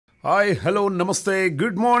Hi, hello, namaste,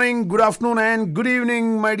 good morning, good afternoon and good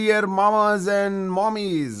evening my dear mamas and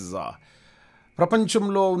mommies.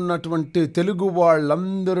 ప్రపంచంలో ఉన్నటువంటి తెలుగు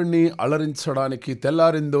వాళ్ళందరినీ అలరించడానికి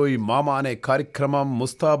తెల్లారిందో ఈ మామ అనే కార్యక్రమం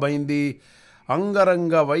ముస్తాబైంది,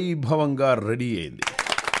 అంగరంగ వైభవంగా రెడీ అయింది.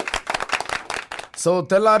 సో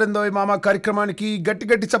తెల్లారిందో ఈ మామ కార్యక్రమానికి గట్టి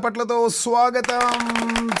గట్టి చప్పట్లతో స్వాగతం,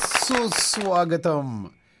 సుస్వాగతం.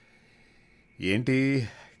 ఏంటి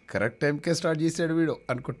కరెక్ట్ టైంకే స్టార్ట్ చేసాడు వీడు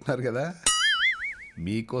అనుకుంటున్నారు కదా,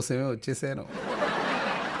 మీకోసమే వచ్చేసాను.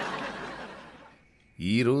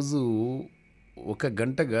 ఈరోజు 1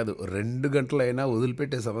 గంట కాదు 2 గంటలైనా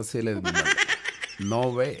వదిలిపెట్టే సమస్య లేదు. No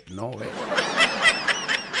way no way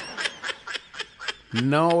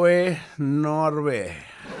no way Norway.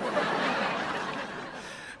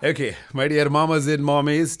 Okay my dear మామస్ and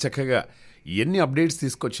mummies, చక్కగా ఎన్ని అప్డేట్స్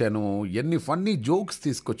తీసుకొచ్చాను, ఎన్ని ఫన్నీ జోక్స్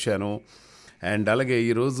తీసుకొచ్చాను. అండ్ అలాగే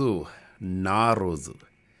ఈరోజు నా రోజు,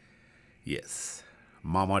 ఎస్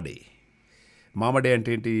మామా డే. మామా డే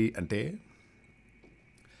అంటే ఏంటి అంటే,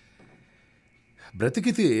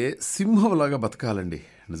 బ్రతికితే సింహంలాగా బతకాలండి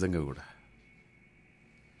నిజంగా కూడా.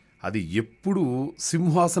 అది ఎప్పుడూ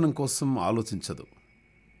సింహాసనం కోసం ఆలోచించదు.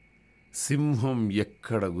 సింహం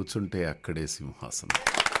ఎక్కడ కూర్చుంటే అక్కడే సింహాసనం.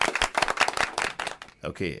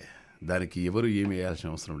 ఓకే, దానికి ఎవరు ఏమి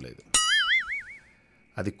వేయాల్సిన అవసరం లేదు.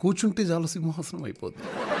 అది కూర్చుంటే చాలా సింహాసనం అయిపోద్ది.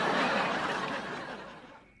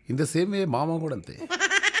 ఇన్ ద సేమ్ వే మామ కూడా అంతే.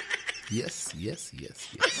 Yes yes yes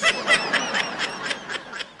yes.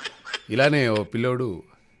 ఇలానే ఓ పిల్లోడు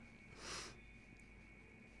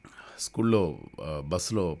స్కూల్లో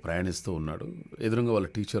బస్సులో ప్రయాణిస్తూ ఉన్నాడు. ఎదురుగా వాళ్ళ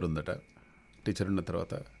టీచర్ ఉందట. టీచర్ ఉన్న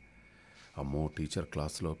తర్వాత, అమ్మో టీచర్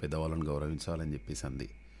క్లాస్లో పెద్దవాళ్ళని గౌరవించాలని చెప్పేసి అంది.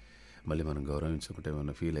 మళ్ళీ మనం గౌరవించుకుంటే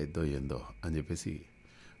ఏమన్నా ఫీల్ అయిద్దో ఏందో అని చెప్పేసి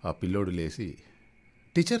ఆ పిల్లోడు లేచి,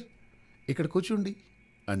 టీచర్ ఇక్కడ కూర్చోండి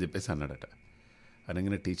అని చెప్పేసి అన్నాడట.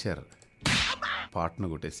 అనగానే టీచర్ పాటను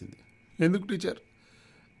కొట్టేసింది. ఎందుకు టీచర్,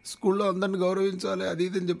 స్కూల్లో అందరిని గౌరవించాలి అది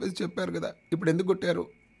ఇది అని చెప్పేసి చెప్పారు కదా, ఇప్పుడు ఎందుకు కొట్టారు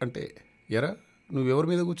అంటే, ఎరా నువ్వెవరి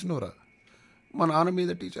మీద కూర్చున్నావురా? మా నాన్న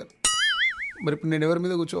మీద టీచర్. మరి ఇప్పుడు నేను ఎవరి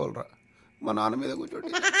మీద కూర్చోవాలరా? మా నాన్న మీద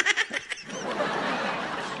కూర్చోండి.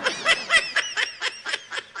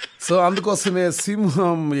 సో అందుకోసమే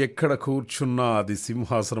సింహం ఎక్కడ కూర్చున్నా అది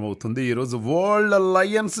సింహాసనం అవుతుంది. ఈరోజు world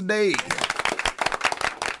Lions day.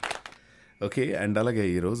 Okay, and అలాగే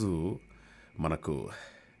ఈరోజు మనకు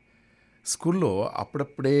స్కూల్లో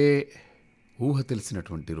అప్పుడప్పుడే ఊహ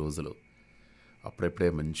తెలిసినటువంటి రోజులు. అప్పుడప్పుడే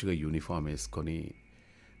మంచిగా యూనిఫామ్ వేసుకొని,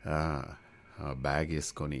 బ్యాగ్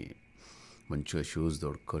వేసుకొని, మంచిగా షూస్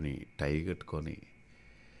దొడుక్కొని, టై కట్టుకొని,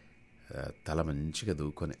 తల మంచిగా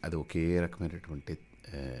దూకొని, అది ఒకే రకమైనటువంటి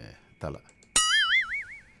తల.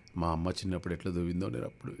 మా అమ్మ చిన్నప్పుడు ఎట్లా దూవిందో నేను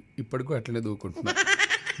అప్పుడు ఇప్పటికూ అట్లనే దూకుంటున్నా.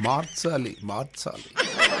 మార్చాలి మార్చాలి.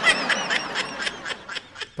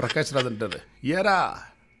 ప్రకాష్ రాజ్ అంటారు, ఏరా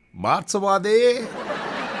మార్చవాదే.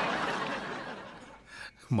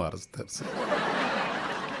 మారుస్తారు సార్.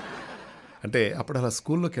 అంటే అప్పుడు అలా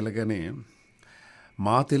స్కూల్లోకి వెళ్ళగానే,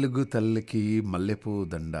 మా తెలుగు తల్లికి మల్లెపూ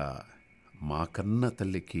దండ, మా కన్న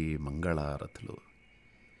తల్లికి మంగళారతులు,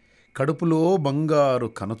 కడుపులో బంగారు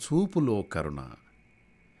కనచూపులో కరుణ,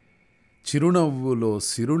 చిరునవ్వులో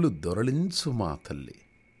సిరులు దొరలించు మా తల్లి.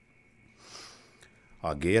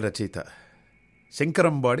 ఆ గేయ రచయిత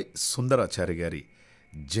శంకరంబాడి సుందరాచారి గారి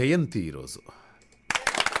జయంతి ఈరోజు.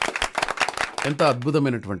 ఎంత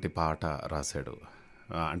అద్భుతమైనటువంటి పాట రాశాడు.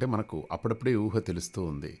 అంటే మనకు అప్పుడప్పుడే ఊహ తెలుస్తూ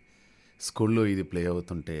ఉంది. స్కూల్లో ఇది ప్లే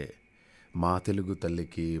అవుతుంటే, మా తెలుగు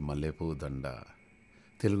తల్లికి మల్లెపూ దండ.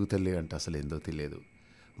 తెలుగు తల్లి అంటే అసలు ఏందో తెలియదు.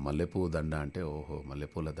 మల్లెపూ దండ అంటే ఓహో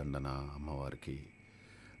మల్లెపూల దండనా అమ్మవారికి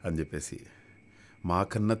అని చెప్పేసి, మా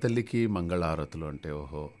కన్న తల్లికి మంగళారతులు అంటే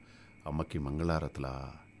ఓహో అమ్మకి మంగళారతులా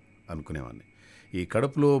అనుకునేవాడిని. ఈ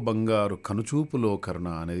కడుపులో బంగారు కనుచూపులో కరుణ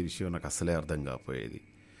అనేది విషయం నాకు అసలే అర్థం కాకపోయేది.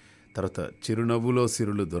 తర్వాత చిరునవ్వులో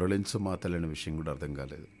సిరులు దొరలించు మా తల్లి అనే విషయం కూడా అర్థం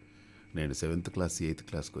కాలేదు. నేను 7th క్లాస్ 8th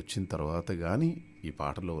క్లాస్కి వచ్చిన తర్వాత కానీ ఈ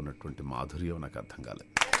పాటలో ఉన్నటువంటి మాధుర్యం నాకు అర్థం కాలేదు.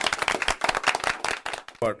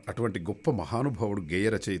 అటువంటి గొప్ప మహానుభావుడు గేయ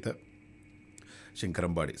రచయిత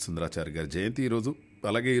శంకరంబాడి సుందరాచారి గారి జయంతి ఈరోజు.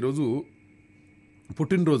 అలాగే ఈరోజు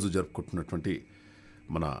పుట్టినరోజు జరుపుకుంటున్నటువంటి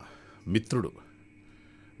మన మిత్రుడు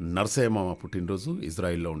నర్సయ్య మామ పుట్టినరోజు.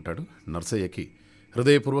 ఇజ్రాయిల్లో ఉంటాడు. నర్సయ్యకి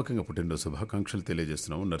హృదయపూర్వకంగా పుట్టినరోజు శుభాకాంక్షలు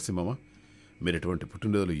తెలియజేస్తున్నాము. నరసింహమ్మ, మీరు ఎటువంటి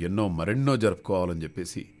పుట్టినరోజులు ఎన్నో మరెన్నో జరుపుకోవాలని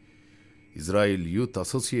చెప్పేసి ఇజ్రాయిల్ యూత్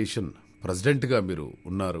అసోసియేషన్ ప్రెసిడెంట్గా మీరు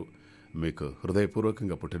ఉన్నారు. మీకు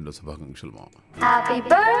హృదయపూర్వకంగా పుట్టినరోజు శుభాకాంక్షలు మామ. Happy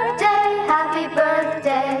birthday happy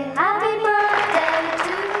birthday happy birthday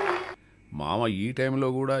to మామ ఈ టైంలో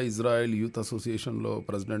కూడా ఇజ్రాయిల్ యూత్ అసోసియేషన్లో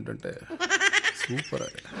ప్రెసిడెంట్ అంటే సూపర్.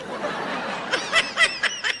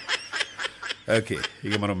 ఓకే,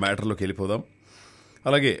 ఇక మనం మ్యాటర్లోకి వెళ్ళిపోదాం.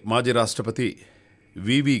 అలాగే మాజీ రాష్ట్రపతి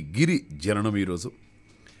వివి గిరి జననం ఈరోజు.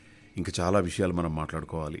 ఇంకా చాలా విషయాలు మనం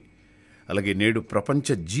మాట్లాడుకోవాలి. అలాగే నేడు ప్రపంచ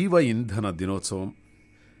జీవ ఇంధన దినోత్సవం.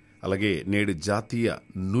 అలాగే నేడు జాతీయ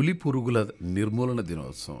నులి పురుగుల నిర్మూలన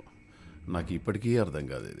దినోత్సవం. నాకు ఇప్పటికీ అర్థం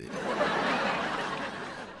కాదు ఇది.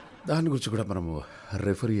 దాని గురించి కూడా మనము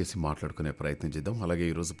రెఫర్ చేసి మాట్లాడుకునే ప్రయత్నం చేద్దాం. అలాగే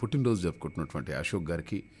ఈరోజు పుట్టినరోజు జరుపుకుంటున్నటువంటి అశోక్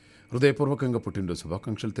గారికి హృదయపూర్వకంగా పుట్టినరోజు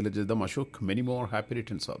శుభాకాంక్షలు తెలియజేద్దాం. Ashok, many more happy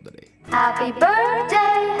returns of the day. Happy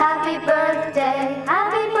birthday, happy birthday,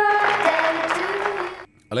 happy birthday to you.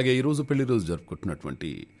 అలాగే ఈరోజు పెళ్లి రోజు జరుపుకుంటున్నటువంటి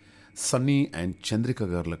సన్నీ అండ్ చంద్రిక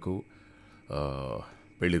గారులకు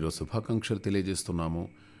పెళ్లి రోజు శుభాకాంక్షలు తెలియజేస్తున్నాము.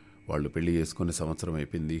 వాళ్ళు పెళ్లి చేసుకునే సంవత్సరం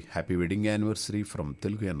అయిపోయింది. Happy wedding anniversary from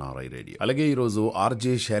Telugu NRI radio. అలాగే ఈరోజు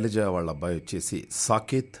ఆర్జే శైలజ వాళ్ళ అబ్బాయి వచ్చేసి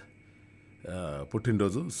సాకేత్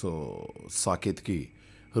పుట్టినరోజు. సో సాకేత్కి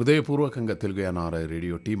హృదయపూర్వకంగా తెలుగు NRI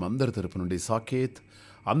రేడియో టీం అందరి తరపు నుండి సాకేత్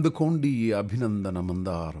అందుకోండి అభినందన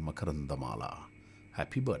మందార మకరందమాల.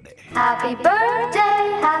 Happy birthday. Happy birthday,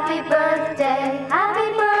 happy birthday, happy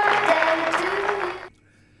birthday to you.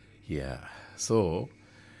 Yeah, so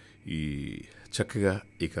ఈ చక్కగా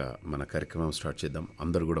ఇక మన కార్యక్రమం స్టార్ట్ చేద్దాం.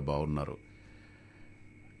 అందరూ కూడా బాగున్నారు.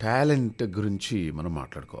 టాలెంట్ గురించి మనం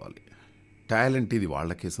మాట్లాడుకోవాలి. టాలెంట్ ఇది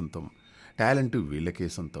వాళ్ళకే సొంతం, టాలెంట్ వీళ్ళకే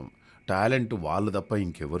సొంతం, టాలెంట్ వాళ్ళు తప్ప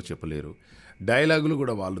ఇంకెవరు చెప్పలేరు, డైలాగులు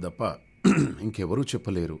కూడా వాళ్ళు తప్ప ఇంకెవరూ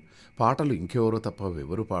చెప్పలేరు, పాటలు ఇంకెవరో తప్ప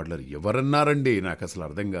ఎవరు పాడలేరు. ఎవరన్నారండి? నాకు అసలు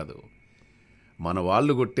అర్థం కాదు. మన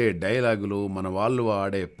వాళ్ళు కొట్టే డైలాగులు, మన వాళ్ళు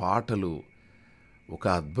ఆడే పాటలు ఒక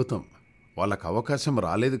అద్భుతం. వాళ్ళకు అవకాశం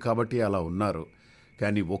రాలేదు కాబట్టి అలా ఉన్నారు.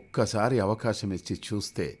 కానీ ఒక్కసారి అవకాశం ఇచ్చి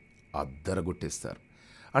చూస్తే అద్దరగొట్టేస్తారు.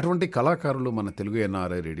 అటువంటి కళాకారులు మన తెలుగు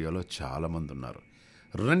NRI రేడియోలో చాలామంది ఉన్నారు.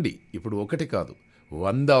 రండి, ఇప్పుడు ఒకటి కాదు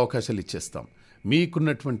 100 అవకాశాలు ఇచ్చేస్తాం.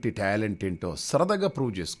 మీకున్నటువంటి టాలెంట్ ఏంటో సరదాగా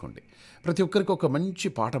ప్రూవ్ చేసుకోండి. ప్రతి ఒక్కరికి ఒక మంచి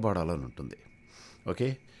పాట పాడాలని ఉంటుంది. ఓకే,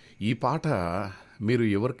 ఈ పాట మీరు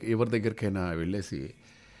ఎవరి దగ్గరికైనా వెళ్ళేసి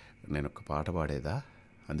నేను ఒక పాట పాడేదా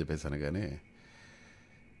అని చెప్పేసి అనగానే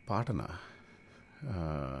పాటనా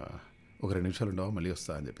ఒక 2 నిమిషాలు ఉండవా మళ్ళీ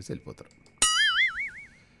వస్తా అని చెప్పేసి వెళ్ళిపోతారు.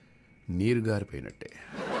 నీరు గారిపోయినట్టే.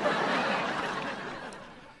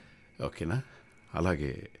 ఓకేనా?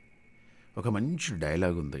 అలాగే ఒక మంచి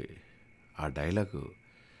డైలాగ్ ఉంది. ఆ డైలాగు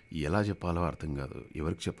ఎలా చెప్పాలో అర్థం కాదు,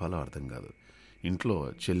 ఎవరికి చెప్పాలో అర్థం కాదు. ఇంట్లో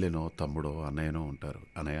చెల్లెనో తమ్ముడో అన్నయ్యనో ఉంటారు.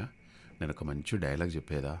 అన్నయ్య, నేను ఒక మంచి డైలాగ్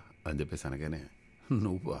చెప్పేదా అని చెప్పేసి అనగానే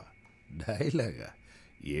నువ్వా డైలాగా?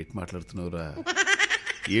 ఏటి మాట్లాడుతున్నావురా,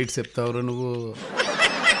 ఏటి చెప్తావురా నువ్వు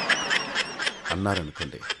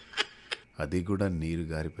అన్నారనుకోండి, అది కూడా నీరు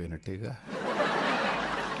గారిపోయినట్టేగా.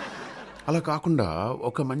 అలా కాకుండా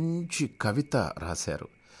ఒక మంచి కవిత రాశారు,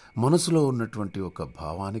 మనసులో ఉన్నటువంటి ఒక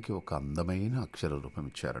భావానికి ఒక అందమైన అక్షర రూపం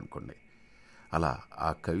ఇచ్చారనుకోండి. అలా ఆ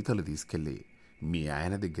కవితలు తీసుకెళ్ళి మీ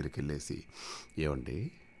ఆయన దగ్గరికి వెళ్ళేసి, ఏమండి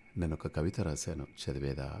నేను ఒక కవిత రాశాను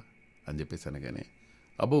చదివేదా అని చెప్పేసి అనగానే,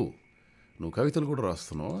 అబ్బో నువ్వు కవితలు కూడా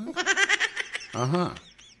రాస్తున్నావు, ఆహా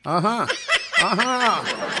ఆహా ఆహా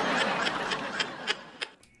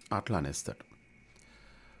అట్లా అనేస్తాడు.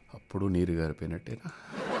 అప్పుడు నీరు గారిపోయినట్టేనా?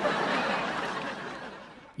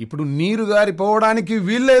 ఇప్పుడు నీరు గారిపోవడానికి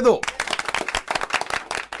వీల్లేదు.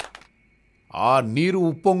 ఆ నీరు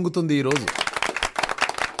ఉప్పొంగుతుంది ఈరోజు.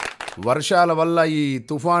 వర్షాల వల్ల ఈ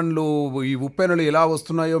తుఫాన్లు, ఈ ఉప్పెనలు ఎలా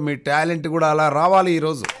వస్తున్నాయో మీ టాలెంట్ కూడా అలా రావాలి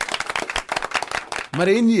ఈరోజు. మరి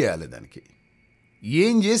ఏం చేయాలి? దానికి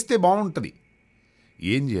ఏం చేస్తే బాగుంటుంది?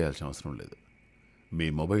 ఏం చేయాల్సిన అవసరం లేదు. మీ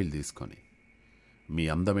మొబైల్ తీసుకొని, మీ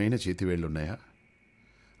అందమైన చేతివేళ్ళు ఉన్నాయా,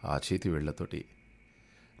 ఆ చేతివేళ్లతోటి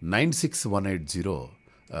 96180,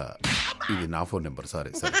 ఇది నా ఫోన్ నెంబర్,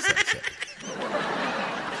 సారీ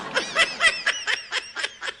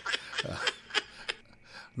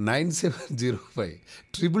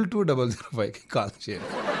 9705222005కి కాల్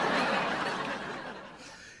చేయండి.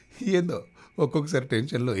 ఏందో ఒక్కొక్కసారి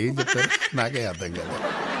టెన్షన్లో ఏం చెప్తారు నాకే అర్థం కాదు.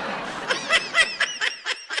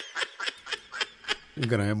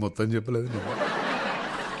 ఇంకా నేను మొత్తం చెప్పలేదు నేను.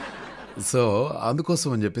 సో అందుకోసం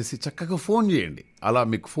అని చెప్పేసి చక్కగా ఫోన్ చేయండి. అలా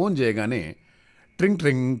మీకు ఫోన్ చేయగానే ట్రింగ్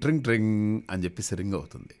ట్రింగ్ ట్రింగ్ ట్రింగ్ అని చెప్పేసి రింగ్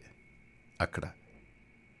అవుతుంది. అక్కడ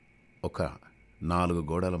ఒక 4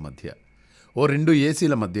 గోడల మధ్య, ఓ 2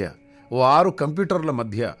 ఏసీల మధ్య, ఓ 6 కంప్యూటర్ల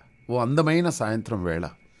మధ్య, ఓ అందమైన సాయంత్రం వేళ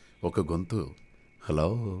ఒక గొంతు హలో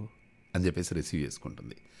అని చెప్పేసి రిసీవ్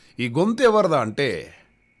చేసుకుంటుంది. ఈ గొంతు ఎవరిదా అంటే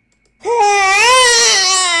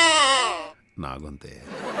నా గొంతే.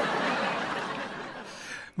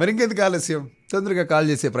 మరి ఇంకెందుకు ఆలస్యం, తొందరగా కాల్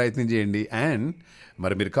చేసే ప్రయత్నం చేయండి. అండ్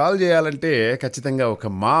మరి మీరు కాల్ చేయాలంటే ఖచ్చితంగా ఒక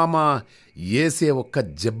మామ వేసే ఒక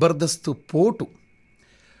జబర్దస్తు పోటు.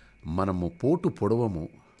 మనము పోటు పొడవము,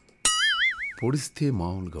 పొడిస్తే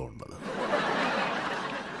మామూలుగా ఉండదు.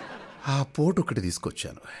 ఆ పోటు ఒకటి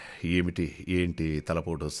తీసుకొచ్చాను. ఏంటి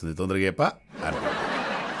తలపోటు వస్తుంది, తొందరగా చెప్పా అని.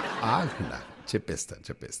 ఆగండి,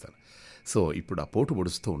 చెప్పేస్తాను. సో ఇప్పుడు ఆ పోటు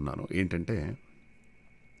పొడుస్తూ ఉన్నాను. ఏంటంటే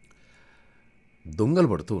దొంగలు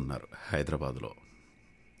పడుతూ ఉన్నారు హైదరాబాదులో.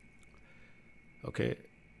 ఓకే,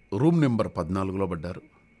 రూమ్ నెంబర్ 14లో పడ్డారు,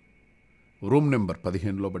 రూమ్ నెంబర్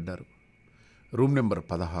 15లో పడ్డారు, రూమ్ నెంబర్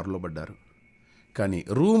 16లో పడ్డారు. కానీ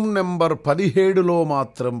రూమ్ నెంబర్ 17లో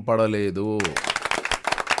మాత్రం పడలేదు.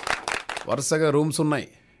 వరుసగా రూమ్స్ ఉన్నాయి,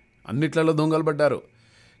 అన్నిట్లలో దొంగలు పడ్డారు.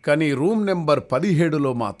 కానీ రూమ్ నెంబర్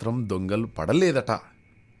 17లో మాత్రం దొంగలు పడలేదట.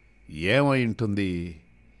 ఏమై ఉంటుంది?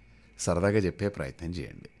 సరదాగా చెప్పే ప్రయత్నం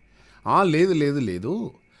చేయండి. లేదు,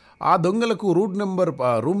 ఆ దొంగలకు రూమ్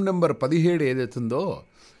నెంబర్ 17 ఏదైతుందో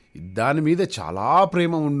దాని మీద చాలా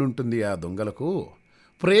ప్రేమ ఉండుంటుంది. ఆ దొంగలకు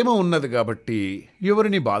ప్రేమ ఉన్నది కాబట్టి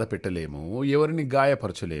ఎవరిని బాధ పెట్టలేము, ఎవరిని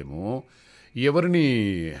గాయపరచలేము, ఎవరిని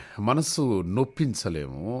మనస్సు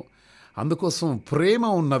నొప్పించలేము. అందుకోసం ప్రేమ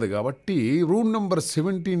ఉన్నది కాబట్టి రూమ్ నెంబర్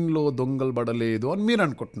 17లో దొంగలు పడలేదు అని మీరు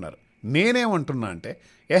అనుకుంటున్నారు. నేనేమంటున్నా అంటే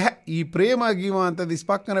ఈ ప్రేమ గీమ అంత తీసి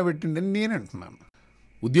పక్కన పెట్టిండి నేను అంటున్నాను.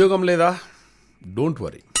 ఉద్యోగం లేదా? Don't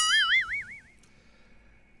worry.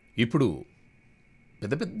 ఇప్పుడు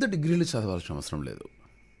పెద్ద డిగ్రీలు చదవాల్సిన అవసరం లేదు.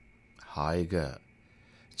 హాయిగా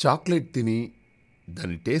చాక్లెట్ తిని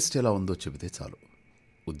దాని టేస్ట్ ఎలా ఉందో చెబితే చాలు,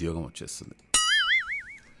 ఉద్యోగం వచ్చేస్తుంది.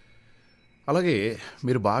 అలాగే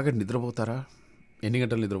మీరు బాగా నిద్రపోతారా? ఎన్ని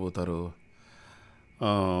గంటలు నిద్రపోతారు?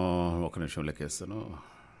 ఒక నిమిషం లెక్కేస్తాను.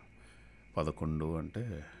 11 అంటే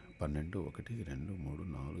 12, 1, 2, 3,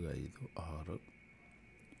 4, 5, 6,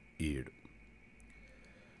 7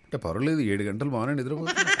 అంటే పర్వాలేదు, 7 గంటలు బాగానే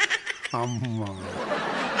నిద్రపోతారు. అమ్మా,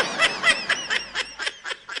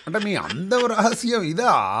 అంటే మీ అందం రహస్యం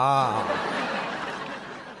ఇదా?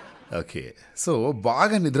 ఓకే, సో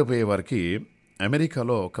బాగా నిద్రపోయే వారికి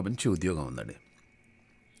అమెరికాలో ఒక మంచి ఉద్యోగం ఉందండి.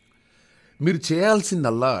 మీరు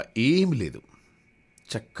చేయాల్సిందల్లా ఏమి లేదు,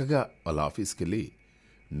 చక్కగా వాళ్ళ ఆఫీస్కి వెళ్ళి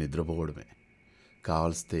నిద్రపోవడమే.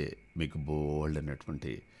 కావాల్స్తే మీకు బోల్డ్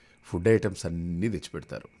అన్నటువంటి ఫుడ్ ఐటమ్స్ అన్నీ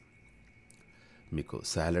తెచ్చిపెడతారు. మీకు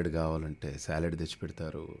సాలడ్ కావాలంటే సాలడ్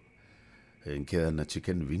తెచ్చిపెడతారు, ఇంకేదన్నా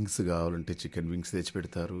చికెన్ వింగ్స్ కావాలంటే చికెన్ వింగ్స్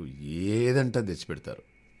తెచ్చిపెడతారు, ఏదంటే తెచ్చిపెడతారు.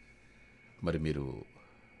 మరి మీరు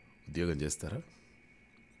ఉద్యోగం చేస్తారా?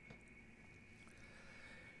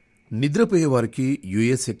 నిద్రపోయే వారికి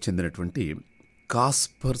యుఎస్ఏకి చెందినటువంటి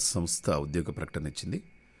కాస్పర్ సంస్థ ఉద్యోగ ప్రకటన ఇచ్చింది.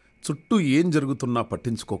 చుట్టూ ఏం జరుగుతున్నా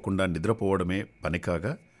పట్టించుకోకుండా నిద్రపోవడమే పని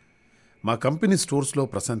కాగా, మా కంపెనీ స్టోర్స్లో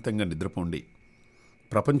ప్రశాంతంగా నిద్రపోండి.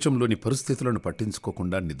 ప్రపంచంలోని పరిస్థితులను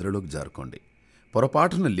పట్టించుకోకుండా నిద్రలోకి జారుకోండి.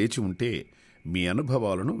 పొరపాటున లేచి ఉంటే మీ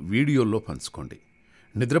అనుభవాలను వీడియోల్లో పంచుకోండి.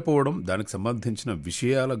 నిద్రపోవడం, దానికి సంబంధించిన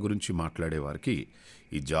విషయాల గురించి మాట్లాడేవారికి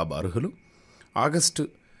ఈ జాబ్ అర్హులు. ఆగస్టు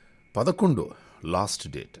 11 లాస్ట్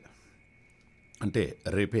డేట్, అంటే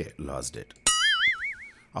రేపే లాస్ట్ డేట్.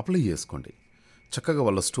 అప్లై చేసుకోండి. చక్కగా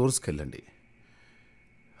వాళ్ళ స్టోర్స్కి వెళ్ళండి,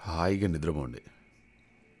 హాయిగా నిద్రపోండి.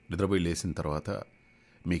 నిద్రపోయి లేచిన తర్వాత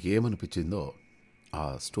మీకు ఏమనిపించిందో ఆ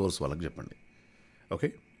స్టోర్స్ వాళ్ళకి చెప్పండి. ఓకే,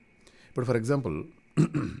 ఇప్పుడు ఫర్ ఎగ్జాంపుల్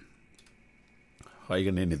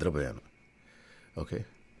హాయిగా నేను నిద్రపోయాను. ఓకే,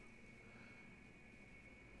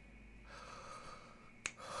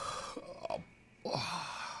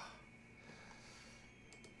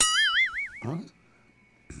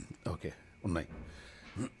 ఓకే ఉన్నాయి.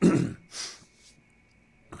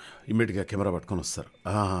 ఇమ్మీడియట్గా కెమెరా పట్టుకొని వస్తారు.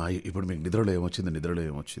 ఇప్పుడు మీకు నిద్రలో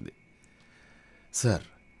ఏమొచ్చింది సార్?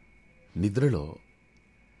 నిద్రలో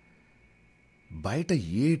బయట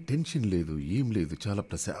ఏ టెన్షన్ లేదు, ఏం లేదు, చాలా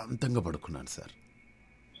ప్రశాంతంగా పడుకున్నాను సార్.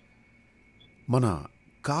 మన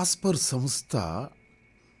కాస్పర్ సంస్థ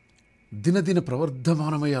దినదిన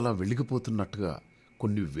ప్రవర్ధమానమై అలా వెలిగిపోతున్నట్టుగా,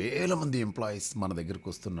 కొన్ని వేల మంది ఎంప్లాయీస్ మన దగ్గరకు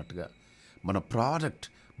వస్తున్నట్టుగా, మన ప్రోడక్ట్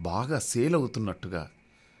బాగా సేల్ అవుతున్నట్టుగా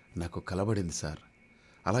నాకు కలబడింది సార్.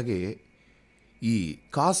 అలాగే ఈ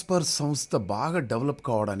కాస్పర్ సంస్థ బాగా డెవలప్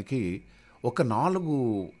కావడానికి ఒక 4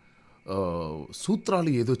 సూత్రాలు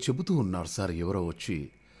ఏదో చెబుతూ ఉన్నారు సార్ ఎవరో వచ్చి.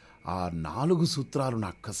 ఆ 4 సూత్రాలు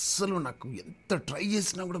నాకు ఎంత ట్రై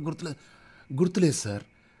చేసినా కూడా గుర్తులేదు సార్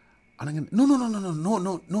అనగానే no no no no no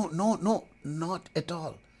no no no no not at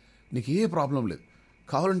all. నీకు ఏ ప్రాబ్లం లేదు.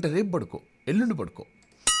 కావాలంటే రేపు పడుకో, ఎల్లుండి పడుకో,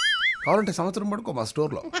 కావాలంటే సంవత్సరం పడుకో మా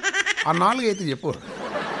స్టోర్లో. ఆ 4 అయితే చెప్పు.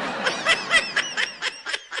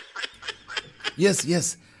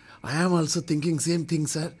 Yes I am also thinking same thing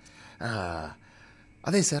sir.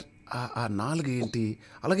 అదే సార్, ఆ 4 ఏంటి?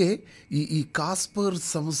 అలాగే ఈ కాస్పర్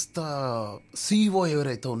సంస్థ CEO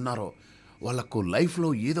ఎవరైతే ఉన్నారో వాళ్ళకు లైఫ్లో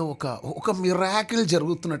ఏదో ఒక మిరాకిల్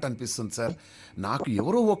జరుగుతున్నట్టు అనిపిస్తుంది సార్. నాకు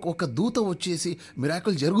ఎవరో ఒక దూత వచ్చేసి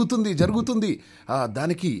మిరాకిల్ జరుగుతుంది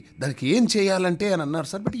దానికి ఏం చేయాలంటే అని అన్నారు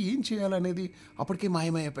సార్. బట్ ఏం చేయాలనేది అప్పటికే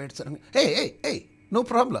మాయమైపోయాడు సార్. ఏ నో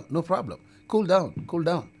ప్రాబ్లం కూల్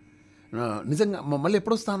డౌన్ నిజంగా మళ్ళీ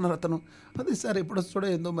ఎప్పుడు వస్తా అన్నారు అతను. అది సార్ ఎప్పుడు వస్తాడో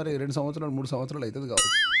ఏందో మరి 2 సంవత్సరాలు 3 సంవత్సరాలు అవుతుంది కావచ్చు.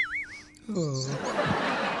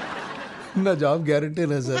 నా జాబ్ గ్యారంటీ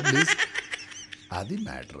లేదు సార్ ప్లీజ్. అది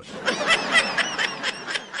మ్యాటర్.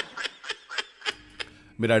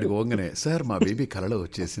 మీరు అడిగి పోగానే సార్ మా బేబీ కలలో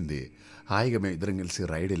వచ్చేసింది, హాయిగా మేము ఇద్దరం కలిసి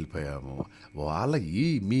రైడ్ వెళ్ళిపోయాము. వాళ్ళ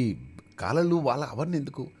మీ కళలు వాళ్ళ అవన్నీ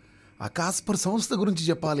ఎందుకు, ఆ కాస్పర్ సంస్థ గురించి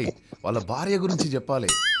చెప్పాలి, వాళ్ళ భార్య గురించి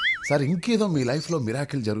చెప్పాలి సార్. ఇంకేదో మీ లైఫ్లో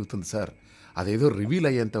మిరాకిల్ జరుగుతుంది సార్, అదేదో రివీల్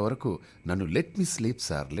అయ్యేంత వరకు నన్ను లెట్ మీ స్లీప్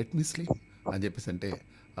అని చెప్పేసి అంటే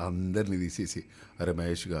అందరినీ తీసేసి, అరే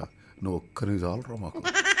మహేష్గా నువ్వు ఒక్కరిని చాలరా, మాకు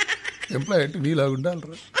ఎంప్లాయ్ అంటే నీలాగా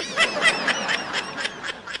ఉండాలరా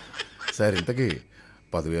సార్. ఇంతకీ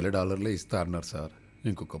 $10,000 ఇస్తా అన్నారు సార్.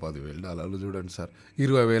 ఇంకొక $10,000 చూడండి సార్,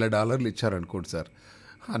 $20,000 ఇచ్చారనుకోండి సార్,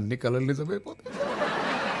 అన్ని కళలు నిజమైపోతాయి.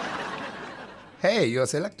 Hey you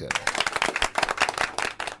are selected.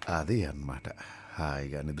 అది అన్నమాట.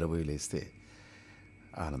 హాయిగా నిద్రపోయి లేస్తే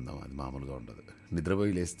ఆనందం అది మామూలుగా ఉండదు.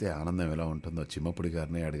 నిద్రపోయి లేస్తే ఆనందం ఎలా ఉంటుందో చిమ్మపుడి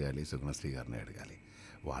గారినే అడగాలి, సుగుణశ్రీ గారినే అడగాలి,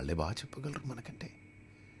 వాళ్ళే బాగా చెప్పగలరు మనకంటే.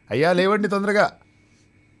 అయ్యా లేవండి తొందరగా.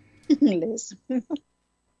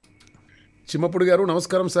 చిమ్మపుడి గారు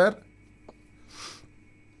నమస్కారం సార్.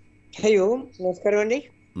 అయ్యో నమస్కారం అండి.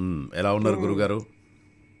 ఎలా ఉన్నారు గురుగారు?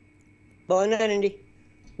 బాగున్నానండి,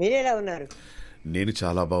 మీరు ఎలా ఉన్నారు? నేను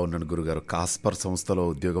చాలా బాగున్నాను గురుగారు. కాస్పర్ సంస్థలో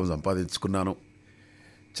ఉద్యోగం సంపాదించుకున్నాను,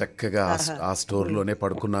 చక్కగా ఆ స్టోర్లోనే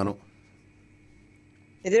పడుకున్నాను.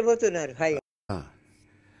 నిద్రపోతున్నారు? హాయ్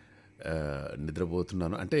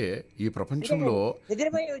నిద్రపోతున్నాను అంటే ఈ ప్రపంచంలో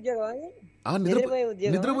నిద్రపోయే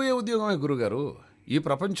ఉద్యోగమే గురుగారు. ఈ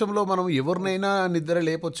ప్రపంచంలో మనం ఎవరినైనా నిద్ర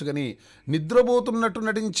లేపొచ్చు, కానీ నిద్రపోతున్నట్టు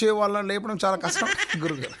నటించే వాళ్ళని లేపడం చాలా కష్టం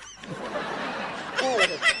గురుగారు.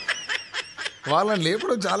 వాళ్ళని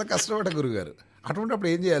లేపడం చాలా కష్టమట గురుగారు. అటువంటిప్పుడు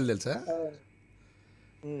ఏం చేయాలి తెలుసా?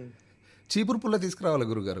 చీపురు పుల్ల తీసుకురావాలి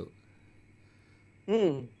గురుగారు.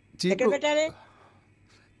 చీపురు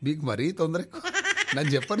మీకు మరీ తొందర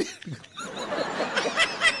నన్ను చెప్పని.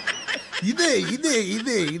 ఇదే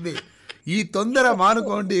ఈ తొందర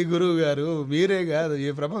మానుకోండి గురువు గారు. మీరే కాదు, ఈ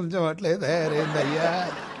ప్రపంచం అట్లే తయారైందయ్యా.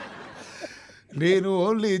 నేను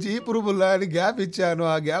ఓన్లీ చీపురు పుల్ల అని గ్యాప్ ఇచ్చాను,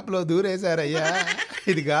 ఆ గ్యాప్లో దూరేశారయ్యా.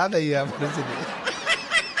 ఇది కాదయ్యా పరిస్థితి.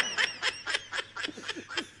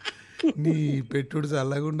 నీ పెట్టుడు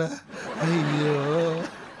చల్లకుండా. అయ్యో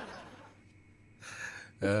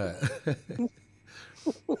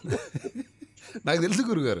నాకు తెలుసు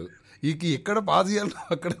గురుగారు, ఎక్కడ పాస్ చేయాలో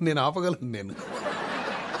అక్కడ నేను ఆపగలను. నేను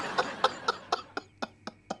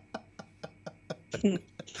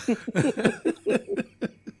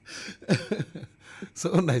సో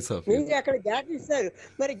నైస్ ఆఫ్ యు. అక్కడ గ్యాప్ ఇస్తారు,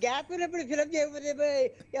 మరి గ్యాప్ ఉన్నప్పుడు ఫిలప్ చేయకపోతే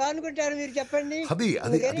ఏమనుకుంటారు మీరు చెప్పండి. అది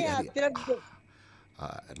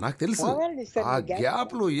నాకు తెలుసు, ఆ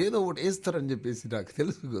గ్యాప్లో ఏదో ఒకటి వేస్తారని చెప్పేసి నాకు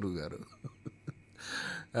తెలుసు గురుగారు.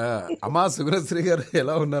 అమ్మా సుగుణశ్రీ గారు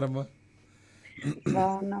ఎలా ఉన్నారమ్మా?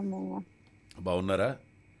 బాగున్నారా?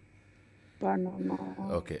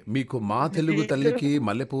 ఓకే, మీకు మా తెలుగు తల్లికి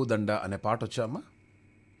మల్లెపువ్వు దండ అనే పాట వచ్చామ్మా?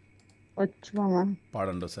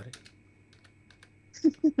 పాడండి ఒకసారి.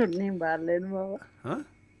 నేను బాడలేను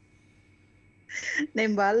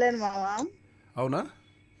బావా. అవునా?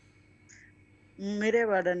 మీరే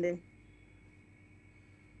పాడండి.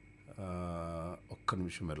 ఒక్క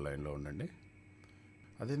నిమిషం మీరు లైన్లో ఉండండి.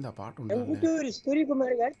 అదేంది ఆ పాట టంగుటూరి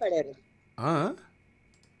సూర్యకుమారి గారు పాడారు.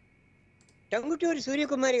 టంగుటూరి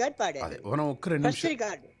సూర్యకుమారి గారు పాడారు. అదే మనం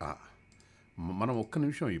ఒక్క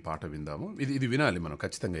నిమిషం ఈ పాట విందాము. ఇది వినాలి మనం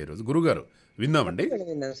ఖచ్చితంగా ఈరోజు. గురుగారు విందామండి.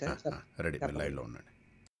 రెడీ, మీరు లైన్లో ఉండండి.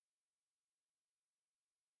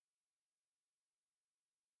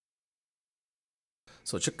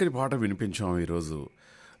 సో చక్కని పాట వినిపించాము ఈరోజు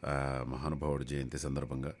మహానుభావుడు జయంతి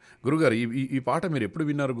సందర్భంగా. గురుగారు ఈ పాట మీరు ఎప్పుడు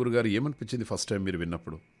విన్నారు గురుగారు? ఏమనిపించింది ఫస్ట్ టైం మీరు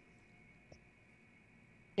విన్నప్పుడు?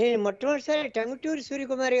 నేను మొట్టమొదటిసారి టంగుటూరి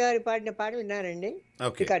సూర్యకుమారి గారు పాడిన పాట విన్నానండి.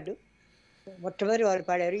 రికార్డు మొట్టమొదటి వాళ్ళు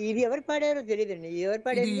పాడారు. ఇది ఎవరు పాడారో తెలియదండి. ఎవరు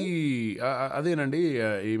పాడారు? అదేనండి,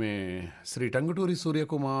 ఈమె శ్రీ టంగుటూరి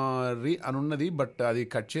సూర్యకుమారి అని ఉన్నది. బట్ అది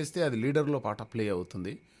కట్ చేస్తే అది లీడర్లో పాట ప్లే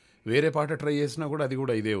అవుతుంది. వేరే పాట ట్రై చేసినా కూడా అది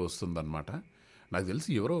కూడా ఇదే వస్తుంది అనమాట. నాకు తెలిసి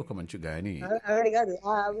ఎవరో ఒక మంచి గాయని.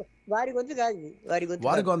 వారి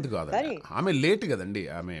గొంతు కాదు, ఆమె లేట్ కదండి.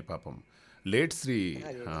 ఆమె పాపం లేట్ శ్రీ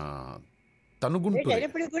తనుగుంటూ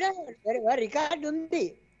రికార్డు ఉంది,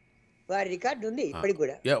 వారి రికార్డు ఉంది ఇప్పటికి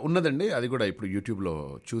కూడా. ఉన్నదండి. అది కూడా ఇప్పుడు యూట్యూబ్లో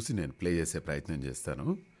చూసి నేను ప్లే చేసే ప్రయత్నం చేస్తాను.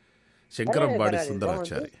 శంకరంబాడి బాగుంది,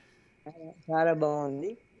 సుందరాచారి. చాలా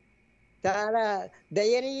బాగుంది. చాలా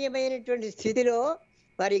దయనీయమైనటువంటి స్థితిలో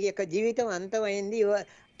వారి యొక్క జీవితం అంతమైంది.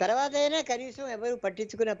 తర్వాత అయినా కనీసం ఎవరు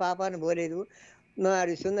పట్టించుకున్న పాపాను పోలేదు.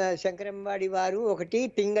 మరి శంకరంబాడి వారు ఒకటి,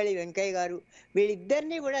 పింగళి వెంకయ్య గారు,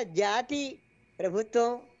 వీళ్ళిద్దరినీ కూడా జాతి ప్రభుత్వం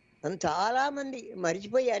చాలా మంది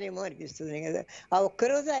మర్చిపోయారేమో అనిపిస్తుంది కదా. ఆ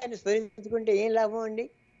ఒక్కరోజు ఆయన స్మరించుకుంటే ఏం లాభం అండి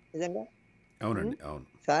నిజంగా. అవునండి, అవును.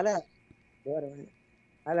 చాలా గౌరవం అండి.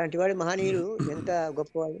 అలాంటి వాడు మహనీయులు ఎంత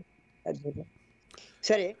గొప్పవాడు, అద్భుతం.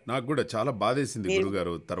 సరే, నాకు కూడా చాలా బాధేసింది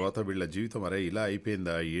గురుగారు. తర్వాత వీళ్ళ జీవితం అరే ఇలా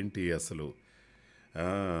అయిపోయిందా ఏంటి అసలు.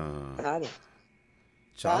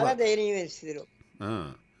 చాలా దయనీయమైన స్థితిలో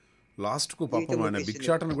లాస్ట్కు పాపం ఆయన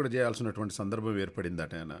భిక్షాటన కూడా చేయాల్సినటువంటి సందర్భం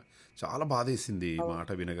ఏర్పడిందట. ఆయన చాలా బాధేసింది ఈ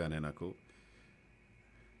మాట వినగానే నాకు.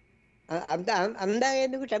 అందా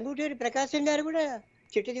ఎందుకు టంగుటూరి ప్రకాశం గారు కూడా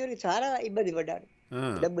చెట్టు చివరికి చాలా ఇబ్బంది పడ్డారు,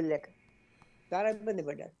 డబ్బులు లేక చాలా ఇబ్బంది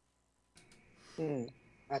పడ్డారు.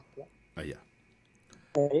 అయ్యా,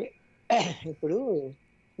 ఇప్పుడు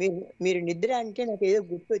మీరు నిద్ర అంటే నాకు ఏదో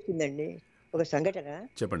గుర్తు వచ్చిందండి, ఒక సంఘటన.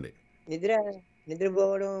 చెప్పండి.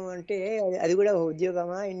 నిద్రపోవడం అంటే అది కూడా ఒక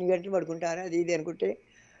ఉద్యోగమా, ఇన్ని గంటలు పడుకుంటారా, అది ఇది అనుకుంటే,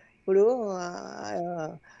 ఇప్పుడు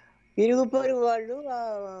ఇరుగు పొరుగు వాళ్ళు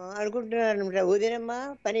అనుకుంటున్నారు అనమాట, ఉదయనమ్మా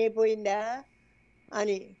పని అయిపోయిందా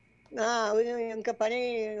అని. ఇంకా పని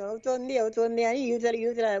అవుతోంది అని యూతల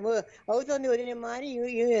అవుతోంది వదినమ్మా అని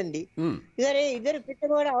అంది. సరే, ఇద్దరు పిట్ట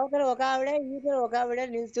కూడా అవతల ఒక ఆవిడ యూతల ఒక ఆవిడ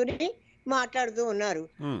నిల్చుని మాట్లాడుతూ ఉన్నారు.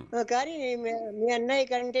 కానీ మీ అన్నయ్య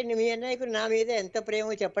కంటే మీ అన్నయ్యకు నా మీద ఎంత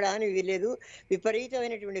ప్రేమో చెప్పడానికి వీలేదు,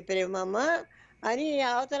 విపరీతమైనటువంటి ప్రేమ అమ్మ అని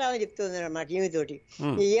అవతల ఆమె చెప్తుంది అనమాట ఈమెతోటి.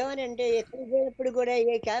 ఏమని అంటే, ఎక్కడికి పోయినప్పుడు కూడా,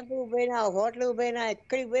 ఏ క్యాంపుకి పోయినా, హోటల్కి పోయినా,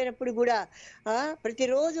 ఎక్కడికి పోయినప్పుడు కూడా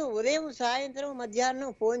ప్రతిరోజు ఉదయం, సాయంత్రం, మధ్యాహ్నం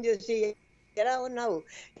ఫోన్ చేసి ఎలా ఉన్నావు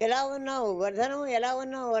వర్ధనం, ఎలా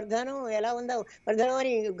ఉన్నావు వర్ధనం, ఎలా ఉన్నావు వర్ధనం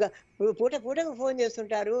అని పూటకు ఫోన్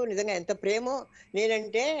చేస్తుంటారు. నిజంగా ఎంత ప్రేమో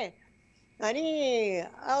నేనంటే అని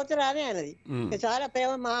అవతల ఆమె అన్నది. చాలా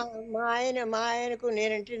ప్రేమ మా ఆయనకు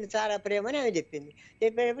నేనంటే చాలా ప్రేమ అని ఆమె చెప్పింది.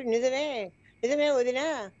 చెప్పేటప్పుడు నిజమే వదినా,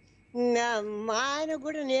 మా ఆయనకు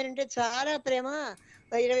కూడా నేనంటే చాలా ప్రేమ.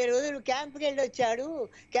 20 రోజులు క్యాంప్కి వెళ్ళి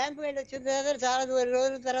వచ్చిన తర్వాత చాలా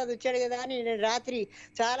రోజుల తర్వాత వచ్చాడు కదా అని నేను రాత్రి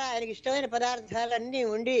చాలా ఆయనకి ఇష్టమైన పదార్థాలన్నీ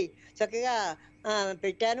వండి చక్కగా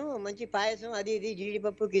పెట్టాను. మంచి పాయసం, అది ఇది,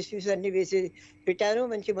 జీడిపప్పు, కిస్మిస్ అన్ని వేసి పెట్టాను.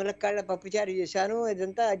 మంచి మునక్కాళ్ళ పప్పుచారు చేశాను,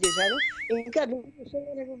 ఇదంతా చేశాను. ఇంకా మీకు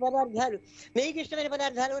ఇష్టమైన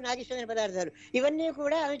పదార్థాలు, నాకు ఇష్టమైన పదార్థాలు ఇవన్నీ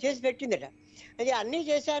కూడా ఆమె చేసి పెట్టిందట. అది అన్నీ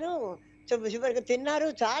చేశాను. శుభ్రంగా తిన్నారు,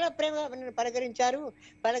 చాలా ప్రేమగా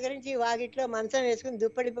పలకరించి వాకిట్లో మంచం వేసుకుని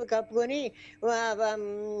దుప్పటి కప్పుకొని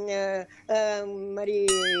మరి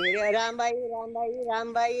రాంబాయి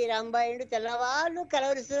అంటూ తెల్లవాళ్ళు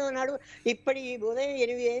కలవరిస్తూ ఉన్నాడు. ఇప్పటి ఉదయం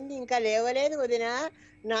 8 అయింది, ఇంకా లేవలేదు వదిన,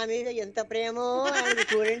 నా మీద ఎంత ప్రేమో ఆయనకు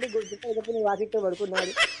చూడండి, గుర్తుని వాకిట్లో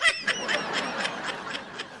పడుకున్నాడు.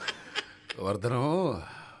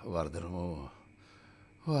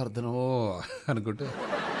 వర్ధనమో అనుకుంటే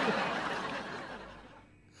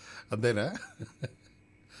అంతేనా?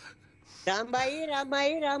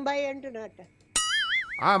 రాంబాయి అంటున్నట్ట.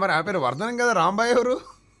 మరి ఆ పేరు వర్ధనం కదా, రాంబాయి ఎవరు?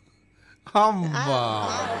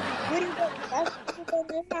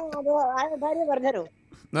 భార్య వర్ధనం.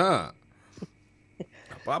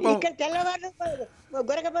 ఇక్కడ తెల్లవారు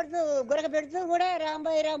గొరక పెడుతూ కూడా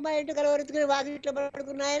రాంబాయి అంటూ కలవరుతుకుని వాకిట్లో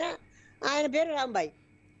పడుకున్న ఆయన పేరు రాంబాయి.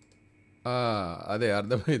 అదే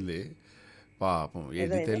అర్థమైంది. పాపం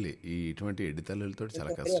ఎడ్డి తల్లి, ఇటువంటి ఎడ్డి తల్లులతో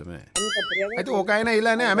చాలా కష్టమే. అయితే ఒక ఆయన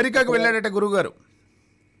ఇలానే అమెరికాకు వెళ్ళాడట గురువుగారు.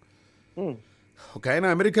 ఒక ఆయన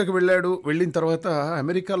అమెరికాకు వెళ్ళిన తర్వాత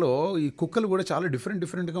అమెరికాలో ఈ కుక్కలు కూడా చాలా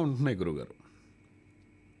డిఫరెంట్గా ఉంటున్నాయి గురువుగారు.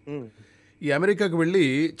 ఈ అమెరికాకు వెళ్ళి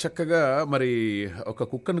చక్కగా మరి ఒక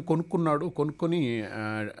కుక్కని కొనుక్కొని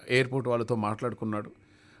ఎయిర్పోర్ట్ వాళ్ళతో మాట్లాడుకున్నాడు.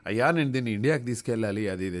 అయ్యా, నేను దీన్ని ఇండియాకి తీసుకెళ్ళాలి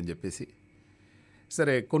అది ఇది అని చెప్పేసి.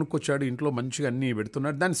 సరే, కొనుక్కొచ్చాడు, ఇంట్లో మంచిగా అన్నీ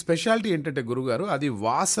పెడుతున్నాడు. దాని స్పెషాలిటీ ఏంటంటే గురుగారు, అది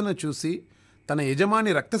వాసన చూసి తన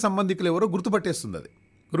యజమాని రక్త సంబంధికులు ఎవరో గుర్తుపట్టేస్తుంది అది.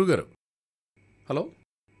 గురుగారు, హలో,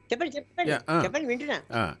 చెప్పండి వింటున్నా.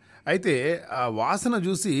 అయితే ఆ వాసన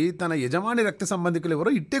చూసి తన యజమాని రక్త సంబంధికులు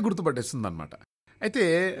ఎవరో ఇట్టే గుర్తుపట్టేస్తుంది అనమాట. అయితే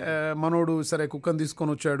మనోడు సరే కుక్కను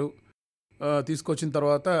తీసుకొచ్చిన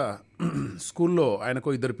తర్వాత స్కూల్లో ఆయనకు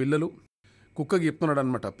 2 పిల్లలు, కుక్కకి చెప్తున్నాడు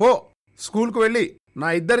అనమాట, పో స్కూల్కి వెళ్ళి నా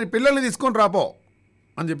 2 పిల్లల్ని తీసుకొని రాపో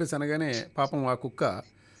అని చెప్పేసి అనగానే పాపం ఆ కుక్క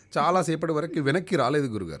చాలాసేపటి వరకు వెనక్కి రాలేదు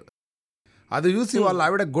గురుగారు. అది చూసి వాళ్ళ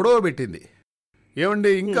ఆవిడ గొడవ పెట్టింది. ఏమండి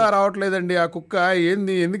ఇంకా రావట్లేదండి ఆ కుక్క,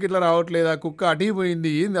 ఎందుకు ఇట్లా రావట్లేదు, ఆ కుక్క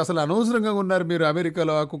అటిపోయింది, ఏంది అసలు అనవసరంగా ఉన్నారు మీరు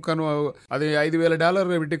అమెరికాలో ఆ కుక్కను, అది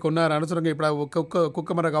 $5,000 పెట్టి కొన్నారు అనవసరంగా, ఇప్పుడు ఆ కుక్క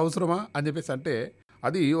మనకు అవసరమా అని చెప్పేసి అంటే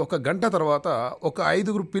అది ఒక గంట తర్వాత ఒక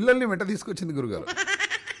 5 పిల్లల్ని వెంట తీసుకొచ్చింది గురుగారు.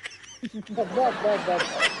 అబ్బా, అబ్బా, అబ్బా, అబ్బా.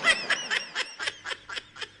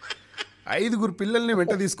 5 పిల్లల్ని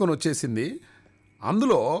వెంట తీసుకొని వచ్చేసింది.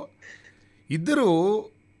 అందులో 2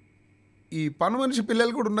 ఈ పని మనిషి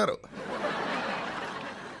పిల్లలు కూడా ఉన్నారు,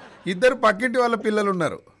 2 పక్కింటి వాళ్ళ పిల్లలు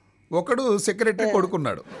ఉన్నారు, ఒకడు సెక్రటరీ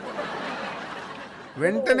కొడుకున్నాడు.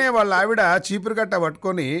 వెంటనే వాళ్ళ ఆవిడ చీపురు కట్ట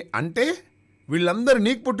పట్టుకొని, అంటే వీళ్ళందరూ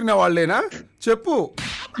నీకు పుట్టిన వాళ్ళేనా చెప్పు,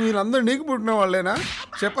 వీళ్ళందరూ నీకు పుట్టిన వాళ్ళేనా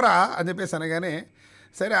చెప్పరా అని చెప్పేసి అనగానే,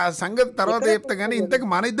 సరే ఆ సంగతి తర్వాత చెప్తా కానీ ఇంతకు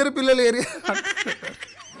మన 2 పిల్లలు ఏరియా.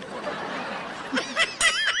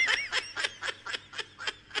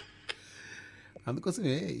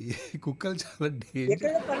 అందుకోసమే ఈ కుక్కలు చాలా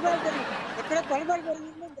డేంజర్. ఎక్కడ పొరపాటు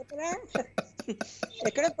జరిగిందని చెప్పరా?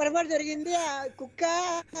 ఎక్కడ పొరపాటు జరిగింది? ఆ కుక్క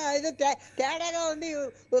ఏదో తేడాగా ఉంది,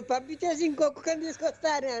 పంపించేసి ఇంకో కుక్కని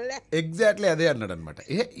తీసుకొస్తారు. ఎగ్జాక్ట్లీ అదే అన్నాడు అనమాట.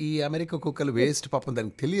 ఈ అమెరికా కుక్కలు వేస్ట్, పాపం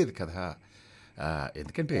దానికి తెలియదు కదా.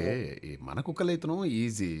 ఎందుకంటే ఈ మన కుక్కలు అయితేనో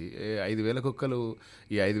ఈజీ, 5,000 కుక్కలు,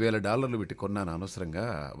 ఈ $5,000 పెట్టి కొన్నాను అనవసరంగా.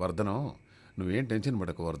 వర్ధనం, నువ్వేం టెన్షన్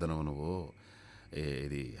పడకు వర్ధనం, నువ్వు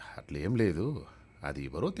ఇది అట్లా ఏం లేదు, అది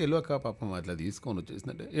ఎవరో తెలియక పాపం అట్లా తీసుకొని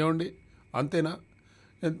వచ్చేసిందంటే. ఏమండి అంతేనా?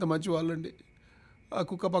 ఎంత మంచి వాళ్ళండి ఆ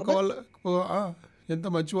కుక్క పక్క వాళ్ళ, ఎంత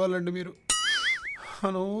మంచి వాళ్ళండి మీరు.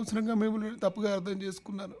 అనవసరంగా మిమ్మల్ని తప్పుగా అర్థం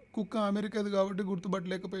చేసుకున్నాను. కుక్క అమెరికాది కాబట్టి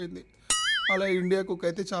గుర్తుపట్టలేకపోయింది, అలా ఇండియా కుక్క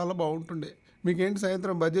అయితే చాలా బాగుంటుండే. మీకేంటి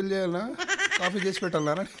సాయంత్రం బజ్జీలు చేయాలన్నా, కాఫీ చేసి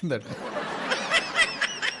పెట్టాలన్నా అయిందట.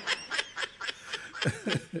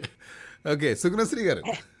 ఓకే సుగుణశ్రీ గారు,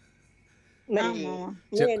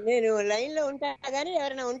 నేను లైన్ లో ఉంటా కానీ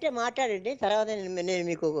ఎవరైనా ఉంటే మాట్లాడండి, తర్వాత నేను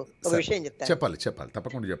మీకు ఒక విషయం చెప్తాను. చెప్పాలి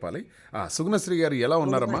తప్పకుండా చెప్పాలి. సుగుణశ్రీ గారు ఎలా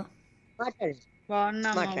ఉన్నారమ్మా? మాట్లాడండి.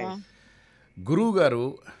 బాగున్నా. గురువు గారు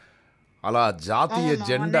అలా జాతీయ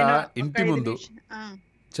జెండా ఇంటి ముందు,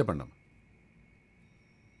 చెప్పండి అమ్మా.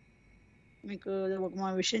 మీకు ఒక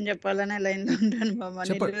విషయం చెప్పాలనే లైన్ లో ఉంటాను మామ.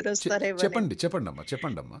 నెల్లూరు వస్తారేమో.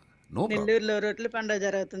 చెప్పండి అమ్మా. నెల్లూరులో రొట్టెల పండుగ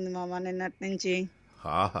జరుగుతుంది మామ నిన్నటి నుంచి.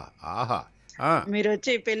 మీరు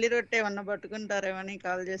వచ్చి పెళ్లి రొట్టె ఏమన్నా పట్టుకుంటారేమని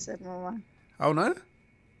కాల్ చేశారు మామ. అవునా?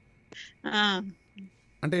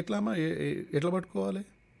 అంటే ఎట్లా పట్టుకోవాలి?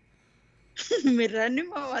 మీరు రండి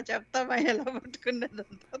మామ, చెప్తామా ఎలా పట్టుకునేది.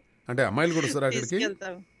 అంటే అమ్మాయిలు కూడా వస్తారు అక్కడికి?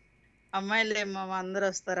 అమ్మాయిలు మామ అందరు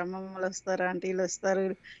వస్తారు, అమ్మమ్మలు వస్తారు, ఆంటీలు వస్తారు,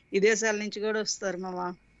 విదేశాల నుంచి కూడా వస్తారు మామ.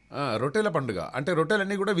 రొట్టెల పండుగ అంటే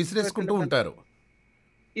రొట్టెలన్నీ కూడా విసిరేసుకుంటూ ఉంటారు.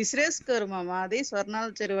 విసిరేసుకోరు మామ, అది స్వర్ణాల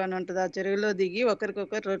చెరువు అని ఉంటుంది, ఆ చెరువులో దిగి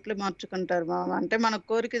ఒకరికొకరు రొట్టెలు మార్చుకుంటారు మామ. అంటే మన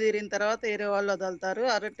కోరిక తీరిన తర్వాత వేరే వాళ్ళు వదులుతారు,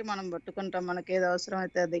 ఆ రొట్టె మనం పట్టుకుంటాం మనకి ఏది అవసరం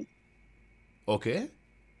అయితే అది. ఓకే.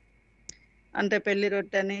 అంటే పెళ్లి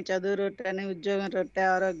రొట్టె అని, చదువు రొట్టె అని, ఉద్యోగం రొట్టె,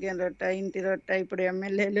 ఆరోగ్యం రొట్టె, ఇంటి రొట్టె, ఇప్పుడు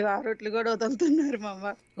ఎమ్మెల్యేలు ఆ రొట్టెలు కూడా వదులుతున్నారు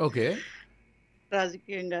మామ. ఓకే.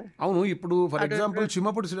 రాజకీయంగా. అవును, ఇప్పుడు ఫర్ ఎగ్జాంపుల్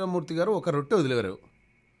చిమ్మపూడి శ్రీరామూర్తి గారు ఒక రొట్టె వదిలేవారు.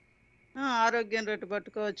 ఆరోగ్యం రొట్టె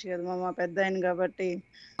పట్టుకోవచ్చు కదా మామ, పెద్ద ఆయన కాబట్టి.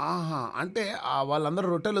 అంటే వాళ్ళందరూ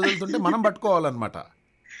రొట్టెలు వదులుతుంటే మనం పట్టుకోవాలన్నమాట.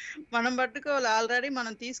 మనం పట్టుకోవాలి, ఆల్రెడీ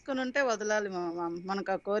మనం తీసుకుని ఉంటే వదలాలి మామ.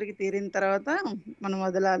 మనకు ఆ కోరిక తీరిన తర్వాత మనం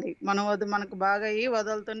వదలాలి. మనకు బాగా అయ్యి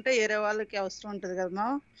వదులుతుంటే వేరే వాళ్ళకి అవసరం ఉంటుంది కదా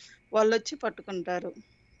మామ, వాళ్ళు వచ్చి పట్టుకుంటారు.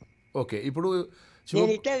 ఓకే. ఇప్పుడు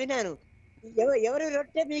నేను ఇట్లా విన్నాను, ఎవరు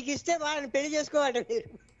రొట్టె మీకు ఇస్తే వాళ్ళని పెళ్లి చేసుకోవాలి మీరు.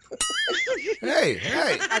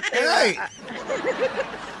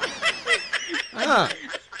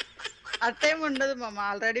 అట్టేం ఉండదు మామ,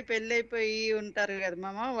 ఆల్రెడీ పెళ్లి అయిపోయి ఉంటారు కదా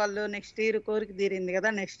మామ, వాళ్ళు నెక్స్ట్ ఇయర్ కోరిక తీరింది కదా,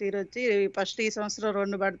 నెక్స్ట్ ఇయర్ వచ్చి ఫస్ట్ ఈ సంవత్సరం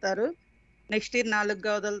 2 పడతారు, నెక్స్ట్ ఇయర్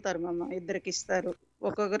 4గా వదులుతారు మామ. 2కి ఇస్తారు,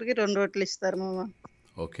 ఒక్కొక్కరికి 2 రొట్టెలు ఇస్తారు మామ.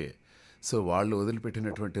 ఓకే. సో వాళ్ళు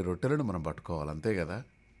వదిలిపెట్టినటువంటి రొట్టెలను మనం పట్టుకోవాలి, అంతే కదా?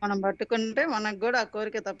 మనం పట్టుకుంటే మనకు కూడా ఆ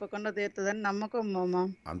కోరిక తప్పకుండా తీరుతుందని నమ్మకం మామ.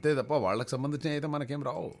 అంతే తప్ప వాళ్ళకి సంబంధించిన అయితే మనకేం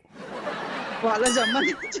రావు, వాళ్ళకి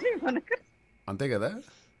సంబంధించి మనకు అంతే కదా?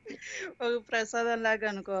 ఒక ప్రసాదం లాగా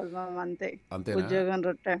అనుకోవాలి మామ, అంతే. ఉద్యోగం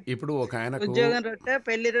రొట్టె, ఇప్పుడు ఒక ఆయన ఉద్యోగం రొట్టె,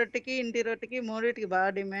 పెళ్లి రొట్టెకి, ఇంటి రొట్టెకి, 3టికి బాగా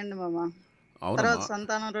డిమాండ్ మామ. తర్వాత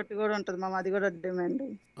సంతానం రొట్టె కూడా ఉంటుంది మామ, అది కూడా డిమాండ్,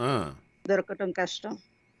 దొరకటం కష్టం.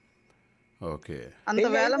 ఓకే. అంత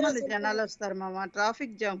వేల మంది జనాలు వస్తారు మామ,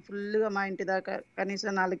 ట్రాఫిక్ జామ్ ఫుల్ గా మా ఇంటి దాకా,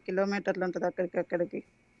 కనీసం 4 కిలోమీటర్లు ఉంటుంది అక్కడికి.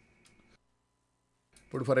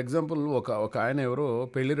 ఇప్పుడు ఫర్ ఎగ్జాంపుల్ ఒక ఆయన ఎవరో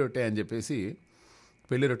పెళ్లి రొట్టె అని చెప్పేసి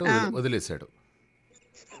పెళ్లి రొట్టె వదిలేశాడు.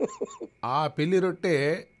 ఆ పెళ్లి రొట్టె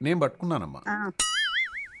నేను పట్టుకున్నానమ్మా.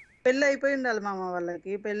 పెళ్ళి అయిపోయి ఉండాలి మామ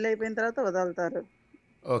వాళ్ళకి, పెళ్ళి అయిపోయిన తర్వాత వదులుతారు.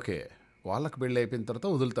 ఓకే, వాళ్ళకి పెళ్ళి అయిపోయిన తర్వాత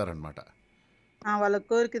వదులుతారనమాట. వాళ్ళ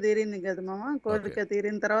కోరిక తీరింది కదా మామ, కోరిక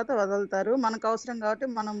తీరిన తర్వాత వదులుతారు. మనకు అవసరం కాబట్టి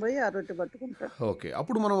మనం పోయి ఆ రొట్టె పట్టుకుంటాం. ఓకే.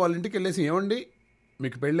 అప్పుడు మనం వాళ్ళ ఇంటికి వెళ్ళేసి, ఏమండి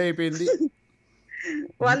మీకు పెళ్ళి అయిపోయింది,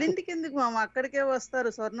 వాళ్ళ ఇంటికి ఎందుకు మామ, అక్కడికే వస్తారు.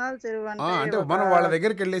 స్వర్ణాల చెరువు అంటే అంటే ఒక మనం వాళ్ళ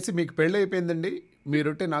దగ్గరికి వెళ్ళేసి మీకు పెళ్ళి అయిపోయిందండి, మీ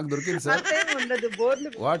రొట్టె నాకు దొరికింది సార్, అట్లేం ఉండదు. బోర్డులు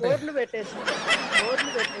వాట్ బోర్డులు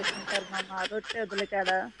పెట్టేస్తుంటారు మామ. ఆ రొట్టె వదిలికాడ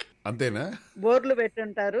అంతేనా? బోర్డులు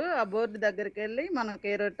పెట్టుంటారు. ఆ బోర్డు దగ్గరికి వెళ్ళి మనకి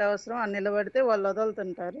ఏ రొట్టె అవసరం అని నిలబడితే వాళ్ళు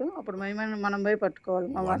వదులుతుంటారు. అప్పుడు మనం పోయి పట్టుకోవాలి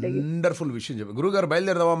మామ అడిగి. వండర్ఫుల్ విషయం చెప్పి గురుగారు,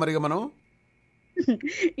 బయలుదేరదామా మరిగా మనం?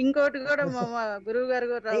 ఇంకోటి కూడా మామ, గురువు గారు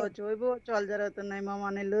కూడా రావచ్చు. వైభవోత్సవాలు జరుగుతున్నాయి మామ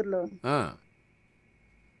నెల్లూరులో. ఆ,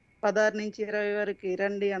 16 నుంచి 20 వరకు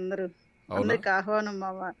రండి అందరూ. అవునా? అందరికి ఆహ్వానం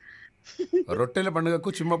మామ. రొట్టెల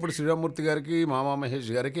పండుగకు చిమ్మప్పుడు శ్రీరామూర్తి గారికి, మామా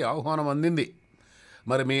మహేష్ గారికి ఆహ్వానం అందింది.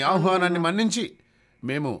 మరి మీ అవును మామ. ఆహ్వానాన్ని మన్నించి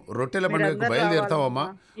మేము రొట్టెల పండుగకు మీరందరూ రావాలి బయలుదేరుతామమ్మా.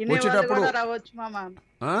 మామ. వినేవాళ్ళు వచ్చేటప్పుడు కూడా రావచ్చు మామ.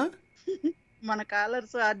 ఆ? మన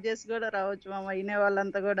కాలర్స్ ఆర్జెస్ కూడా రావచ్చు మామ. వినే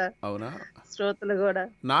వాళ్ళంతా కూడా, అవునా? శ్రోతలు కూడా.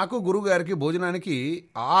 నాకు గురువు గారికి భోజనానికి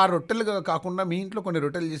ఆ రొట్టెలు కాకుండా మీ ఇంట్లో కొన్ని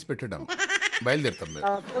రొట్టెలు చేసి పెట్టడం బయలుదేరుతాం మేము.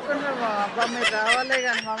 తప్పకుండా మామ. అబ్బా మీరు రావాలే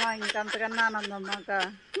కానీ మామ, ఇంకంతకన్నా ఆనందం మాక.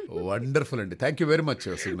 వండర్ఫుల్ అండి, thank you very much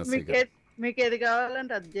Srinivas గారు. మీకు ఏది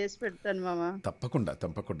కావాలంటే అది చేసి పెడతాను మామ. తప్పకుండా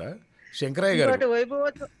తప్పకుండా. శంకరయ్య గారు, ఇంకోటి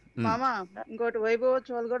వైభవోత్సవం మామ, ఇంకోటి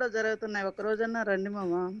వైభవోత్సవాలు కూడా జరుగుతున్నాయి. ఒక రోజన్నా రండి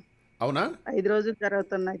మామ. అవునా? 5 రోజులు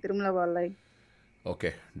జరుగుతున్నాయి తిరుమల వాళ్ళవి. ఓకే,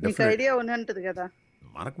 మీకు డెఫినెట్ ఐడియా ఉంటది కదా.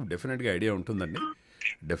 మనకు డెఫినెట్గా ఐడియా ఉంటుందండి.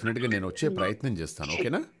 డెఫినెట్గా నేను వచ్చే ప్రయత్నం చేస్తాను.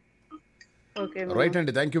 ఓకేనా? ఓకే మామ. రైట్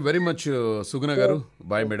అండి, థ్యాంక్ యూ వెరీ మచ్ సుగుణ గారు.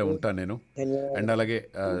 బాయ్ మేడం, ఉంటాను నేను. ధన్యవాదాలు. అండ్ అలాగే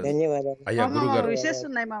ధన్యవాదాలు. అయ్యా మామ గురువు గారు విషెస్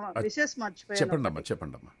ఉన్నాయి మామ. విషెస్ మర్చిపోయాను. చెప్పండి అమ్మా,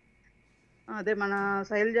 చెప్పండి అమ్మా. అదే మన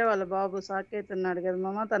శైలజ వాళ్ళ బాబు సాకేత్ ఉన్నాడు కదా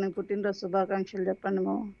మామ, తనకి పుట్టినరోజు శుభాకాంక్షలు చెప్పండి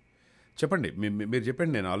మామ. చెప్పండి, మీరు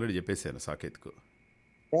చెప్పండి, నేను ఆల్రెడీ చెప్పేశాను సాకేత్కు.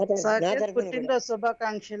 నా సాకేత్ తరఫున కూడా పుట్టినరోజు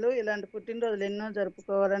శుభాకాంక్షలు. ఇలాంటి పుట్టినరోజులు ఎన్నో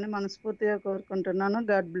జరుపుకోవాలని మనస్ఫూర్తిగా కోరుకుంటున్నాను.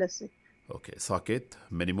 God bless. Okay Saketh,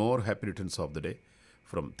 many more happy returns of the day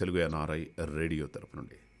from Telugu NRI radio తరపు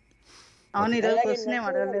నుండి. అవును, ఈరోజు అలాగే క్వశ్చన్ ఏం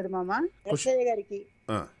అడగలేదు మామ. నర్సయ్య గారికి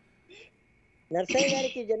ఆ,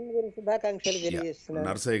 జన్మదిన శుభాకాంక్షలు తెలియజేస్తున్నాను.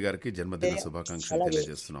 నర్సయ్య గారికి జన్మదిన శుభాకాంక్షలు అలాగే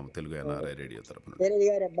తెలియజేస్తున్నాము తెలుగు ఎన్ఆర్ఐ రేడియో తరపు నుండి. శైలజ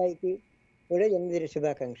గారి అబ్బాయికి కూడా జన్మదిన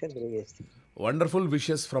శుభాకాంక్షలు తెలియజేస్తున్నాను. Wonderful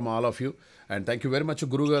wishes from all of you and thank you very much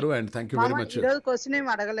గురువు గారు. అండ్ థ్యాంక్ యూ వెరీ మామ మచ్. ఈరోజు క్వశ్చన్ ఏం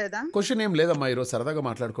అడగలేదా? క్వశ్చన్ ఏం లేదమ్మా, ఈరోజు సరదాగా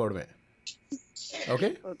మాట్లాడుకోవడమే. ఓకే,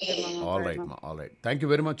 ఓకే మామ. ఆల్ రైట్ మా, all right. Thank you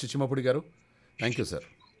very much Chimmapudi గారు. Thank you sir.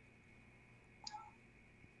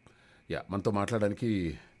 యా, మనతో మాట్లాడడానికి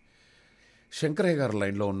శంకరయ్య గారు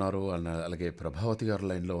లైన్లో ఉన్నారు, అలాగే ప్రభావతి గారు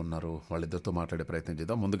లైన్లో ఉన్నారు. వాళ్ళిద్దరితో మాట్లాడే ప్రయత్నం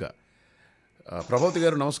చేద్దాం. ముందుగా ప్రభావతి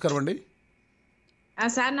గారు నమస్కారం అండి.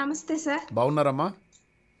 సార్ నమస్తే సార్. బాగున్నారమ్మా?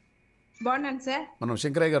 బాగున్నాను సార్. మనం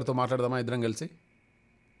శంకరయ్య గారితో మాట్లాడదామా ఇద్దరం కలిసి?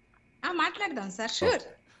 మాట్లాడదాం సార్, షూర్.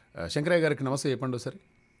 శంకరయ్య గారికి నమస్తే చెప్పండి ఒకసారి.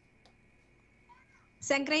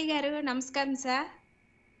 శంకరయ్య గారు నమస్కారం సార్.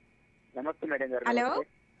 నమస్తే మేడం గారు. హలో.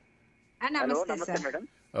 హలో, నమస్తే నమస్తే సార్. మేడం.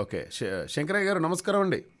 ఓకే, శంకరయ్య గారు నమస్కారం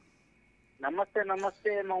అండి. నమస్తే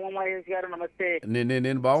నమస్తే మామ మహేష్ గారు, నమస్తే.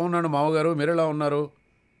 నేను బాగున్నాను మామగారు, మీరు ఎలా ఉన్నారు?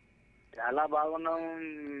 చాలా బాగున్నాం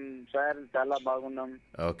సార్, చాలా బాగున్నాం.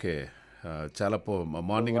 ఓకే, చాలా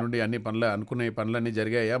మార్నింగ్ నుండి అన్ని పనులు, అనుకునే పనులన్నీ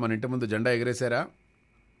జరిగాయా? మన ఇంటి ముందు జెండా ఎగరేశారా?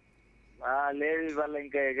 లేదు, ఇవాళ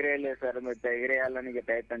ఇంకా ఎగిరేయలేదు సార్. మీరు ఎగిరేయాలని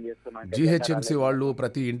ప్రయత్నం చేస్తున్నాం. జిహెచ్ఎంసీ వాళ్ళు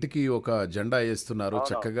ప్రతి ఇంటికి ఒక జెండా వేస్తున్నారు.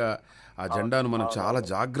 చక్కగా ఆ జెండాను మనం చాలా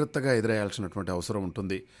జాగ్రత్తగా ఎదురేయాల్సినటువంటి అవసరం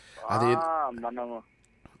ఉంటుంది. అది మనము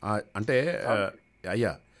అంటే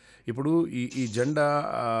అయ్యా, ఇప్పుడు ఈ జెండా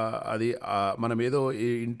అది మనం ఏదో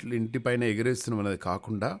ఇంటిపైన ఎగిరేస్తున్నాం అనేది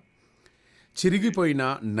కాకుండా, చిరిగిపోయిన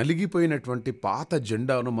నలిగిపోయినటువంటి పాత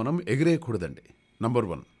జెండాను మనం ఎగిరేయకూడదండి, నంబర్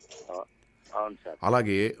 1. అవును సార్.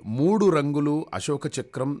 అలాగే 3 రంగులు అశోక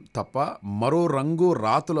చక్రం తప్ప మరో రంగు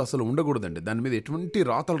రాతలు అసలు ఉండకూడదండి. దాని మీద ఎటువంటి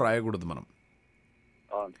రాతలు రాయకూడదు మనం.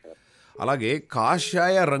 అవును సార్. అలాగే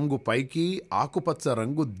కాషాయ రంగు పైకి, ఆకుపచ్చ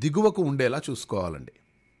రంగు దిగువకు ఉండేలా చూసుకోవాలండి.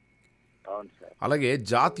 అవును సార్. అలాగే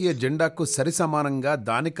జాతీయ జెండాకు సరి సమానంగా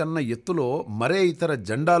దానికన్నా ఎత్తులో మరే ఇతర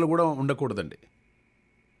జెండాలు కూడా ఉండకూడదండి.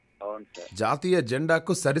 అవును సార్. జాతీయ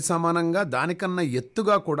జెండాకు సరి సమానంగా దానికన్నా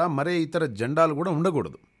ఎత్తుగా కూడా మరే ఇతర జెండాలు కూడా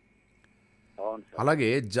ఉండకూడదు. అవును సార్. అలాగే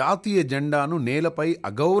జాతీయ జెండాను నేలపై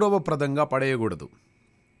అగౌరవప్రదంగా పడేయకూడదు.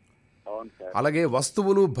 అవును సార్. అలాగే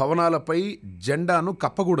వస్తువులు, భవనాలపై జెండాను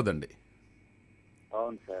కప్పకూడదండి.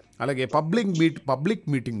 అవును సార్. అలాగే పబ్లిక్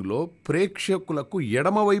మీటింగ్లో ప్రేక్షకులకు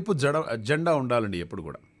ఎడమవైపు జెండా ఉండాలండి ఎప్పుడు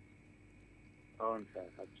కూడా. అవును సార్.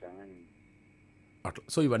 అట్లా.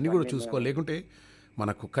 సో ఇవన్నీ కూడా చూసుకోవాలి, లేకుంటే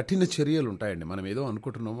మనకు కఠిన చర్యలు ఉంటాయండి. మనం ఏదో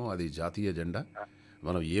అనుకుంటున్నామో అది జాతీయ జెండా,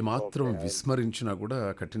 మనం ఏమాత్రం విస్మరించినా కూడా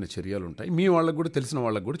కఠిన చర్యలు ఉంటాయి. మీ వాళ్ళకు కూడా, తెలిసిన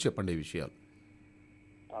వాళ్ళకు కూడా చెప్పండి ఈ విషయాలు.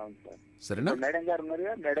 అవును సార్. సరేనా? మేడం గారు ఉన్నారు,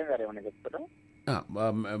 మేడం గారు ఏమైనా చెప్తారా?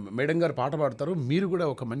 మేడం గారు పాట పాడతారు. మీరు కూడా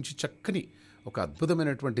ఒక మంచి చక్కని, ఒక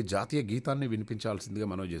అద్భుతమైనటువంటి జాతీయ గీతాన్ని వినిపించాల్సిందిగా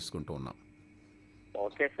మనం చేసుకుంటూ ఉన్నాం.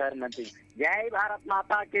 ఓకే సార్, మంచి. జై భారత్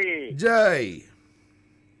మాతాకి జై.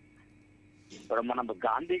 ఇప్పుడు మనం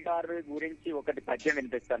గాంధీ గారి గురించి ఒకటి పద్యం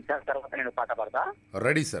వినిపిస్తాను సార్, తర్వాత నేను పాట పాడతా.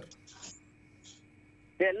 Ready sir.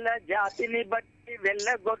 తెల్ల జాతిని బట్టి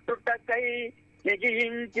వెళ్ళగొట్టుటకై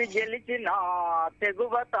తెగించి గెలిచిన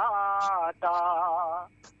తెగువ తాత,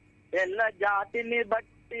 తెల్ల జాతిని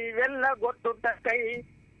బట్టి వెళ్ళగొట్టుటకై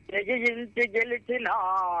తెగించి గెలిచిన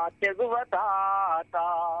తెగువ తాత,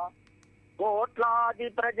 కోట్లాది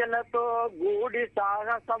ప్రజలతో గూడి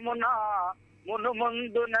సాహసమున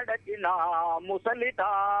మునుముందు నడచిన ముసలి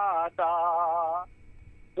తాత,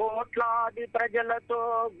 కోట్లాది ప్రజలతో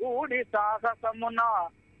గూడి సాహసమున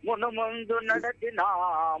మునుముందు నడచిన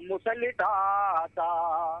ముసలి తాత,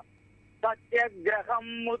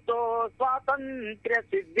 సత్యాగ్రహముతో స్వాతంత్ర్య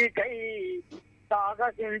సిద్ధికై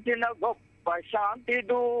సాహసించిన గొప్ప శాంతి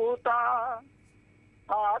దూత,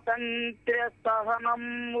 స్వాతంత్ర్య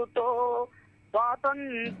సహనముతో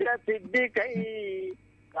స్వాతంత్ర్య సిద్ధికై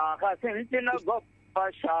సాహసించిన గొప్ప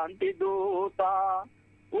శాంతి దూత,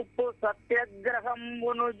 ఉప్పు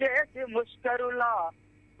సత్యాగ్రహమును చేసి ముష్కరుల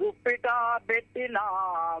ఉప్పిట పెట్టిన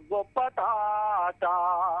గొప్ప తాత,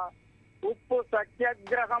 ఉప్పు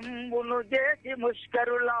సత్యాగ్రహమును చేసి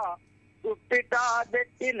ముష్కరుల ఉప్పిట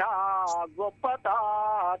పెట్టిన గొప్ప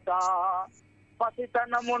తాత,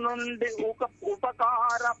 పసితనము నుండి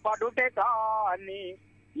ఉపకార పడుటే కాని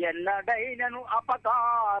ఎన్నడైనను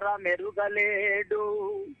అపకార మెరుగలేడు,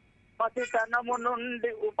 పసితనము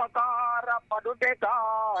నుండి ఉపకార పడుటే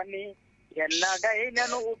కాని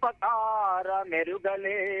ఎన్నడైనను ఉపకార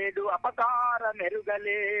మెరుగలేడు, అపకార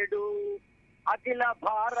మెరుగలేడు, అఖిల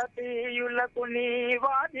భారతీయులకు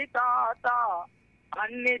నీవాది తాత,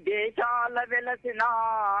 అన్ని దేశాల వెలసిన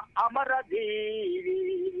అమరధీవి,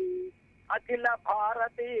 అఖిల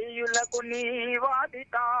భారతీయులకు నీవాది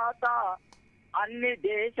తాత, అన్ని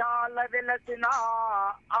దేశాల వెలసిన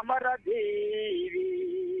అమరధీవి,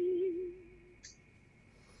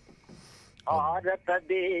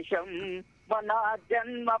 భారతదేశం మన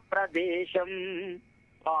జన్మ ప్రదేశం,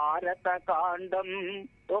 భారత కాండం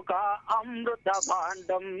ఒక అమృత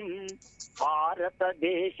భాండం,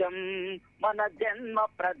 భారతదేశం మన జన్మ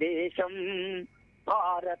ప్రదేశం,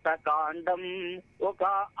 భారత కాండం ఒక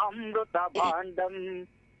అమృత భాండం,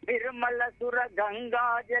 నిర్మల సుర గంగా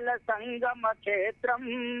జల సంగమ క్షేత్రం,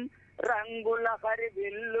 రంగుల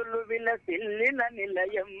హరివిల్లులు విలసిల్లిన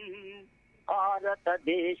నిలయం,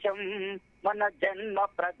 భారతదేశం మన జన్మ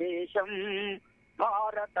ప్రదేశం,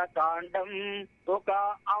 భారత కాండం ఒక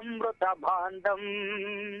అమృత భాండం,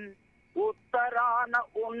 ఉత్తరాన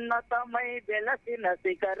ఉన్నతమై వెలసిన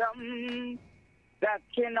శిఖరం,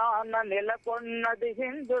 దక్షిణాన నెలకొన్నది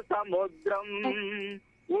హిందూ సముద్రం,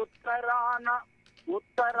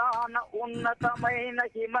 ఉత్తరాన ఉన్నతమైన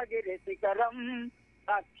హిమగిరి శిఖరం,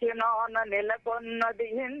 దక్షిణాన నెలకొన్నది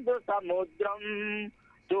హిందూ సముద్రం,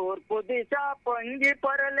 తూర్పు దిశ పొంగి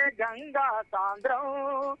పొరలే గంగా సాంద్రం,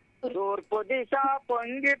 తూర్పు దిశ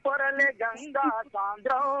పొంగి పొరలే గంగా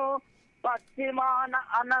సాంద్రం, పశ్చిమాన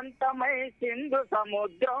అనంతమై సింధు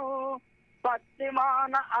సముద్రం,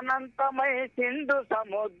 పశ్చిమాన అనంతమై సింధు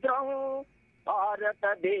సముద్రం,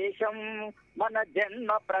 భారతదేశం మన జన్మ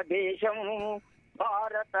ప్రదేశం,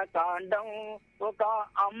 భారత కాండం ఒక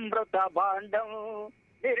అమృత భాండం,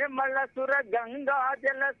 నిర్మల సుర గంగా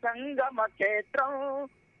జల సంగమ క్షేత్రం,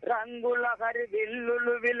 రంగుల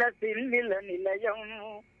హరివిల్లులు విలసిల్లిల నిలయం,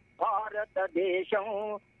 భారతదేశం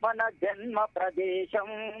మన జన్మ ప్రదేశం,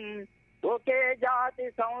 ఒకే జాతి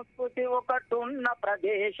సంస్కృతి ఒకటున్న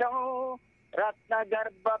ప్రదేశం, రత్న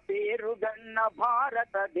గర్భ పేరుగన్న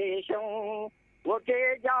భారతదేశం, ఒకే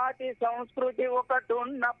జాతి సంస్కృతి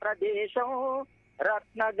ఒకటున్న ప్రదేశం,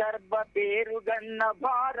 రత్న గర్భ పేరుగన్న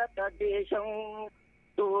భారతదేశం,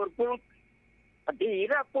 తూర్పు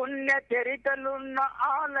ధీర పుణ్య చరితలున్న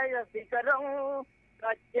ఆలయ శిఖరం,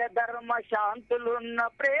 సత్య ధర్మ శాంతులున్న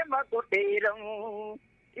ప్రేమ కుటీరం,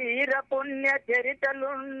 ధీర పుణ్య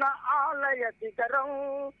చరితలున్న ఆలయ శిఖరం,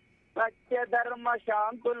 సత్య ధర్మ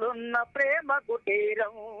శాంతులున్న ప్రేమ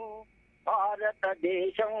కుటీరం,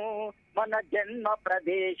 భారతదేశం మన జన్మ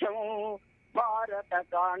ప్రదేశం, భారత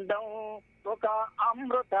కాండం ఒక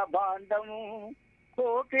అమృత భాండం,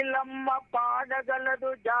 కోకిలమ్మ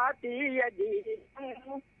పాడగలదు జాతీయ గీతం,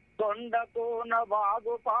 కొండకోన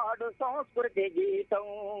వాగు పాడు సంస్కృతి గీతం,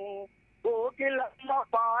 కోకిలమ్మ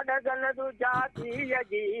పాడగలదు జాతీయ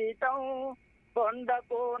గీతం,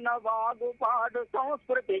 కొండకోన వాగు పాడు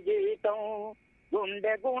సంస్కృతి గీతం,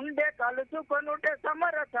 గుండె గుండె కలుసుకొనుట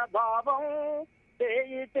సమరస భావం,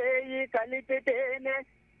 చేయి చేయి కలిపితేనే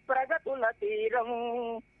ప్రగతుల తీరం,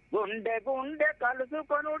 గుండె గుండె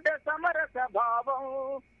కలుసుకొనుట సమరస భావం,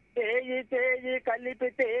 చేయి చేయి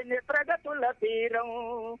కలిపితేనే ప్రగతుల తీరం.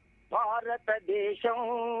 భారతదేశం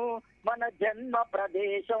మన జన్మ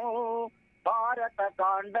ప్రదేశం. భారత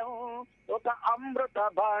కాండం ఒక అమృత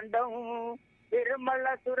భాండం. తిరుమల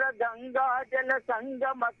సుర గంగా జల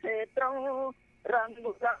సంగమ క్షేత్రం.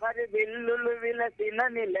 రంగుల హరి విల్లులు విలసిన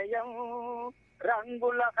నిలయం.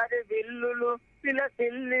 రంగుల హరి విల్లులు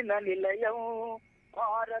విలసిల్లిన నిలయం.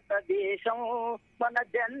 భారతదేశం మన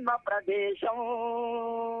జన్మ ప్రదేశం.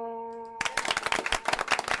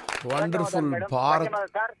 వండర్ఫుల్.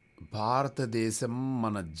 ధన్యవాదాలు సార్. భారతదేశం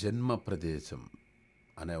మన జన్మ ప్రదేశం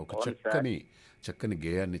అనే ఒక అవును చక్కని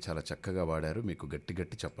గేయాన్ని చాలా చక్కగా వాడారు. మీకు గట్టి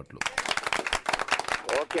గట్టి చప్పట్లు.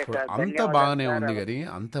 ఓకే సార్, అంత ధన్యవాదాలు బాగానే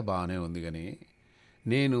సార్. ఉంది కానీ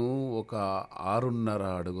నేను ఒక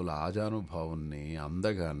 6.5 అడుగుల ఆజానుభావుణ్ణి,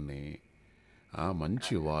 అందగాన్ని,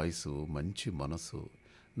 మంచి వాయిసు, మంచి మనసు,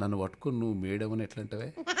 నన్ను పట్టుకుని నువ్వు మేడం అని ఎట్లంటవే?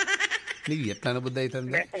 నీకు ఎట్లా అనుబుద్ధి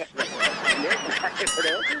అవుతుంది?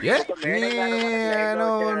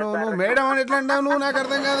 నువ్వు మేడం అని ఎట్లా అంటావు? నువ్వు నాకు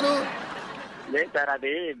అర్థం కాదు. నువ్వు లేదు సార్,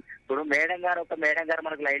 అది ఇప్పుడు మేడం గారు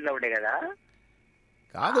మనకు లైన్ లో ఉండే కదా.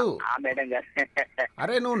 కాదు ఆ మేడం గారు.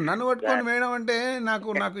 అరే నువ్వు నన్ను పట్టుకొని మేడం అంటే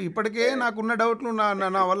నాకు ఇప్పటికే నాకున్న డౌట్లు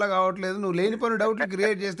నా వల్ల కావట్లేదు. నువ్వు లేనిపోయిన డౌట్లు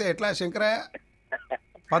క్రియేట్ చేస్తే ఎట్లా శంకరయ్య?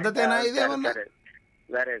 పద్ధతేనా ఇది? ఏమన్నా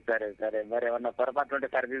సరే సరే సరే, మరి ఏమన్నా పొరపాటు ఉంటే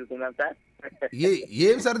సరిదిద్దుకుందాం సార్.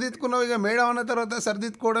 ఏం సరిదిద్దుకున్నావు? ఇక మేడం అన్న తర్వాత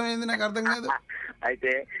సరిదిద్దుకోవడం ఏంది? నాకు అర్థం కాదు.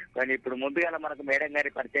 అయితే కానీ ఇప్పుడు ముందుగా మనకు మేడం గారి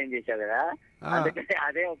పరిచయం చేశావు కదా, అందుకని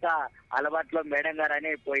అదే ఒక అలవాట్లో మేడం గారు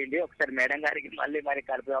అనే పోయింది. ఒకసారి మేడం గారికి మళ్ళీ మరి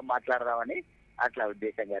కలిపి మాట్లాడదామని అట్లా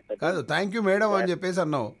ఉద్దేశంగా. కాదు, థ్యాంక్ యూ మేడం అని చెప్పేసి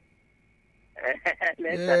అన్నావు.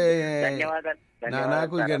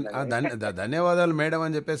 నాకు ధన్యవాదాలు మేడం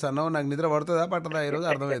అని చెప్పేసి అన్నావు. నాకు నిద్ర పడుతుందా పట్టదా ఈరోజు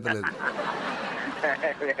అర్థమవుతలేదు.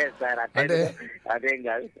 అంటే అదేం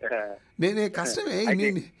కాదు, నేనే కష్టమే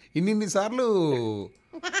ఇన్ని సార్లు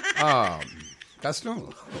కష్టం.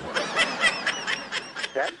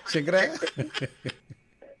 Shankaraiah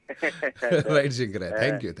right Shankaraiah,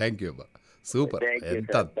 thank you అబ్బా, సూపర్.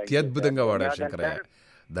 ఎంత అత్యద్భుతంగా వాడారు శంకరయ్య.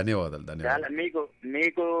 ధన్యవాదాలు.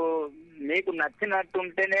 మీకు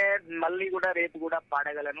నచ్చినట్టుంటేనే మళ్ళీ కూడా రేపు కూడా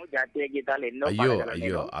పాడగలను జాతీయ గీతాలు ఎన్నో.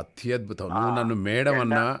 అయ్యో అత్యద్భుతం. నువ్వు నన్ను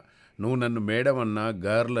మేడం అన్నా,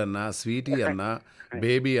 గర్ల్ అన్నా, స్వీటీ అన్నా,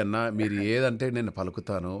 బేబీ అన్నా, మీరు ఏదంటే నేను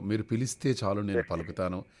పలుకుతాను. మీరు పిలిస్తే చాలు నేను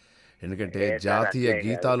పలుకుతాను. ఎందుకంటే జాతీయ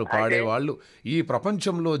గీతాలు పాడేవాళ్ళు, ఈ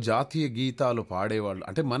ప్రపంచంలో జాతీయ గీతాలు పాడేవాళ్ళు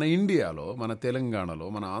అంటే మన ఇండియాలో, మన తెలంగాణలో,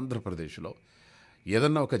 మన ఆంధ్రప్రదేశ్లో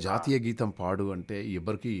ఏదన్నా ఒక జాతీయ గీతం పాడు అంటే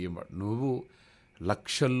ఎవరికి నువ్వు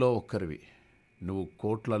లక్షల్లో ఒక్కరివి, నువ్వు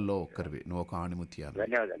కోట్లల్లో ఒక్కరివి, నువ్వు ఒక ఆణిముత్యాన్ని,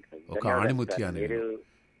 ఒక ఆణిముత్యాన్ని.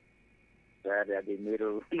 అది మీరు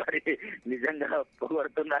మరి నిజంగా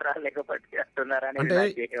పొగడుతున్నారా లేకపోతే అంటే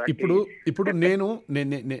ఇప్పుడు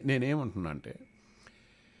నేనేమంటున్నా అంటే,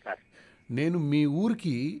 నేను మీ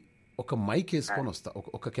ఊరికి ఒక మైక్ వేసుకొని వస్తా,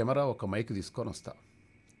 ఒక కెమెరా, ఒక మైక్ తీసుకొని వస్తా.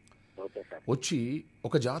 వచ్చి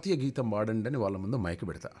ఒక జాతీయ గీతం పాడండి అని వాళ్ళ ముందు మైక్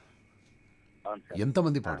పెడతా.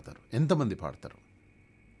 ఎంతమంది పాడతారు?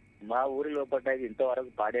 మా ఊరిలో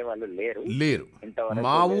ఇంతవరకు పాడేవాళ్ళు లేరు.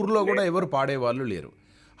 మా ఊర్లో కూడా ఎవరు పాడేవాళ్ళు లేరు.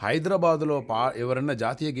 హైదరాబాద్లో ఎవరన్నా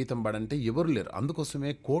జాతీయ గీతం పాడంటే ఎవరు లేరు.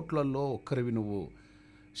 అందుకోసమే కోట్లల్లో ఒక్కరివి నువ్వు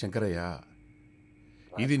శంకరయ్య.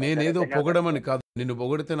 ఇది నేనేదో పొగడమని కాదు. నిన్ను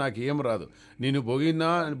పొగిడితే నాకేం రాదు.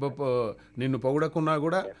 నిన్ను పొగడకున్నా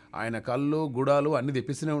కూడా ఆయన కళ్ళు గుడాలు అన్ని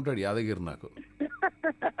తెప్పిస్తూనే ఉంటాడు యాదగిరి నాకు.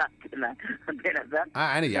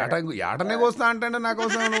 ఆయన ఏటనే కోస్తా అంటే నా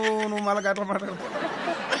కోసం నువ్వు మళ్ళీ అట్లా మాట్లాడతావు.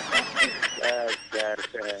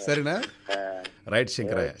 సరేనా? రైట్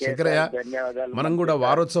శంకరయ్య, మనం కూడా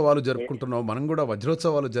వారోత్సవాలు జరుపుకుంటున్నాం, మనం కూడా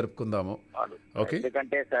వజ్రోత్సవాలు జరుపుకుందాము. ఓకే,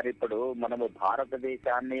 ఎందుకంటే సార్ ఇప్పుడు మనము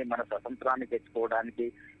భారతదేశాన్ని మన స్వతంత్రాన్ని తెచ్చుకోవడానికి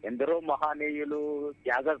ఎందరో మహానీయులు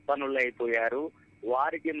త్యాగపనులు అయిపోయారు.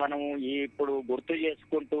 వారికి మనము ఇప్పుడు గుర్తు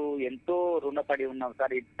చేసుకుంటూ ఎంతో రుణపడి ఉన్నాం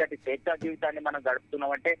సార్. ఇంతటి స్వేచ్ఛా జీవితాన్ని మనం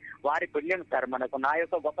గడుపుతున్నాం అంటే వారి పుణ్యం సార్. మనకు నా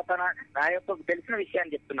యొక్క తెలిసిన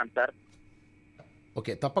విషయాన్ని చెప్తున్నాను సార్.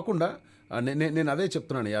 ఓకే, తప్పకుండా. నేను అదే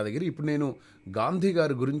చెప్తున్నాను యాదగిరి. ఇప్పుడు నేను గాంధీ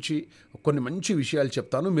గారి గురించి కొన్ని మంచి విషయాలు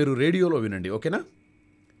చెప్తాను, మీరు రేడియోలో వినండి. ఓకేనా?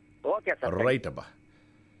 Okay sir. రైట్ అబ్బా.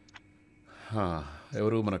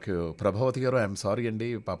 ఎవరు మనకు ప్రభావతి గారు. ఐఎమ్ సారీ అండి,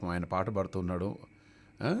 పాపం ఆయన పాట పాడుతున్నాడు.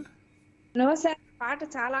 సార్ పాట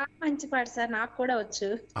చాలా మంచి పాట సార్, నాకు కూడా వచ్చు.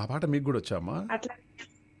 ఆ పాట మీకు కూడా వచ్చామా? అట్లా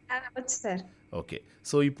వచ్చు సార్. ఓకే,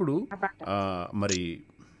 సో ఇప్పుడు మరి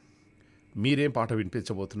మీరేం పాట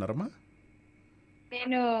వినిపించబోతున్నారమ్మా?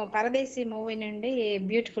 నేను పరదేశీ మూవీ నుండి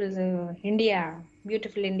బ్యూటిఫుల్ ఇండియా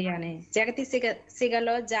అనే జగతి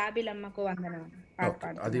సిగలో జాబిలమ్మకు వందనం పాట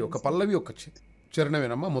పాడుతున్నాను. అది ఒక పల్లవి, ఒక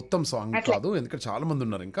చరణమేనమ్మా, మొత్తం సాంగ్ కాదు, ఎందుకంటే చాలా మంది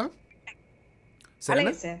ఉన్నారు ఇంకా.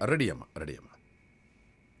 సరేనా? రెడీ అమ్మా.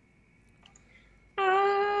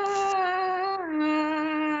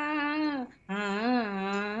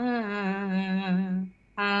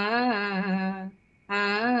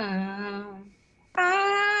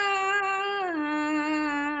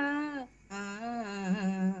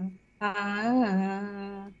 ఆ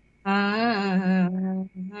ఆ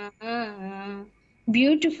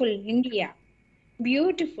బ్యూటిఫుల్ ఇండియా,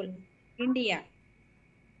 బ్యూటిఫుల్ ఇండియా.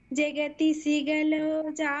 జగతి సిగలో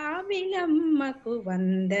జాబిలమ్మకు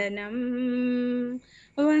వందనం,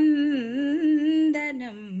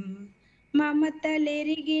 వందనం.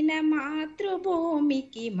 మమతలెరిగిన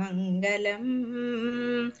మాతృభూమికి మంగళం,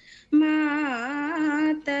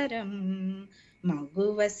 మాతరం.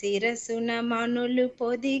 మగువ శిరసున మనులు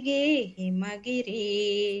పొదిగే హిమగిరి,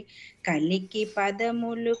 కలికి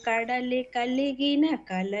పదములు కడలి కలిగిన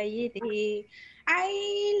కలయిది. I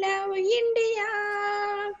love India,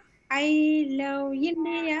 I love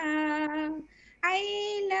India, I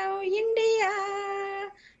love India,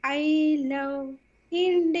 I love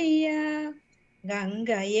India. Ganga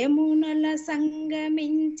యమునల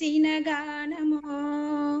సంగమించిన గానమో,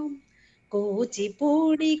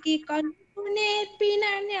 కూచిపూడికి కలుపు నేర్పిన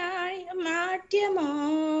నాట్యమో.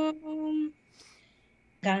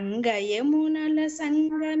 గంగ యమునల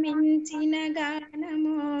సంగమించిన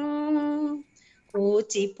గానమో,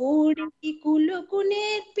 కూచిపూడికి కులుకు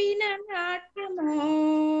నేర్పిన నాట్యమో.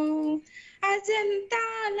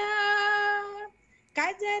 అజంతాల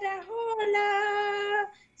కజరహోల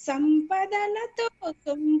సంపదలతో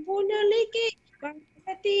సొంపులులికి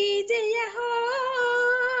వంగతి జయహో.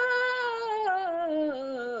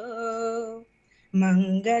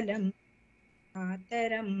 మంగళం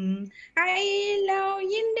మాతరం. I love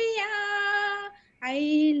India, I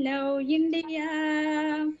love India,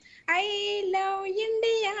 I love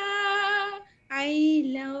India, I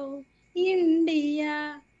love India.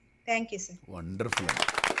 Thank you sir. Wonderful.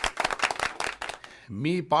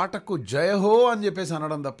 మీ పాటకు జయహో అని చెప్పేసి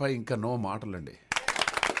అనడం తప్ప ఇంకా నో మాటలండి.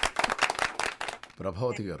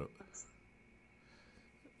 ప్రభావతి గారు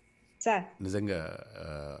సార్ నిజంగా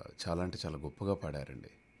చాలా అంటే చాలా గొప్పగా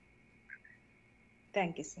పాడారండి.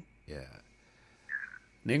 Thank you sir. యా,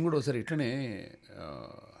 నేను కూడా ఒకసారి ఇట్లనే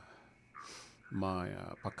మా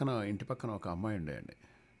ఇంటి పక్కన ఒక అమ్మాయి ఉండేయండి.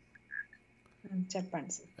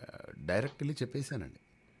 చెప్పండి సార్. డైరెక్ట్ వెళ్ళి చెప్పేశానండి.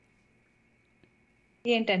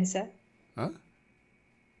 ఏంటండి సార్?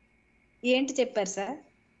 ఏంటి చెప్పారు సార్?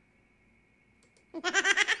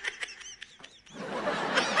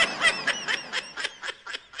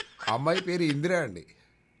 అమ్మాయి పేరు ఇందిరా అండి.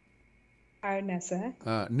 అవునా సార్?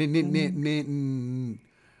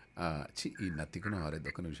 ఈ నత్తికున ఆరేది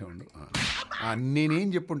ఒక నిమిషం ఉండు. నేనేం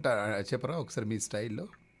చెప్పుంటా చెప్పరా ఒకసారి మీ స్టైల్లో?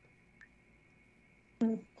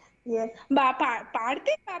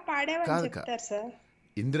 పాడితే పాడేవాళ్ళు చెప్తారు సార్.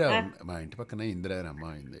 ఇందిరా, మా ఇంటి పక్కన ఇందిరా అని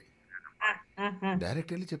అమ్మాయి ఉంది.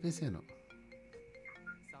 డైరెక్ట్ వెళ్ళి చెప్పేసాను.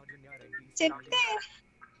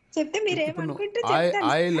 చెప్తే మీరేమనుకుంటే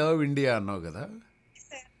ఐ లవ్ ఇండియా అన్నావు కదా,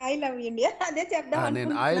 ఐ లవ్ ఇండియా అదే చెప్దాం.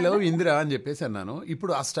 నేను ఐ లవ్ ఇందిరా అని చెప్పేసి అన్నాను.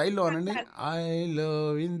 ఇప్పుడు ఆ స్టైల్లో అనండి, I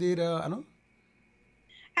love Indira Anu.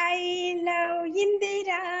 I love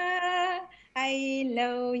Indira, I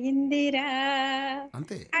love Indira,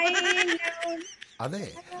 అంతే. ఐ లవ్ అదే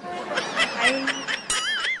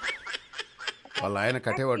వాళ్ళ ఆయన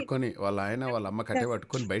కట్టే పట్టుకొని, వాళ్ళ అమ్మ కట్టే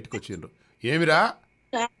పట్టుకొని బయటకు వచ్చిండ్రు. ఏమిరా,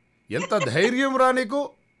 ఎంత ధైర్యం రా నీకు,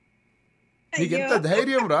 నీకెంత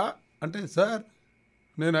ధైర్యం రా అంటే, సార్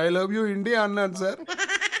నేను ఐ లవ్ యూ ఇండియా అన్నాను సార్,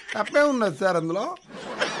 తప్పే ఉన్నది సార్ అందులో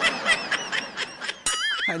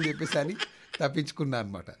అని చెప్పేసి అని తప్పించుకున్నా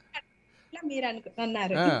అనమాట.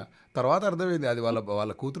 తర్వాత అర్థమైంది అది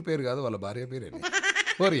వాళ్ళ కూతురు పేరు కాదు, వాళ్ళ భార్య పేరే.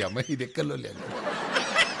 ఓరి అమ్మాయి ఇది ఎక్కల్లో లేదు.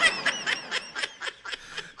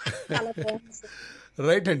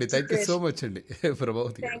 రైట్ అండి, థ్యాంక్ యూ సో మచ్ అండి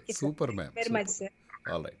ప్రభావతి గారు, super ma'am.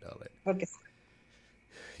 All right.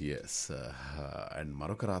 Yes, and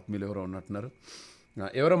మరొకరు ఆత్మీయులు ఎవరో ఉన్నట్టున్నారు.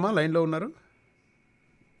 ఎవరమ్మా లైన్లో ఉన్నారు?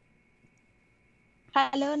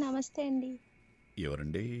 హలో, నమస్తే అండి.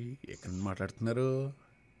 ఎవరండి, ఎక్కడి నుంచి మాట్లాడుతున్నారు?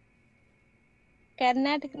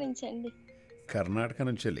 కర్ణాటక నుంచి అండి. కర్ణాటక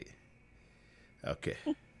నుంచి వెళ్ళి, ఓకే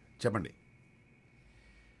చెప్పండి.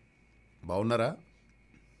 బాగున్నారా?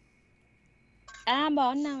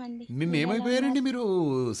 బాగున్నామండి. నిన్న ఏమైపోయారండి మీరు?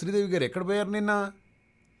 శ్రీదేవి గారు ఎక్కడ పోయారు నిన్న?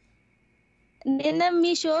 నిన్న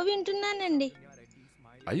మీ షో వింటున్నానండి.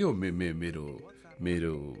 అయ్యో,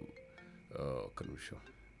 మీరు ఒక్క నిమిషం,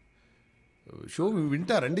 షో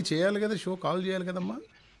వింటారండి? చేయాలి కదా, షో కాల్ చేయాలి కదమ్మా.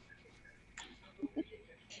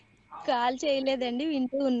 కాల్ చేయలేదండి,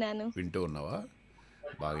 వింటూ ఉన్నాను. వింటూ ఉన్నావా?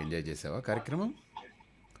 బాగా ఎంజాయ్ చేసావా కార్యక్రమం?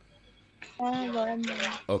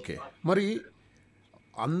 ఓకే, మరి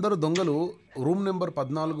అందరు దొంగలు రూమ్ నెంబర్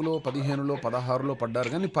 14లో 15లో 16లో పడ్డారు,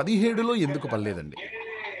 కానీ 17లో ఎందుకు పడలేదండి?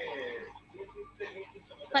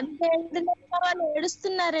 17లో వాళ్ళు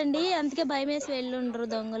ఏడుస్తున్నారండి, అందుకే భయం వేసి వెళ్ళుండ్రు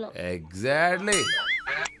దొంగలు. ఎగ్జాక్ట్లీ,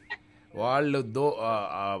 వాళ్ళు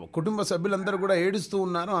కుటుంబ సభ్యులందరూ కూడా ఏడుస్తూ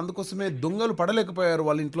ఉన్నారు, అందుకోసమే దొంగలు పడలేకపోయారు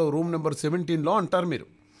వాళ్ళ ఇంట్లో రూమ్ నెంబర్ 17లో అంటారు మీరు.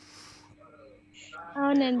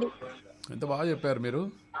 అవునండి. ఎంత బాగా చెప్పారు మీరు.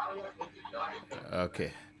 ఓకే,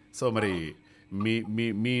 సో మరి మీ మీ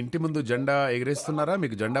మీ ఇంటి ముందు జెండా ఎగరేస్తున్నారా?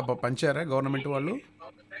 మీకు జెండా పంచారా గవర్నమెంట్ వాళ్ళు?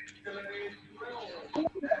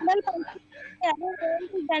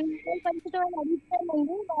 పంచడం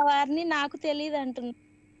అడుగుతానండి మా వారిని, నాకు తెలియదు అంటున్నా.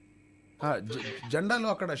 జెండాలు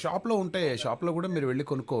అక్కడ షాప్లో ఉంటాయి, షాప్లో కూడా మీరు వెళ్ళి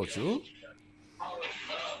కొనుక్కోవచ్చు.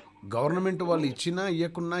 గవర్నమెంట్ వాళ్ళు ఇచ్చినా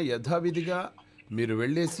ఇవ్వకున్నా యథావిధిగా మీరు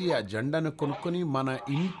వెళ్ళేసి ఆ జెండాను కొనుక్కొని మన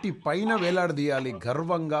ఇంటి పైన వేలాడదీయాలి,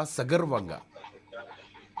 గర్వంగా సగర్వంగా.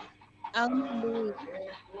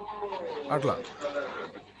 అట్లా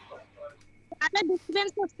చాలా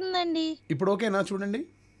డిస్టర్బెన్స్ వస్తుందండి. ఇప్పుడు ఓకేనా? చూడండి,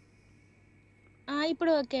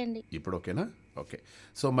 ఇప్పుడు ఓకే అండి. ఇప్పుడు ఓకేనా? ఓకే.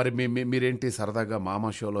 సో మరి మీరేంటి సరదాగా మామా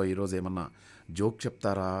షోలో ఈరోజు ఏమన్నా జోక్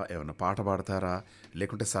చెప్తారా, ఏమన్నా పాట పాడతారా,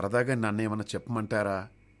 లేకుంటే సరదాగా నన్ను ఏమన్నా చెప్పమంటారా?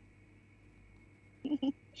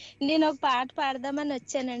 నేను ఒక పాట పాడదామని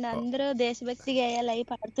వచ్చానండి. అందరూ దేశభక్తి గేయాలు అవి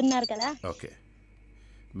పాడుతున్నారు కదా. ఓకే,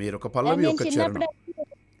 మీరు ఒక పల్లవి ఒక చరణం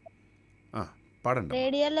పాడండి.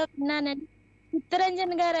 రేడియోలో విన్నానండి,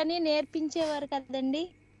 చిత్తరంజన్ గారు అని నేర్పించేవారు కదండి.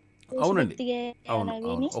 అవునండి,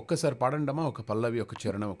 అవును. ఒక్కసారి పాడండి అమ్మా, ఒక పల్లవి ఒక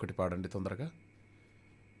చరణం ఒకటి పాడండి తొందరగా.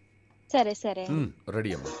 సరే సరే.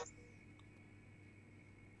 రెడీ అమ్మా.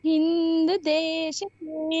 हिंदू देश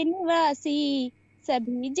के निवासी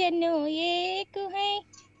सभी जनों एक हैं,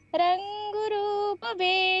 रंग रूप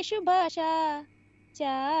वेश भाषा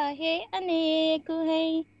चाहे अनेक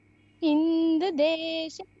हैं। हिंदू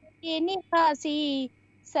देश के निवासी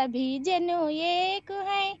सभी जनों एक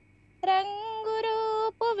हैं, रंग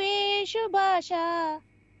रूप वेश भाषा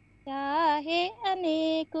चाहे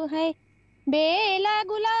अनेक हैं। बेला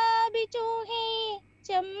गुलाबी चूही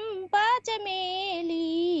चंपा चमेली,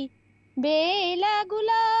 बेला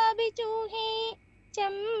गुलाबी चूही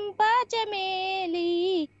चंपा चमेली,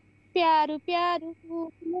 प्यारू प्यारू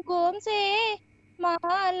फूलों से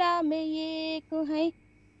माला में एक है,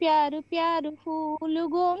 प्यारू प्यारू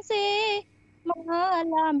फूलों से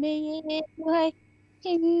माला में एक है।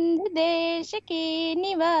 हिंद देश के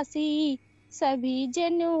निवासी सभी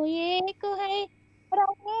जनों एक है,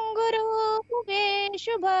 रंग रूप वेश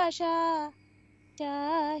भाषा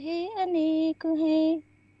चाहे अनेक है।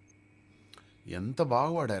 ఎంత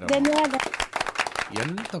బాగా పాడారు, ధన్యవాదాలు.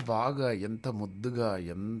 ఎంత బాగా, ఎంత ముద్దుగా,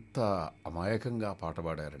 ఎంత అమాయకంగా పాట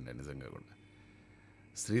పాడారండి నిజంగా కూడా.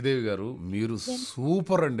 శ్రీదేవి గారు మీరు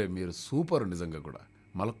సూపర్ అండి, మీరు సూపర్ నిజంగా కూడా.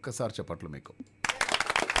 మరొక్కసారి చెప్పట్లు మీకు.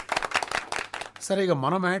 సరే, ఇక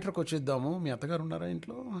మన మ్యాటర్కి వచ్చేద్దాము. మీ అత్తగారు ఉన్నారా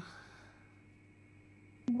ఇంట్లో?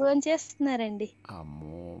 భోంచేస్తున్నారండి.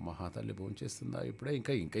 అమ్మో, మహాతల్లి భోంచేస్తుందా ఇప్పుడే?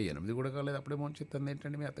 ఇంకా 8 కూడా కాలేదు, అప్పుడే భోంచేస్తుంది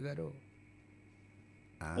ఏంటండి మీ అత్తగారు?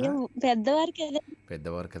 పెద్దవారు కదా.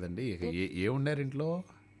 పెద్దవారు కదండి. ఏ వండారు ఇంట్లో?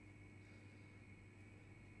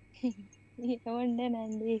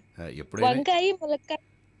 ఏమండేనండి, ఎప్పుడైనా వంకాయ ములక్కాయ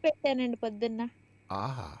పెట్టానండి పొద్దున్న.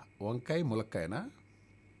 ఆహా, వంకాయ ములక్కాయనా?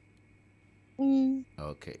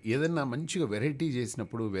 ఓకే. ఏదైనా మంచిగా వెరైటీ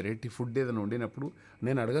చేసినప్పుడు, వెరైటీ ఫుడ్ ఏదైనా వండినప్పుడు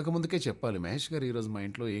నేను అడగక ముందుకే చెప్పాలి, మహేష్ గారు ఈరోజు మా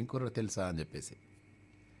ఇంట్లో ఏం కూర తెలుసా అని చెప్పేసి.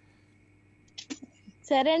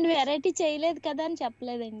 సరే అండి, వెరైటీ చేయలేదు కదా అని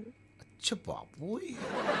చెప్పలేదండి. అచ్చ బాబోయ్,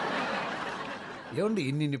 ఏమండి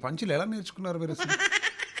ఇన్ని పంచులు ఎలా నేర్చుకున్నారు మీరు?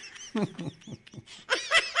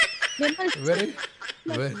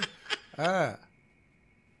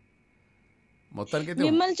 మొత్తానికైతే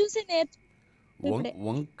మిమ్మల్ని చూసి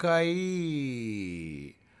వంకాయ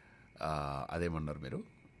అదేమన్నారు మీరు?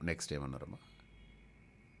 నెక్స్ట్ ఏమన్నారమ్మా?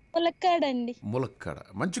 ములక్కాడండి. ములక్కాడ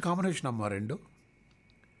మంచి కాంబినేషన్ అమ్మా, రెండు.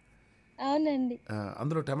 అవునండి.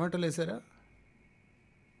 అందులో టమాటోలు వేసారా?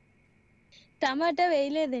 టమాటా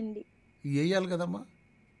వేయలేదండి. వేయాలి కదమ్మా.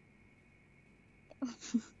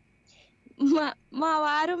 మా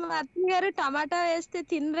వారు, మా అత్తయ్య గారు టమాటా వేస్తే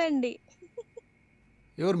తినరండి.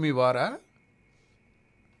 ఎవరు, మీ వారా?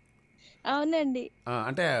 అవునండి.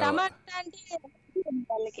 అంటే టమాటా అంటే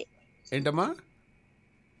వాళ్ళకి ఏంటమ్మా?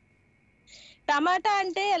 టమాటా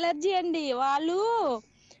అంటే ఎలర్జీ అండి. వాళ్ళు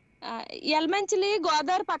ఎలమంచిలి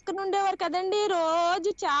గోదావరి పక్కన ఉండేవారు కదండి. రోజు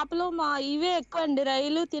చేపలు ఇవే ఎక్కువ అండి,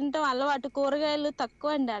 రైలు తినటం అలవాటు, కూరగాయలు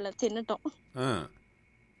తక్కువ అండి వాళ్ళు తినటం.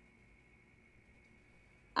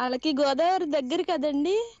 వాళ్ళకి గోదావరి దగ్గర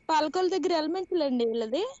కదండి, పాలకొల దగ్గర ఎలమంచిలండి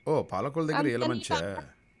వీళ్ళది. ఓ, పాలకొల దగ్గర ఎలమంచా?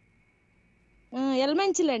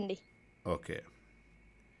 ఎలమంచిలండి. ఓకే.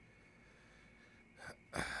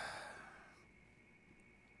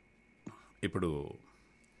 ఇప్పుడు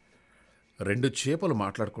 2 చేపలు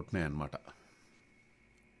మాట్లాడుకుంటున్నాయి అన్నమాట.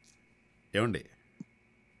 ఏమండి,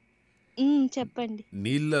 చెప్పండి.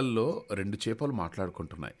 నీళ్ళల్లో 2 చేపలు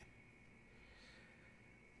మాట్లాడుకుంటున్నాయి.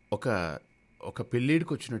 ఒక ఒక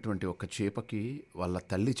పెళ్ళిడికి వచ్చినటువంటి ఒక చేపకి వాళ్ళ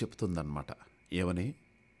తల్లి చెప్తుందన్నమాట, ఏమని,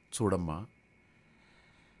 చూడమ్మా,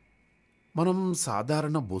 మనం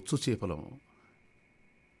సాధారణ బొచ్చు చేపలము.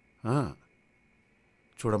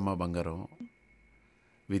 చూడమ్మా బంగారం,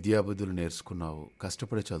 విద్యాబుద్ధులు నేర్చుకున్నావు,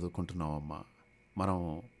 కష్టపడి చదువుకుంటున్నావమ్మా. మనం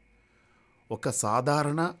ఒక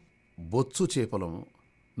సాధారణ బొచ్చు చేపలము.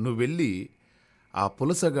 నువ్వు వెళ్ళి ఆ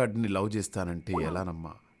పులసగాడిని లవ్ చేస్తానంటే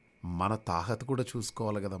ఎలానమ్మా? మన తాహత కూడా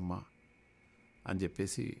చూసుకోవాలి కదమ్మా అని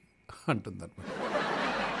చెప్పేసి అంటుందన్నమాట.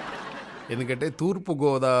 ఎందుకంటే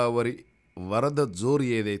తూర్పుగోదావరి వరద జోరు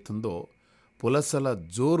ఏదైతుందో పులసల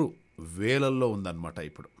జోరు వేలల్లో ఉందన్నమాట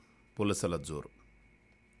ఇప్పుడు, పులసల జోరు.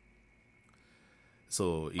 సో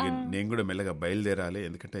ఇక నేను కూడా మెల్లగా బయలుదేరాలి,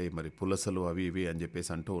 ఎందుకంటే మరి పులసలు అవి ఇవి అని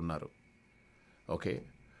చెప్పేసి అంటూ ఉన్నారు. ఓకే,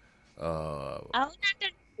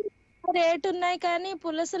 రేటు ఉన్నాయి కానీ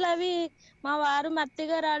పులసలు అవి మా వారు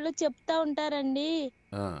మత్తిగారాళ్ళు చెప్తా ఉంటారండి.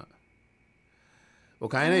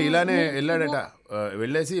 ఒక ఆయన ఇలానే వెళ్ళాడట,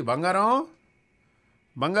 వెళ్ళేసి బంగారం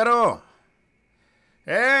బంగారం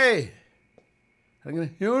ఏయ్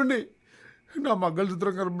ఏమండి, నా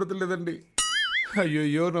మంగళసూత్రం కనబడతలేదండి.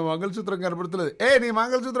 అయ్యో నా మంగళసూత్రం కనబడతలేదు. నీ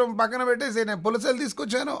మంగళసూత్రం పక్కన పెట్టేసి నేను పులసలు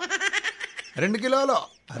తీసుకొచ్చాను 2 కిలోలు.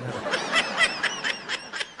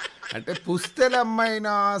 అంటే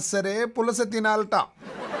పుస్తెలమ్మైనా సరే పులస తినాలట.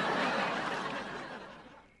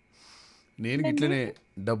 నేను ఇట్లనే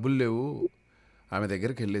డబ్బులు లేవు, ఆమె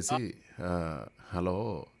దగ్గరికి వెళ్ళేసి హలో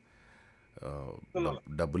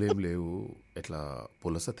డబ్బులేం లేవు, ఇట్లా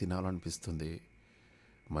పులస తినాలనిపిస్తుంది,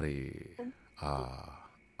 మరి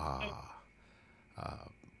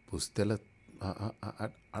పుస్తెల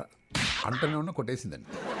అంటనే ఉన్న కొట్టేసిందండి.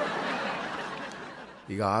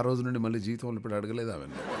 ఇక ఆ రోజు నుండి మళ్ళీ జీతం ఇప్పుడు అడగలేదు ఆమె.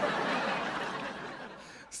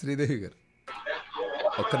 శ్రీదేవి గారు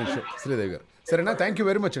ఒక్క నిమిషం, శ్రీదేవి గారు సరేనా? థ్యాంక్ యూ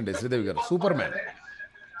వెరీ మచ్ అండి శ్రీదేవి గారు, సూపర్ మ్యాన్.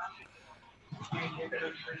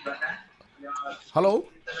 హలో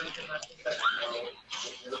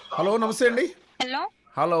హలో నమస్తే అండి.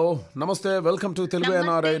 హలో నమస్తే, welcome to Telugu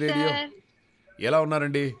NRI radio. ఎలా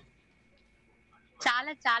ఉన్నారండి?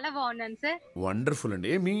 చాలా చాలా బాగున్నాను సార్. వండర్ఫుల్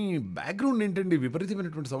అండి. మీ బ్యాక్గ్రౌండ్ ఏంటండి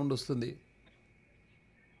విపరీతమైనటువంటి సౌండ్ వస్తుంది?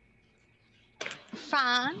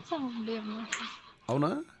 Fan sound. అవునా?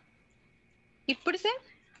 ఇప్పుడు సార్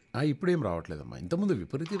ఇప్పుడేం రావట్లేదమ్మా, ఇంతకుముందు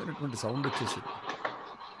విపరీతమైనటువంటి సౌండ్ వచ్చేసి.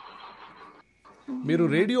 మీరు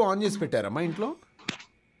రేడియో ఆన్ చేసి పెట్టారమ్మా ఇంట్లో?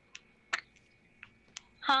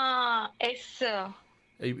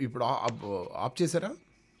 ఇప్పుడు ఆఫ్ చేశారా?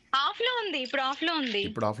 ఆఫ్ లో ఉంది, ఇప్పుడు ఆఫ్ లో ఉంది.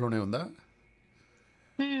 ఇప్పుడు ఆఫ్లోనే ఉందా?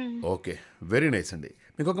 ఓకే, వెరీ నైస్ అండి.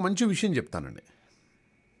 మీకు ఒక మంచి విషయం చెప్తానండి.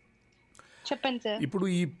 చెప్పండి సార్. ఇప్పుడు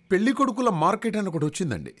ఈ పెళ్లి కొడుకుల మార్కెట్ అని ఒకటి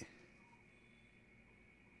వచ్చిందండి.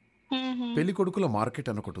 పెళ్లి కొడుకుల మార్కెట్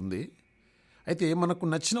అని ఒకటి ఉంది. అయితే మనకు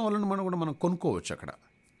నచ్చిన వాళ్ళని మనం కొనుక్కోవచ్చు అక్కడ.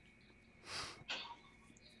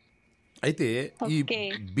 అయితే ఈ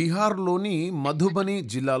బీహార్లోని మధుబని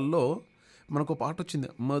జిల్లాల్లో మనకు పాట వచ్చింది,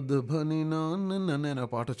 మధుబని అనే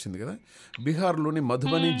పాట వచ్చింది కదా. బీహార్లోని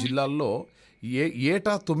మధుబని జిల్లాల్లో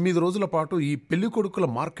ఏటా 9 రోజుల పాటు ఈ పెళ్లి కొడుకుల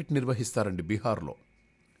మార్కెట్ నిర్వహిస్తారండి బీహార్లో.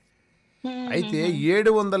 అయితే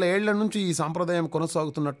 700 ఏళ్ల నుంచి ఈ సాంప్రదాయం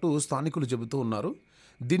కొనసాగుతున్నట్టు స్థానికులు చెబుతూ ఉన్నారు.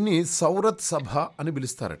 దీన్ని సౌరత్ సభ అని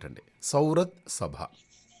పిలుస్తారటండి, సౌరత్ సభ.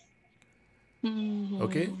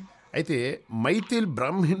 ఓకే, అయితే మైథిల్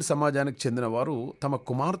బ్రాహ్మణ్ సమాజానికి చెందిన వారు తమ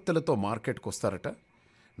కుమార్తెలతో మార్కెట్కి వస్తారట,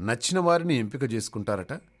 నచ్చిన వారిని ఎంపిక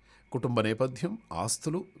చేసుకుంటారట. కుటుంబ నేపథ్యం,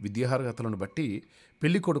 ఆస్తులు, విద్యార్హతలను బట్టి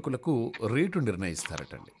పెళ్లి కొడుకులకు రేటు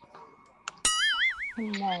నిర్ణయిస్తారటండి.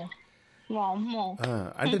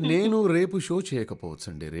 అంటే నేను రేపు షో చేయకపోవచ్చు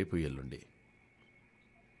అండి, రేపు ఎల్లుండి.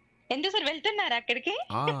 ఎందుకు సార్ వెళ్తున్నారా అక్కడికి?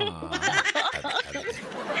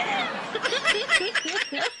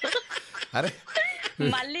 అరే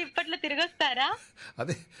మళ్ళీ ఇప్పట్లో తిరిగి వస్తారా?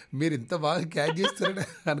 అదే మీరు ఇంత బాగా క్యాచ్ చేస్తారని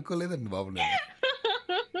అనుకోలేదండి బాబు.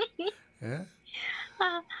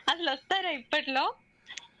 అసలు వస్తారా ఇప్పట్లో?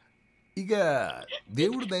 ఇక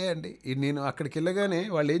దేవుడు దయ అండి. నేను అక్కడికి వెళ్ళగానే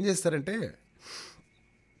వాళ్ళు ఏం చేస్తారంటే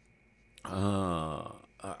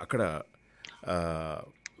అక్కడ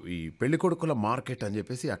ఈ పెళ్లి కొడుకుల మార్కెట్ అని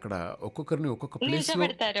చెప్పేసి అక్కడ ఒక్కొక్కరిని ఒక్కొక్క ప్లేస్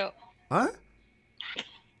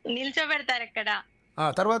నిల్చోబెడతారు అక్కడ.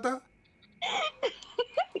 తర్వాత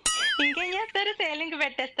ఇంకేం చేస్తారు? సేలింగ్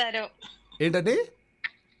పెట్టేస్తారు. ఏంటండి?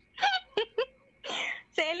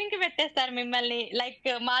 సేలింగ్ పెట్టేస్తారు మిమ్మల్ని. లైక్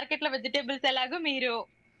మార్కెట్ లో వెజిటేబుల్స్ ఎలాగో మీరు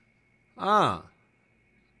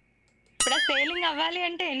ఇప్పుడు సేలింగ్ అవ్వాలి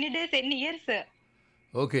అంటే ఎన్ని డేస్, ఎన్ని ఇయర్స్?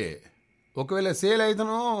 ఓకే, ఒకవేళ సేల్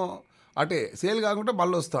అయితేనో అటే, సేల్ కాకుండా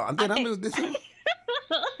మళ్ళీ వస్తా, అంతేనా మీ ఉద్దేశం?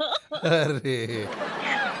 అరే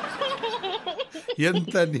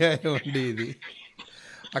ఎంత అన్యాయం అండి ఇది.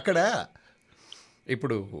 అక్కడ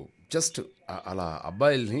ఇప్పుడు జస్ట్ అలా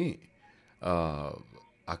అబ్బాయిల్ని ఆ,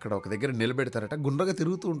 అక్కడ ఒక దగ్గర నిలబెడతారట, గుండ్రగా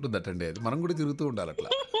తిరుగుతూ ఉంటుందటండి. అది మనం కూడా తిరుగుతూ ఉండాలి అట్లా.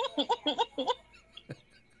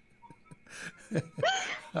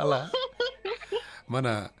 అలా మన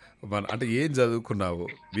మన అంటే ఏం చదువుకున్నావు,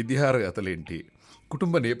 విద్యార్హతలు ఏంటి,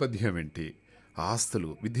 కుటుంబ నేపథ్యం ఏంటి, ఆస్తులు,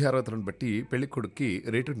 విద్యార్హతలను బట్టి పెళ్లి కొడుక్కి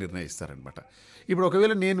రేటు నిర్ణయిస్తారనమాట. ఇప్పుడు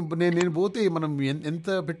ఒకవేళ నేను నేను నేను పోతే మనం ఎంత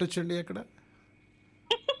పెట్టొచ్చండి అక్కడ?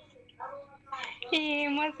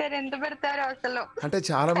 ఏమో సార్ ఎంత పెడతారో అసలు. అంటే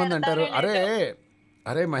చాలామంది అంటారు, అరే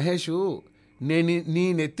అరే మహేషు, నేను నీ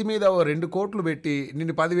నెత్తి మీద ఓ 2 కోట్లు పెట్టి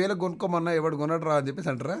నిన్ను 10,000 కొనుక్కోమన్నా ఎవడు కొనడరా అని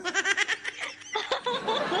చెప్పేసి అంటారా?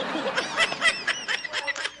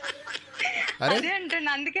 అరే అదే అంటున్నా,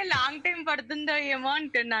 అందుకే లాంగ్ టైం పడుతుందో ఏమో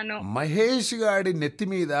అంటున్నాను. మహేష్ గాడి నెత్తి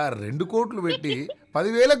మీద 2 కోట్లు పెట్టి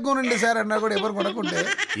 10,000 కొనండి సార్ అన్నా కూడా ఎవరు కొనకుంటే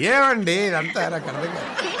ఏమండి ఇదంతా నాకు అర్థం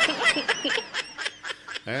కాదు.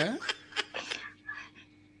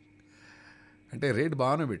 అంటే రేట్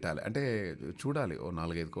బాగానే పెట్టాలి, అంటే చూడాలి, ఓ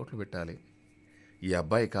 4-5 కోట్లు పెట్టాలి. ఈ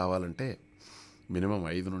అబ్బాయి కావాలంటే మినిమం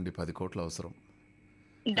 5 నుండి 10 కోట్లు అవసరం.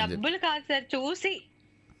 డబ్బులు కాదు సార్, చూసి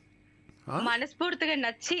మనస్ఫూర్తిగా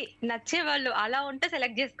నచ్చే వాళ్ళు అలా ఉంటే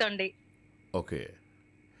సెలెక్ట్ చేసుకోండి. ఓకే,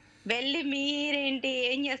 వెళ్ళి మీరేంటి,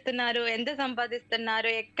 ఏం చేస్తున్నారు, ఎంత సంపాదిస్తున్నారు,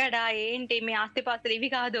 ఎక్కడ ఏంటి, మీ ఆస్తిపాస్తులు ఇవి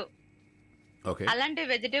కాదు. ఓకే, అలాంటి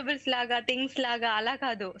వెజిటేబుల్స్ లాగా థింగ్స్ లాగా అలా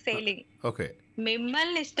కాదు సేలింగ్. ఓకే,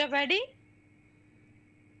 మిమ్మల్ని ఇష్టపడి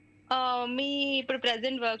మీ ఇప్పుడు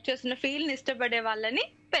ప్రెసెంట్ వర్క్ చేస్తున్న ఫీల్డ్ ని ఇష్టపడే వాళ్ళని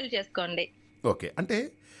పెళ్లి చేసుకోండి. ఓకే. అంటే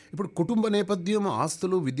ఇప్పుడు కుటుంబ నేపథ్యం,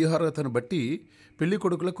 ఆస్తులు, విద్యార్హతను బట్టి పెళ్లి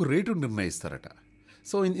కొడుకులకు రేటు నిర్ణయిస్తారట.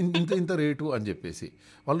 సో ఇంత రేటు అని చెప్పేసి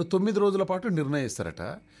వాళ్ళు 9 రోజుల పాటు నిర్ణయిస్తారట.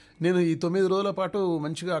 నేను ఈ 9 రోజుల పాటు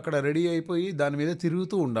మంచిగా అక్కడ రెడీ అయిపోయి దాని మీద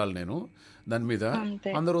తిరుగుతూ ఉండాలి. నేను దాని మీద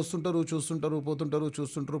అందరూ వస్తుంటారు, చూస్తుంటారు, పోతుంటారు,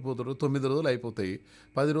 చూస్తుంటారు, పోతుంటారు. 9 రోజులు అయిపోతాయి.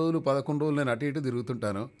 10 రోజులు 11 రోజులు నేను అటు ఇటు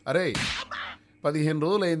తిరుగుతుంటాను. అరే 15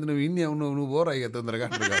 రోజులు అయింది, నువ్వు ఇన్ని నువ్వు బోర్ అయ్యా తొందరగా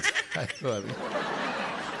అది.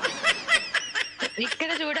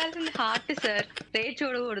 ఇక్కడ చూడాల్సింది హార్ట్ సార్, రేట్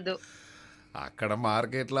చూడకూడదు. అక్కడ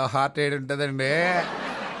మార్కెట్లో హార్ట్ ఏడు ఉంటుందండి.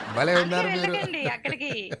 భలే ఉన్నారు మీరు. అక్కడికి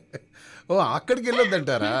ఓ అక్కడికి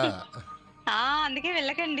వెళ్ళొద్దంటారా? అందుకే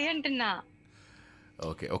వెళ్ళకండి అంటున్నా.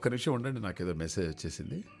 ఓకే, ఒక నిమిషం ఉండండి, నాకేదో మెసేజ్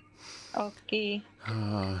వచ్చేసింది. ఓకే.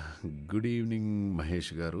 గుడ్ ఈవినింగ్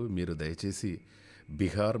మహేష్ గారు, మీరు దయచేసి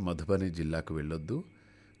బీహార్ మధుబని జిల్లాకు వెళ్ళొద్దు.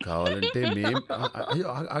 కావాలంటే అయ్యో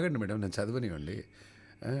ఆగండి మేడం, నేను చదవనివ్వండి.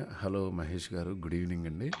 హలో మహేష్ గారు, గుడ్ ఈవినింగ్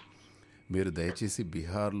అండి. మీరు దయచేసి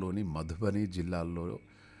బీహార్లోని మధుబని జిల్లాల్లో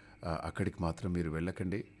అక్కడికి మాత్రం మీరు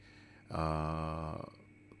వెళ్ళకండి.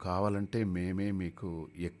 కావాలంటే మేమే మీకు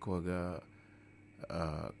ఎక్కువగా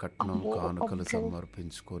కట్నం కానుకలు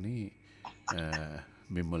సమర్పించుకొని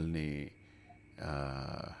మిమ్మల్ని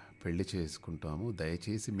పెళ్లి చేసుకుంటాము.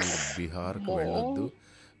 దయచేసి మీరు బీహార్కు వెళ్ళొద్దు.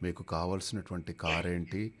 మీకు కావాల్సినటువంటి కార్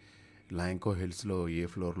ఏంటి, ల్యాంకో హిల్స్లో ఏ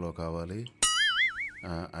ఫ్లోర్లో కావాలి,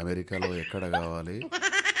 అమెరికాలో ఎక్కడ కావాలి,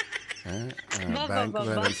 బ్యాంక్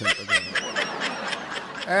బ్యాలెన్స్ ఎంత కావాలి.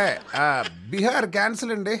 బీహార్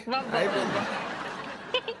క్యాన్సిల్ అండి, అయిపోయింది.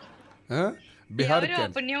 బీహార్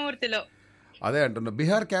పుణ్యమూర్తిలో అదే అంటున్నా,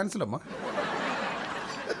 బీహార్ క్యాన్సిల్ అమ్మా.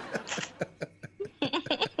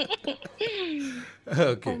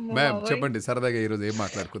 ఓకే మ్యామ్, చెప్పండి సరదాగా ఈరోజు ఏం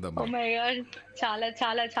మాట్లాడుకుందాం? చాలా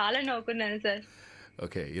చాలా చాలా నవ్వుకున్నాను సార్.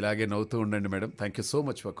 ఓకే, ఇలాగే నవ్వుతూ ఉండండి madam. Thank you so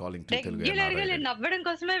much for calling to Telugu రెగ్యులర్గా నవ్వడం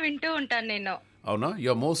కోసమే వింటూ ఉంటాను నేను. అవునా? యు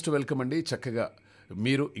ఆర్ మోస్ట్ వెల్కమ్ అండి. చక్కగా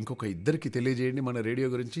మీరు ఇంకొక ఇద్దరికి తెలియజేయండి మన రేడియో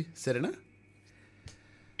గురించి, సరేనా?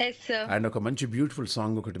 అండ్ ఒక మంచి బ్యూటిఫుల్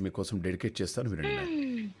సాంగ్ ఒకటి మీకోసం డెడికేట్ చేస్తాను, వినండి.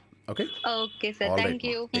 Okay okay sir, thank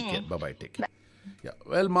you. Bye, take care.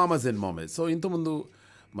 Well మామస్ and మామస్, so ఇంతకుముందు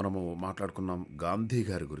మనము మాట్లాడుకున్నాం గాంధీ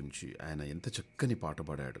గారి గురించి. ఆయన ఎంత చక్కని పాట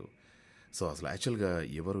పాడాడు. సో అసలు యాక్చువల్గా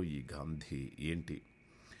ఎవరు ఈ గాంధీ, ఏంటి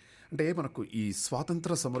అంటే, మనకు ఈ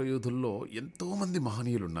స్వాతంత్ర సమరయోధుల్లో ఎంతోమంది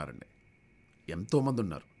మహనీయులు ఉన్నారండి, ఎంతోమంది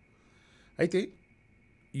ఉన్నారు. అయితే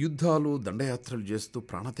యుద్ధాలు, దండయాత్రలు చేస్తూ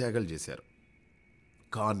ప్రాణత్యాగాలు చేశారు.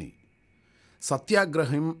 కానీ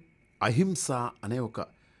సత్యాగ్రహం, అహింస అనే ఒక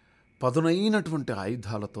పదునైనటువంటి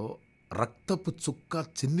ఆయుధాలతో రక్తపు చుక్క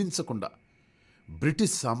చిందించకుండా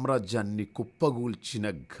బ్రిటిష్ సామ్రాజ్యాన్ని కుప్పగూల్చిన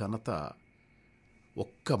ఘనత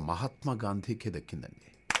ఒక్క మహాత్మా గాంధీకే దక్కిందండి.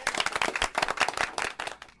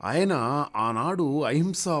 ఆయన ఆనాడు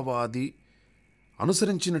అహింసావాది,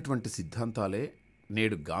 అనుసరించినటువంటి సిద్ధాంతాలే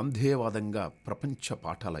నేడు గాంధేయవాదంగా ప్రపంచ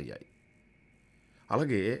పాఠాలయ్యాయి.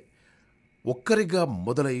 అలాగే ఒక్కరిగా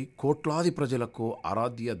మొదలై కోట్లాది ప్రజలకు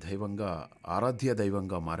ఆరాధ్య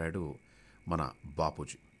దైవంగా మారాడు మన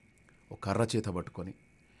బాపూజీ. ఒక కర్ర చేత పట్టుకొని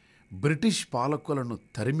బ్రిటిష్ పాలకులను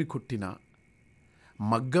తరిమి కొట్టిన,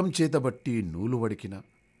 మగ్గం చేతబట్టి నూలు వడికిన,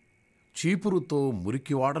 చీపురుతో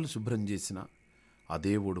మురికివాడలు శుభ్రం చేసిన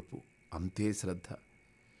అదే ఒడుపు, అంతే శ్రద్ధ.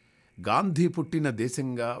 గాంధీ పుట్టిన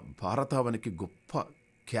దేశంగా భారతావనికి గొప్ప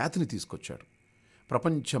ఖ్యాతిని తీసుకొచ్చాడు.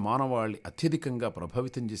 ప్రపంచ మానవాళి అత్యధికంగా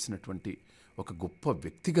ప్రభావితం చేసినటువంటి ఒక గొప్ప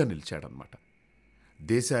వ్యక్తిగా నిలిచాడనమాట.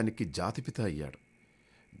 దేశానికి జాతిపిత అయ్యాడు.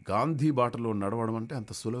 గాంధీ బాటలో నడవడం అంటే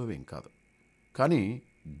అంత సులభమేం కాదు, కానీ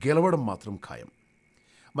గెలవడం మాత్రం ఖాయం.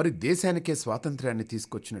 మరి దేశానికే స్వాతంత్ర్యాన్ని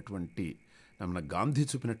తీసుకొచ్చినటువంటి మన గాంధీ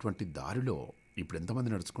చూపినటువంటి దారిలో ఇప్పుడు ఎంతమంది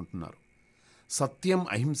నడుచుకుంటున్నారు? సత్యం,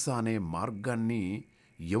 అహింస అనే మార్గాన్ని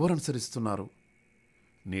ఎవరు అనుసరిస్తున్నారు?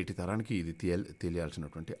 నేటి తరానికి ఇది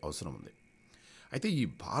తెలియాల్సినటువంటి అవసరం ఉంది. అయితే ఈ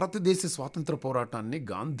భారతదేశ స్వాతంత్ర పోరాటాన్ని,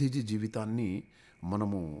 గాంధీజీ జీవితాన్ని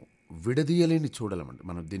మనము విడదీయలేని చూడలేమండి.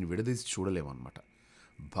 మనం దీన్ని విడదీసి చూడలేమన్నమాట.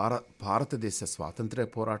 భారతదేశ స్వాతంత్ర్య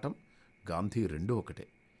పోరాటం, గాంధీ రెండూ ఒకటే.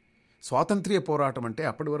 స్వాతంత్ర్య పోరాటం అంటే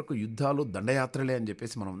అప్పటి వరకు యుద్ధాలు, దండయాత్రలే అని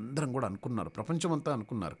చెప్పేసి మనం అందరం కూడా అనుకున్నారు, ప్రపంచమంతా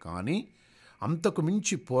అనుకున్నారు. కానీ అంతకు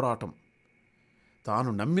మించి పోరాటం, తాను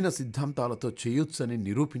నమ్మిన సిద్ధాంతాలతో చేయొచ్చని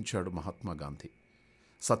నిరూపించాడు మహాత్మా గాంధీ.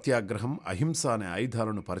 సత్యాగ్రహం, అహింస అనే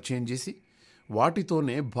ఆయుధాలను పరిచయం చేసి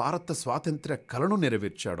వాటితోనే భారత స్వాతంత్ర్య కలను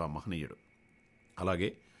నెరవేర్చాడు ఆ మహనీయుడు. అలాగే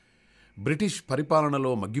బ్రిటిష్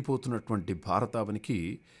పరిపాలనలో మగ్గిపోతున్నటువంటి భారతావనికి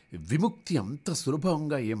విముక్తి అంత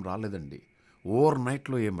సులభంగా ఏం రాలేదండి. ఓవర్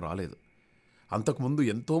నైట్లో ఏం రాలేదు. అంతకుముందు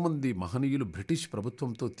ఎంతోమంది మహనీయులు బ్రిటిష్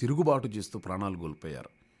ప్రభుత్వంతో తిరుగుబాటు చేస్తూ ప్రాణాలు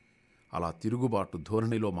కోల్పోయారు. అలా తిరుగుబాటు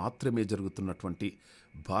ధోరణిలో మాత్రమే జరుగుతున్నటువంటి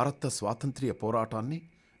భారత స్వాతంత్ర్య పోరాటాన్ని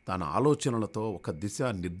తన ఆలోచనలతో ఒక దిశ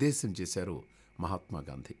నిర్దేశం చేశారు మహాత్మా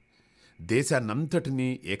గాంధీ. దేశాన్నంతటినీ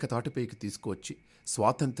ఏకతాటిపైకి తీసుకువచ్చి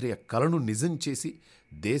స్వాతంత్ర్య కలను నిజం చేసి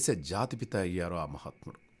దేశ జాతిపిత అయ్యారు ఆ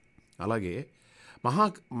మహాత్ముడు. అలాగే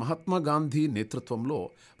మహాత్మా గాంధీ నేతృత్వంలో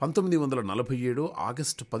 1947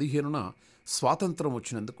 ఆగస్టు 15న స్వాతంత్రం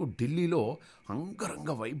వచ్చినందుకు ఢిల్లీలో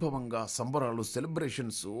అంగరంగ వైభవంగా సంబరాలు,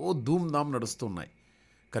 సెలబ్రేషన్స్ ధూమ్ధామ్ నడుస్తున్నాయి.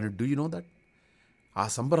 కానీ డూ యు నో దట్ ఆ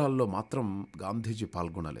సంబరాల్లో మాత్రం గాంధీజీ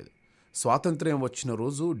పాల్గొనలేదు. స్వాతంత్ర్యం వచ్చిన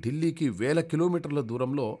రోజు ఢిల్లీకి 1000 కిలోమీటర్ల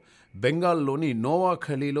దూరంలో బెంగాల్లోని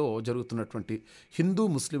నోవాఖలీలో జరుగుతున్నటువంటి హిందూ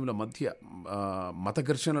ముస్లింల మధ్య మత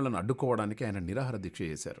ఘర్షణలను అడ్డుకోవడానికి ఆయన నిరాహార దీక్ష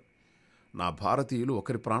చేశారు. నా భారతీయులు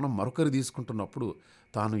ఒకరి ప్రాణం మరొకరు తీసుకుంటున్నప్పుడు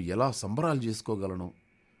తాను ఎలా సంబరాలు చేసుకోగలను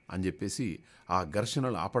అని చెప్పేసి ఆ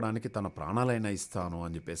ఘర్షణలు ఆపడానికి తన ప్రాణాలైనా ఇస్తాను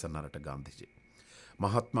అని చెప్పేసి అన్నారట గాంధీజీ.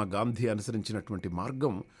 మహాత్మా గాంధీ అనుసరించినటువంటి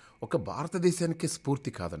మార్గం ఒక భారతదేశానికే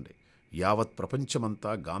స్ఫూర్తి కాదండి, యావత్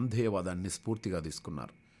ప్రపంచమంతా గాంధేయవాదాన్ని స్ఫూర్తిగా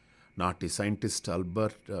తీసుకున్నారు. నాటి సైంటిస్ట్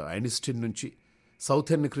ఆల్బర్ట్ ఐన్స్టీన్ నుంచి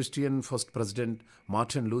సౌథర్న్ Christian first president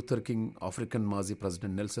Martin Luther king, African మాజీ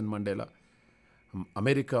ప్రెసిడెంట్ నెల్సన్ మండేలా,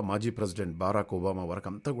 అమెరికా మాజీ ప్రెసిడెంట్ బారాక్ ఒబామా వరకు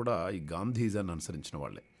అంతా కూడా ఈ గాంధీజాన్ని అనుసరించిన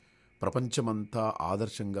వాళ్ళే. ప్రపంచమంతా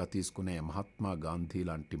ఆదర్శంగా తీసుకునే మహాత్మా గాంధీ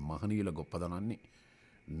లాంటి మహనీయుల గొప్పదనాన్ని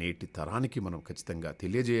నేటి తరానికి మనం ఖచ్చితంగా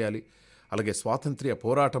తెలియజేయాలి. అలాగే స్వాతంత్ర్య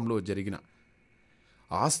పోరాటంలో జరిగిన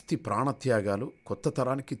ఆస్తి ప్రాణత్యాగాలు కొత్త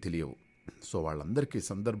తరానికి తెలియవు. సో వాళ్ళందరికీ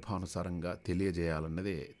సందర్భానుసారంగా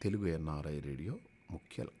తెలియజేయాలన్నదే తెలుగు ఎన్ఆర్ఐ రేడియో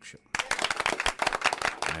ముఖ్య లక్ష్యం.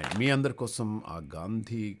 అండ్ మీ అందరి కోసం ఆ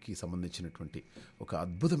గాంధీకి సంబంధించినటువంటి ఒక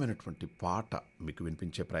అద్భుతమైనటువంటి పాట మీకు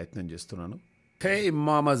వినిపించే ప్రయత్నం చేస్తున్నాను. హే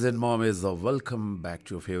మామాస్ and mummies, welcome back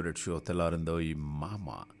to your favourite show తెల్లారిందో ఈ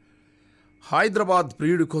మామా. హైదరాబాద్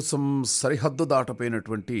ప్రియుడి కోసం సరిహద్దు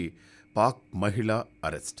దాటపోయినటువంటి పాక్ మహిళ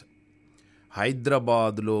అరెస్ట్.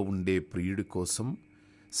 హైదరాబాదులో ఉండే ప్రియుడి కోసం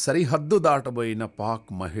సరిహద్దు దాటబోయిన పాక్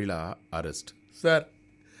మహిళ అరెస్ట్. సార్,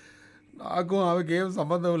 నాకు ఆమెకి ఏం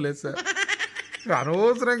సంబంధం లేదు సార్,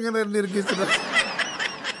 అనవసరంగా నిరికిస్తున్నారు.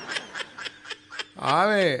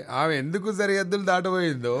 ఆమె ఎందుకు సరిహద్దులు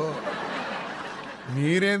దాటబోయిందో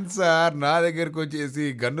మీరేం సార్ నా దగ్గరకు వచ్చేసి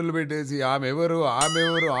గన్నులు పెట్టేసి ఆమె ఎవరు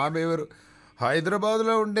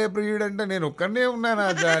హైదరాబాద్లో ఉండే ప్రియుడు అంటే నేను ఒక్కనే ఉన్నానా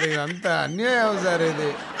సార్? అంత అన్యాయం సార్ ఇది.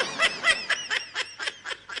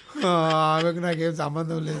 ఆమెకు నాకేం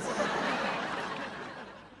సంబంధం లేదు సార్.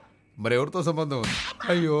 మరి ఎవరితో సంబంధం ఉంది?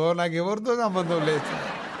 అయ్యో, నాకు ఎవరితో సంబంధం లేదు సార్.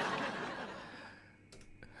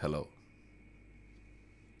 హలో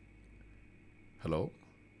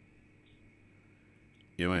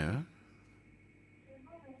ఏమయ్యా?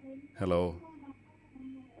 హలో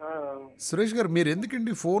సురేష్ గారు, మీరు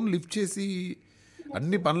ఎందుకండి ఫోన్ లిఫ్ట్ చేసి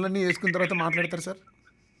అన్ని పనులన్నీ వేసుకున్న తర్వాత మాట్లాడతారు సార్?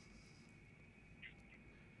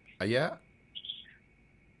 అయ్యా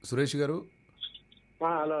సురేష్ గారు,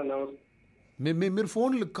 మీరు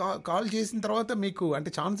ఫోన్ కాల్ చేసిన తర్వాత మీకు అంటే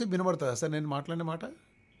ఛాన్స్ వినబడుతుందా సార్ నేను మాట్లాడిన మాట?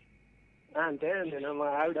 అంటే నేను మా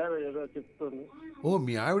ఆవిడ ఏదో చెప్తుంది. ఓ,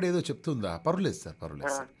 మీ ఆవిడ ఏదో చెప్తుందా? పర్వాలేదు సార్,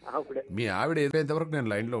 పర్వాలేదు సార్. మీ ఆవిడ ఏదైనంతవరకు నేను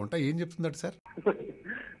లైన్లో ఉంటా. ఏం చెప్తుందట సార్?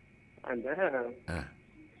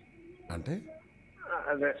 అంటే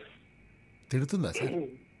తిడుతుందా సార్?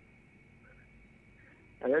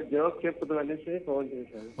 అదే జోక్ చెప్పుదాం అనేసి ఫోన్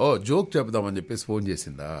చేశాను. ఓ జోక్ చెప్దామని చెప్పేసి ఫోన్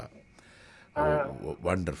చేసిందా?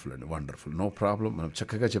 వండర్ఫుల్ అండి, వండర్ఫుల్. నో ప్రాబ్లం, మనం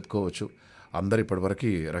చక్కగా చెప్పుకోవచ్చు. అందరు ఇప్పటివరకు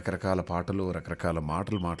రకరకాల పాటలు రకరకాల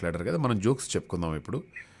మాటలు మాట్లాడారు కదా, మనం జోక్స్ చెప్పుకుందాం ఇప్పుడు.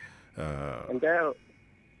 అంటే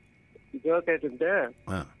జోక్ ఏంటంటే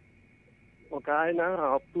ఒక ఆయన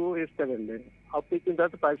అప్పు ఇస్తాడండి. అప్పు ఇచ్చిన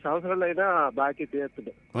తర్వాత 10 సంవత్సరాలు అయినా బాకీ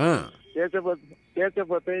తీర్చడు.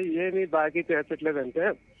 తీర్చకపోతే ఏమీ బాకీ తీర్చట్లేదంటే,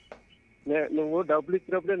 నువ్వు డబ్బులు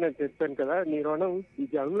ఇచ్చినప్పుడే నేను చెప్పాను కదా నీ రుణం ఈ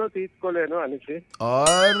జన్మలో తీసుకోలేను అనేసి.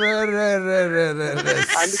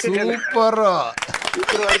 సూపర్.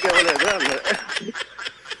 ఇప్పుడు వరకు ఇవ్వలేదు.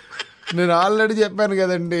 నేను ఆల్రెడీ చెప్పాను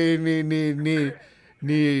కదండి, నీ నీ నీ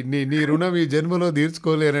నీ నీ నీ రుణం ఈ జన్మలో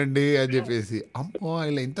తీర్చుకోలేనండి అని చెప్పేసి. అమ్మో,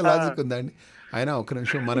 ఇలా ఇంత లాజిక్ ఉందా అండి? అయినా ఒక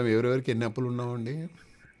నిమిషం, మనం ఎవరెవరికి ఎన్ని అప్పులు ఉన్నామండి?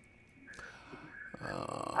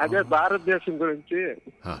 అదే భారతదేశం గురించి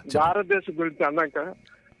అన్నాక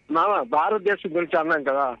భారతదేశం గురించి అన్నాం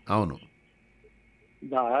కదా. అవును.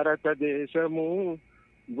 భారతదేశము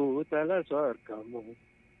భూతల స్వర్గము,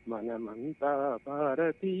 మనమంతా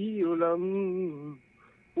భారతీయులం,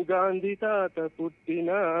 గాంధీ తాత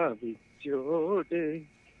పుట్టిన విచ్చోటే,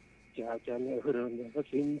 చాచా నెహ్రూ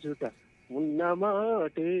నివసించుట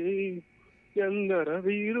ఉన్నమాటే, ఎందర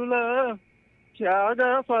వీరుల త్యాగ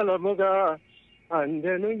ఫలముగా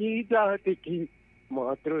అందను ఈ జాతికి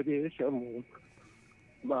మాతృదేశము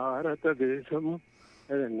భారతదేశము.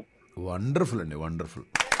 అదండి. వండర్ఫుల్ అండి, వండర్ఫుల్.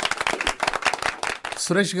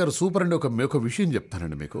 సురేష్ గారు సూపర్ అండి. ఒక విషయం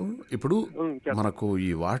చెప్తానండి మీకు. ఇప్పుడు మనకు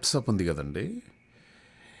ఈ వాట్సాప్ ఉంది కదండి,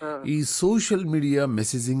 ఈ సోషల్ మీడియా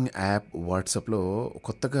మెసేజింగ్ యాప్ వాట్సాప్లో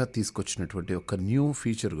కొత్తగా తీసుకొచ్చినటువంటి ఒక న్యూ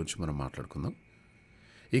ఫీచర్ గురించి మనం మాట్లాడుకుందాం.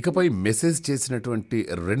 ఇకపై మెసేజ్ చేసినటువంటి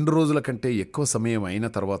 2 రోజుల కంటే ఎక్కువ సమయం అయిన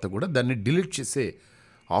తర్వాత కూడా దాన్ని డిలీట్ చేసే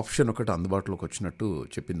ఆప్షన్ ఒకటి అందుబాటులోకి వచ్చినట్టు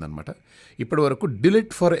చెప్పిందనమాట. ఇప్పటి వరకు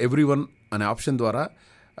డిలీట్ ఫర్ ఎవ్రీవన్ అనే ఆప్షన్ ద్వారా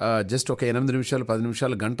జస్ట్ ఒక 8 నిమిషాలు 10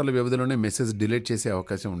 నిమిషాలు గంటల వ్యవధిలోనే మెసేజ్ డిలీట్ చేసే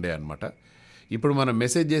అవకాశం ఉండే అనమాట. ఇప్పుడు మనం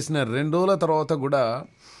మెసేజ్ చేసిన 2 రోజుల తర్వాత కూడా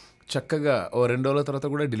చక్కగా 2 రోజుల తర్వాత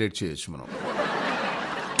కూడా డిలీట్ చేయొచ్చు మనం.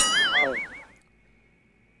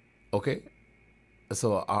 ఓకే, సో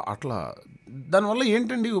అట్లా దానివల్ల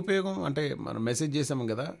ఏంటండి ఉపయోగం అంటే, మనం మెసేజ్ చేసాము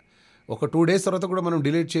కదా, ఒక 2 డేస్ తర్వాత కూడా మనం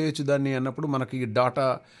డిలీట్ చేయొచ్చు దాన్ని అన్నప్పుడు మనకి డాటా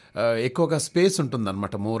ఎక్కువగా స్పేస్ ఉంటుంది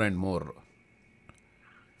అనమాట, మోర్ అండ్ మోర్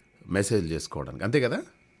మెసేజ్ చేసుకోవడానికి, అంతే కదా?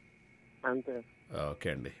 అంతే. ఓకే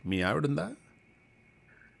అండి. మీ ఆవిడుందా?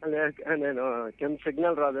 నేను కింద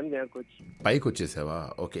సిగ్నల్ రాదని పైకి వచ్చేసావా?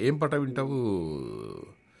 ఓకే. ఏం పాట వింటావు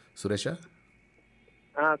సురేష?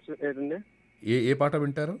 ఏ పాట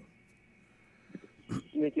వింటారు?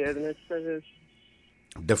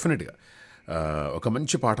 డెఫినెట్గా ఒక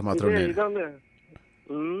మంచి పాట మాత్రం.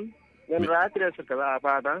 నేను రాత్రి వేసాను కదా ఆ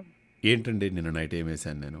పాట. ఏంటండి నిన్న నైట్ ఏం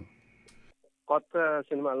వేసాను నేను? కొత్త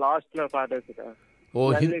సినిమా లాస్ట్ లో పాట వేసా. ఓ,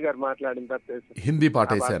 గారు మాట్లాడిన తర్వాత హిందీ పాట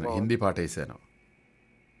వేసాను.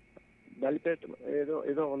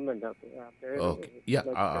 ఏదో ఉందండి.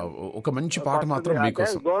 ఒక మంచి పాట మాత్రం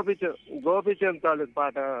మీకోసం. గోపిచంద్ తాలూకు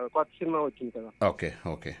పాట కొత్త సినిమా వచ్చింది కదా.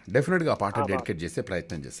 ఓకే డెఫినెట్గా ఆ పాట డెడికేట్ చేసే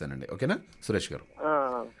ప్రయత్నం చేస్తానండి. ఓకేనా సురేష్ గారు?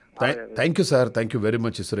 Thank you sir, thank you very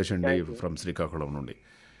much Suresh అండి ఫ్రమ్ శ్రీకాకుళం నుండి.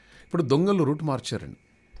 ఇప్పుడు దొంగలు రూట్ మార్చారండి.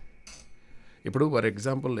 ఇప్పుడు ఫర్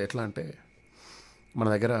ఎగ్జాంపుల్ ఎట్లా అంటే, మన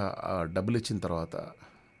దగ్గర డబ్బులు ఇచ్చిన తర్వాత,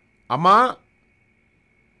 అమ్మా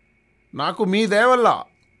నాకు మీ దేవల్ల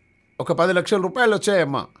ఒక 10 లక్షల రూపాయలు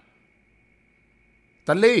వచ్చాయమ్మా,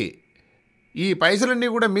 తల్లి ఈ పైసలన్నీ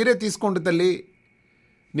కూడా మీరే తీసుకోండి తల్లి,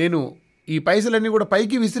 నేను ఈ పైసలన్నీ కూడా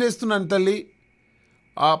పైకి విసిరేస్తున్నాను తల్లి,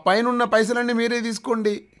 ఆ పైనున్న పైసలన్నీ మీరే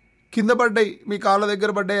తీసుకోండి, కింద పడ్డాయి మీ కాళ్ళ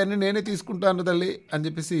దగ్గర పడ్డాయి అన్నీ నేనే తీసుకుంటాను తల్లి అని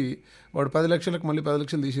చెప్పేసి వాడు 10 లక్షలకు మళ్ళీ 10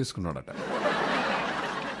 లక్షలు తీసేసుకున్నాడట.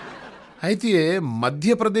 అయితే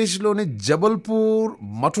మధ్యప్రదేశ్లోని జబల్పూర్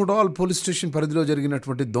మటుడాల్ పోలీస్ స్టేషన్ పరిధిలో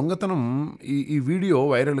జరిగినటువంటి దొంగతనం ఈ వీడియో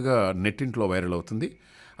వైరల్గా నెట్టింట్లో వైరల్ అవుతుంది.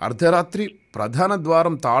 అర్ధరాత్రి ప్రధాన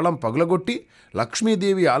ద్వారం తాళం పగలగొట్టి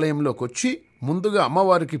లక్ష్మీదేవి ఆలయంలోకి వచ్చి ముందుగా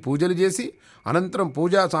అమ్మవారికి పూజలు చేసి అనంతరం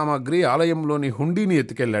పూజా సామాగ్రి ఆలయంలోని హుండీని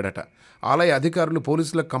ఎత్తుకెళ్లాడట. ఆలయ అధికారులు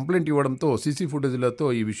పోలీసులకు కంప్లైంట్ ఇవ్వడంతో సీసీ ఫుటేజ్లతో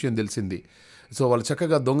ఈ విషయం తెలిసింది. సో వాళ్ళు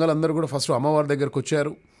చక్కగా దొంగలందరూ కూడా ఫస్ట్ అమ్మవారి దగ్గరకు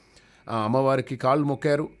వచ్చారు, అమ్మవారికి కాళ్ళు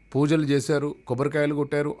మొక్కారు, పూజలు చేశారు, కొబ్బరికాయలు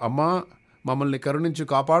కొట్టారు, అమ్మా మమ్మల్ని కరుణించి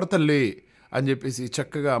కాపాడుతల్లి అని చెప్పేసి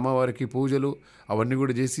చక్కగా అమ్మవారికి పూజలు అవన్నీ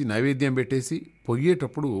కూడా చేసి నైవేద్యం పెట్టేసి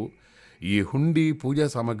పోయేటప్పుడు ఈ హుండీ పూజా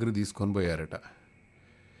సామాగ్రి తీసుకొని పోయారట.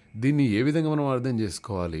 దీన్ని ఏ విధంగా మనం అర్థం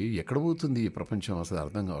చేసుకోవాలి? ఎక్కడ పోతుంది ఈ ప్రపంచం అసలు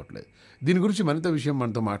అర్థం కావట్లేదు. దీని గురించి మరింత విషయం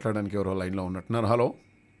మనతో మాట్లాడడానికి ఎవరో లైన్లో ఉన్నట్టున్నారు. హలో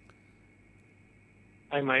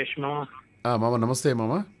మహేష్ మామ. మామ నమస్తే.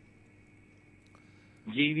 మామ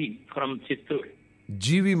జీవి ఫ్రమ్ చిత్తూరు.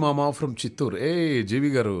 జీవి మామ ఫ్రమ్ చిత్తూరు. జీవి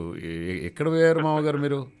గారు ఎక్కడ పోయారు మామగారు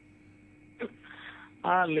మీరు?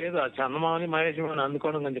 లేదు, ఆ చందమామని మహేష్ మామని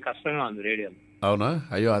అందుకోవడం కొంచెం కష్టంగా ఉంది రేడియోలో. అవునా?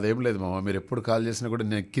 అయ్యో అదేం లేదు మామ, మీరు ఎప్పుడు కాల్ చేసినా కూడా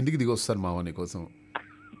నేను కిందికి దిగి వస్తాను మామ నీకోసం.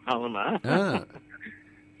 అవునా?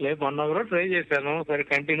 లేదు, మొన్న కూడా ట్రై చేశాను, సరే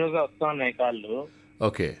కంటిన్యూగా వస్తా ఉన్నాయి కాళ్ళు.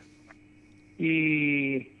 ఓకే. ఈ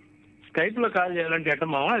స్కైప్ లో కాల్ చేయాలంటే ఎట్ట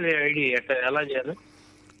మామ, అదే ఐడి ఎలా చేయాలి?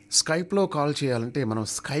 స్కైప్లో కాల్ చేయాలంటే మనం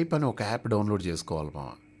స్కైప్ అని ఒక యాప్ డౌన్లోడ్ చేసుకోవాలి మామ.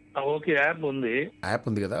 ఓకే, యాప్ ఉంది. యాప్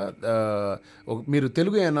ఉంది కదా, మీరు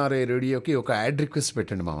తెలుగు ఎన్ఆర్ఐ రేడియోకి ఒక యాడ్ రిక్వెస్ట్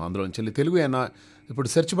పెట్టండి మామ. అందులోంచి తెలుగు ఇప్పుడు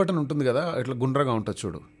సెర్చ్ బటన్ ఉంటుంది కదా, ఇట్లా గుండ్రగా ఉంటుంది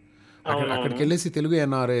చూడు, అక్కడికి వెళ్ళేసి తెలుగు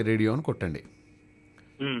ఎన్ఆర్ఐ రేడియో అని కొట్టండి.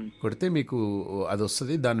 కొడితే మీకు అది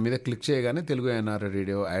వస్తుంది. దాని మీద క్లిక్ చేయగానే Telugu NRI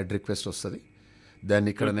radio add request వస్తుంది. దాన్ని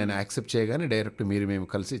ఇక్కడ నేను యాక్సెప్ట్ చేయగానే డైరెక్ట్ మేము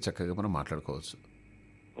కలిసి చక్కగా మనం మాట్లాడుకోవచ్చు.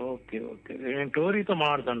 ఓకే ఓకే, నేను టోరీతో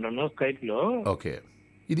మాట్లాడుతుంటాను స్కైప్ లో. ఓకే,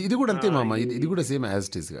 ఇది కూడా అంతే మామ, ఇది కూడా సేమ్ యాజ్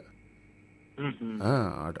ఇట్ ఈస్గా.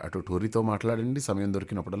 అటు టోరీతో మాట్లాడండి, సమయం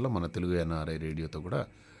దొరికినప్పుడల్లా మన తెలుగు ఎన్ఆర్ఐ రేడియోతో కూడా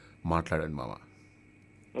మాట్లాడండి మామ.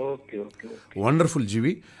 Okay okay, wonderful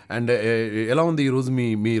G V. And ఎలా ఉంది ఈరోజు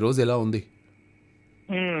మీ రోజు ఎలా ఉంది?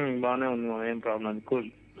 బాగానే ఉంది, ఏం ప్రాబ్లం, కూల్.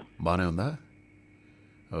 బాగానే ఉందా?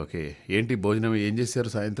 ఓకే. ఏంటి భోజనం ఏం చేశారు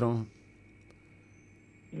సాయంత్రం?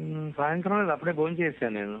 సాయంత్రం అప్పుడే భోజనం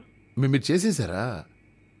చేశాను నేను. మీరు చేసేసారా?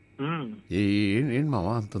 ఏంటి మామ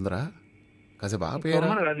అంత తొందర? కాసేపు ఆపేయారా?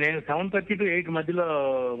 నేను 7:30 to 8 మధ్యలో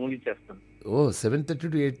ముగించేస్తాను.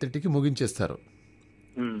 7:30 to 8:30కి ముగించేస్తారు.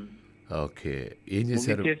 ఓకే. ఏం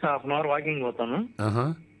చేశారు? హాఫ్ అన్ అవర్ వాకింగ్ పోతాను,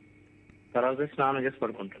 తర్వాత స్నానం చేసి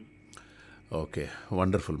పడుకుంటాను. ఓకే,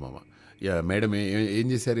 వండర్ఫుల్ మామ. మేడం ఏం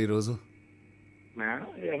చేశారు ఈరోజు?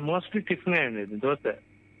 మోస్ట్లీ టిఫిన్ అండి, దోశ.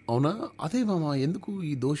 అవునా? అదే మామ, ఎందుకు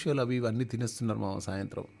ఈ దోశలు అవి ఇవన్నీ తినేస్తున్నారు మామ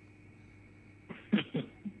సాయంత్రం?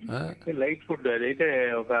 Light food. అదైతే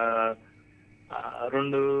ఒక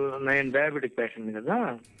 9 డయాబెటిక్ పేషెంట్ కదా.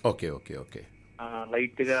 Okay okay okay.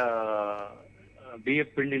 లైట్ గా బియ్య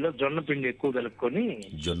పిండిలో జొన్న పిండి ఎక్కువ కలుపుకొని.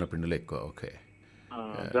 జొన్న పిండిలో ఎక్కువ. ఓకే.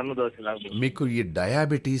 జొన్న దోశ. మీకు ఈ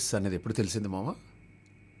డయాబెటీస్ అనేది ఎప్పుడు తెలిసింది మామ?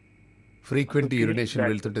 ఫ్రీక్వెంట్ యూరినేషన్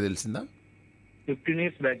వెళ్తుంటే తెలిసిందా? 15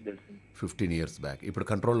 years బ్యాక్ తెలిసింది. 15 years బ్యాక్. ఇప్పుడు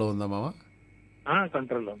కంట్రోల్లో ఉందా మామ?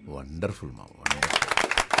 కంట్రోల్లో. వండర్ఫుల్ మామ, వండర్ఫుల్.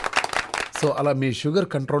 సో అలా మీ షుగర్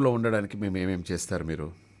కంట్రోల్లో ఉండడానికి మేము ఏమేమి చేస్తారు మీరు?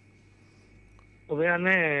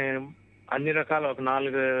 ఉదయాన్నే అన్ని రకాల ఒక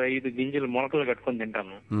 4-5 గింజలు మొలకలు కట్టుకొని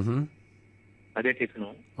తింటాను, అదే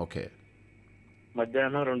టిఫిన్. ఓకే.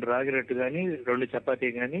 మధ్యాహ్నం 2 రాగి రొట్టె కానీ 2 చపాతీ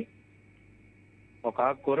కానీ ఒక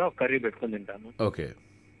ఆకుకూర ఒక కర్రీ పెట్టుకొని తింటాను. ఓకే.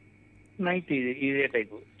 నైట్ ఇదే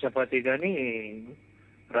టైపు చపాతీ కానీ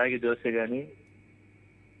రాగి దోశ కానీ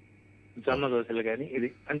జొన్న దోశలు కానీ. ఇది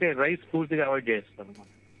అంటే రైస్ పూర్తిగా అవాయిడ్ చేస్తాను.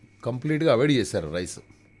 కంప్లీట్గా అవాయిడ్ చేశారు రైస్?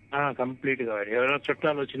 కంప్లీట్గా అవాయిడ్. ఎవరైనా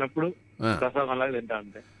చుట్టాలు వచ్చినప్పుడు ప్రసాదం లాగా తింటా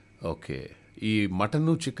అంతే. ఓకే. ఈ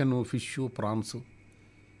మటన్, చికెన్, ఫిష్, ప్రాన్స్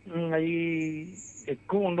అవి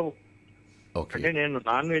ఎక్కువ ఉండవు. అంటే నేను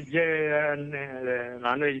నాన్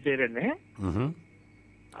వెజిటేరియన్,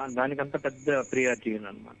 దానికంత పెద్ద ప్రియారిటీ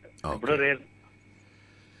అనమాట. ఇప్పుడు రేర్.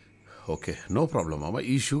 ఓకే, నో ప్రాబ్లం మామ.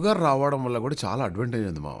 ఈ షుగర్ రావడం వల్ల కూడా చాలా అడ్వాంటేజ్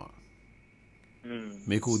ఉంది మామ.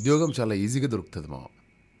 మీకు ఉద్యోగం చాలా ఈజీగా దొరుకుతుంది మామ.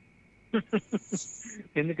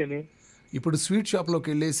 ఎందుకని? ఇప్పుడు స్వీట్ షాప్లోకి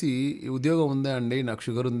వెళ్ళేసి ఉద్యోగం ఉందా అండి, నాకు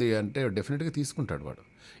షుగర్ ఉంది అంటే డెఫినెట్గా తీసుకుంటాడు వాడు.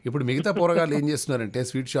 ఇప్పుడు మిగతా పోరగాళ్ళు ఏం చేస్తున్నారంటే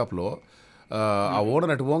స్వీట్ షాప్లో ఆ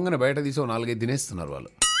ఓనర్ అటు పోగానే బయట తీసి 4-5 తినేస్తున్నారు వాళ్ళు.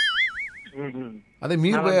 అదే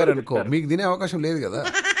మీరు పోయారనుకో మీకు తినే అవకాశం లేదు కదా.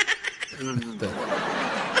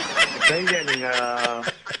 ట్రై చేయాలి,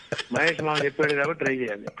 మహేష్ మామ చెప్పాడు కాబట్టి ట్రై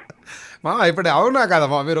చేయాలి. ఇప్పుడు అవునా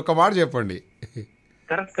కదమ్మా, మీరు ఒక మాట చెప్పండి.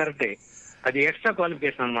 కరెక్టే, అది ఎక్స్ట్రా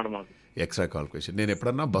క్వాలిఫికేషన్ అనమాట మాకు. Extra qualification. నేను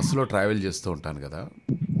ఎప్పుడన్నా బస్సులో ట్రావెల్ చేస్తూ ఉంటాను కదా,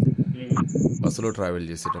 బస్సులో ట్రావెల్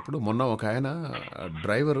చేసేటప్పుడు మొన్న ఒక ఆయన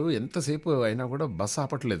డ్రైవరు ఎంతసేపు అయినా కూడా బస్సు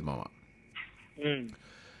ఆపట్లేదు మామ.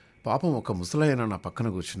 పాపం ఒక ముసలాయన నా పక్కన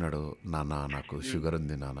కూర్చున్నాడు. నాన్న నాకు షుగర్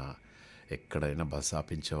ఉంది నాన్న, ఎక్కడైనా బస్సు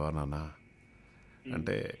ఆపించవా నాన్న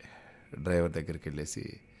అంటే డ్రైవర్ దగ్గరికి వెళ్ళేసి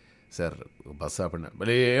సార్ బస్సు ఆపండి.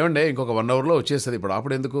 మళ్ళీ ఏమండి ఇంకొక 1 hourలో వచ్చేస్తుంది, ఇప్పుడు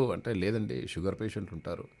ఆపడేందుకు అంటే లేదండి షుగర్ పేషెంట్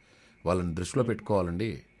ఉంటారు వాళ్ళని దృష్టిలో పెట్టుకోవాలండి,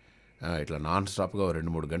 ఇట్లా నాన్ స్టాప్గా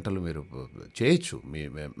 2-3 గంటలు మీరు చేయొచ్చు,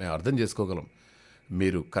 మేము అర్థం చేసుకోగలం,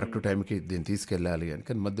 మీరు కరెక్ట్ టైంకి దీన్ని తీసుకెళ్ళాలి అని,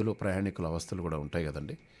 కానీ మధ్యలో ప్రయాణికుల అవస్థలు కూడా ఉంటాయి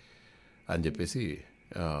కదండి అని చెప్పేసి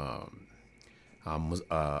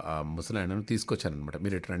ఆ ముసలాయనను తీసుకొచ్చానమాట.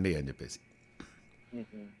 మీరు ఇటు రండి అని చెప్పేసి.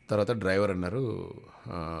 తర్వాత డ్రైవర్ అన్నారు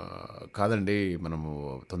కాదండి మనము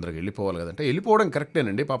తొందరగా వెళ్ళిపోవాలి కదంటే, వెళ్ళిపోవడం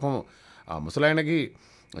కరెక్టేనండి పాపం ఆ ముసలాయనకి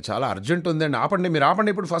చాలా అర్జెంట్ ఉందండి, ఆపండి మీరు ఆపండి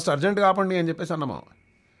ఇప్పుడు ఫస్ట్ అర్జెంటుగా ఆపండి అని చెప్పేసి అన్నమా.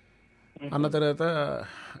 అన్న తర్వాత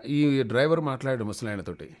ఈ డ్రైవర్ మాట్లాడాడు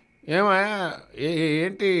ముసలాయనతోటి, ఏమయ్యా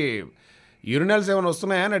ఏంటి యూరినల్స్ ఏమైనా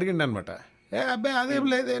వస్తున్నాయా అని అడిగిండు అనమాట. అబ్బాయి అదేం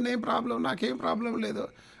లేదు, నాకేం ప్రాబ్లం లేదు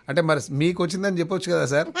అంటే, మరి మీకు వచ్చిందని చెప్పొచ్చు కదా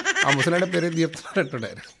సార్, ఆ ముసలాడ పేరు ఏది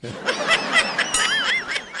చెప్తున్నారంటున్నారు.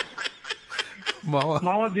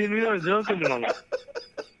 దీని మీద జోక్ ఉంది మామ.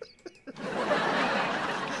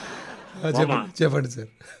 చెప్పండి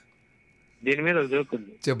సార్. దీని మీద జోక్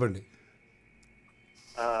ఉంది, చెప్పండి.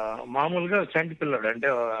 మామూలుగా చంటి పిల్లడు అంటే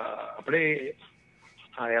అప్పుడే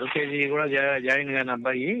ఎల్కేజీ కూడా జాయిన్ అయిన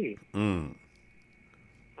అబ్బాయి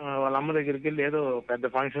వాళ్ళ అమ్మ దగ్గరికి వెళ్ళి ఏదో పెద్ద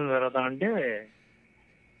ఫంక్షన్ జరుగుతా అంటే,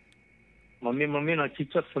 మమ్మీ నాకు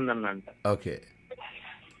చిచ్చు వస్తుందన్నంట. ఓకే.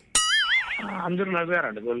 అందరూ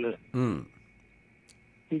నవ్వారంట గొల్లు.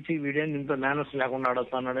 చిచ్చి వీడేం ఇంత మేనర్స్ లేకుండా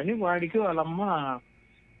ఆడుతున్నాడని. వాడికి వాళ్ళమ్మ,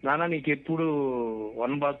 నాన్న నీకు ఎప్పుడు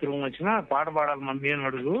వన్ బాత్రూమ్ వచ్చినా పాట పాడాలి మమ్మీ అని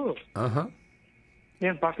అడుగు,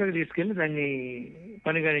 నేను పక్కకి తీసుకెళ్లి దాన్ని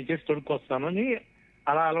పని కానీ చేసి తొడుక్కొస్తాను అని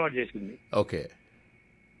అలా అలవాటు చేసింది. ఓకే.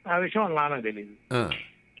 ఆ విషయం వాళ్ళ నాన్నకు తెలియదు.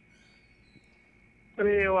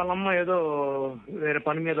 మరి వాళ్ళమ్మ ఏదో వేరే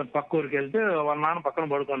పని మీద పక్క ఊరికి వెళ్తే వాళ్ళ నాన్న పక్కన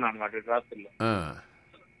పడుకున్నాను అనమాట రాత్రిలో.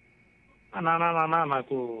 నాన్న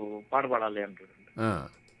నాకు పాట పాడాలి అంటాడు.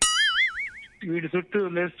 వీడి చుట్టూ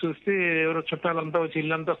లేచి చూస్తే ఎవరో చుట్టాలంతా వచ్చి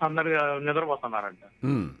ఇల్లంతా సందడిగా నిద్రపోతున్నారంట.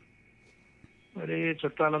 మరి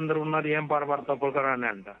చుట్టాలందరూ ఉన్నారు, ఏం పాట పాడతావు పడుకోరా అని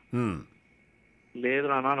అంట. లేదు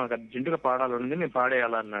నాన్న నాకు అర్జెంటుగా పాడాలని, నేను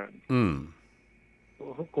పాడేయాలన్నాడు.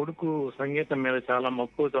 కొడుకు సంగీతం మీద చాలా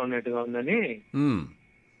మక్కువతో ఉన్నట్టుగా ఉందని,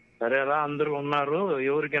 సరేరా అందరూ ఉన్నారు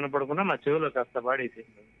ఎవరికి వినపడకుండా నా చెవిలో కాస్త పాడేసి.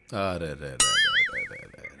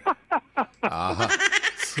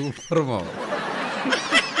 సూపర్ మామ.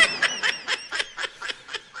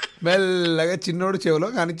 మెల్లగా చిన్నోడు చెవిలో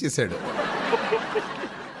కానిచ్చేసాడు.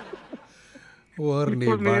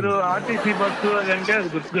 మీరు ఆర్టీసీ బస్సు అంటే అది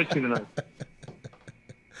గుర్తుకొచ్చింది నాకు.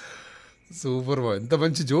 సూపర్ మామ, ఎంత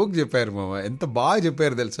మంచి జోక్ చెప్పారు మామ, ఎంత బాగా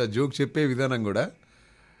చెప్పారు తెలుసా జోక్ చెప్పే విధానం కూడా.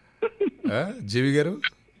 జీవి గారు,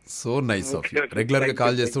 సో నైస్ ఆఫ్ యూ. రెగ్యులర్గా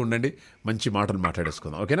కాల్ చేస్తూ ఉండండి, మంచి మాటలు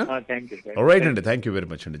మాట్లాడేసుకుందాం. ఓకేనా? రైట్ అండి, థ్యాంక్ యూ వెరీ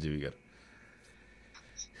మచ్ అండి జీవి గారు.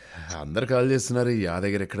 అందరు కాల్ చేస్తున్నారు,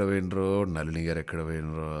 యాదగిరి ఎక్కడ పోయినరో, నళిని గారు ఎక్కడ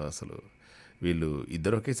పోయినరో. అసలు వీళ్ళు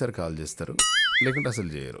ఇద్దరు ఒకేసారి కాల్ చేస్తారు, లేకుంటే అసలు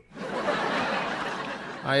చేయరు.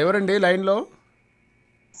 ఎవరండి లైన్లో?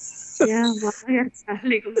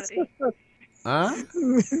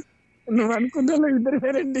 నువ్వు అనుకున్నా ఇద్దరు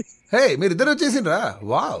పేరండి. హే, మీరు ఇద్దరు వచ్చేసిండ్రా?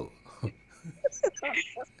 వావ్,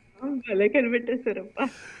 కనిపెట్టేశారప్పా.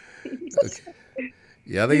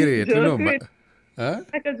 యాదగిరి ఎట్లా?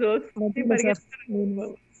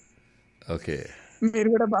 ఓకే, మీరు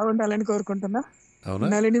కూడా బాగుండాలని కోరుకుంటున్నా.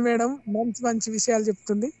 నళిని మేడం మంచి మంచి విషయాలు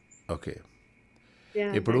చెప్తుంది. ఓకే,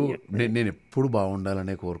 ఇప్పుడు నేను ఎప్పుడు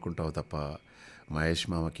బాగుండాలనే కోరుకుంటావు తప్ప, మహేష్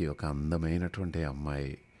మామకి ఒక అందమైనటువంటి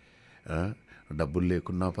అమ్మాయి, డబ్బులు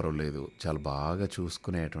లేకున్నా పర్వాలేదు, చాలా బాగా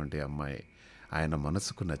చూసుకునేటువంటి అమ్మాయి, ఆయన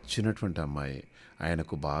మనసుకు నచ్చినటువంటి అమ్మాయి,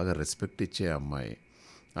 ఆయనకు బాగా రెస్పెక్ట్ ఇచ్చే అమ్మాయి,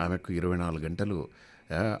 ఆమెకు 24 గంటలు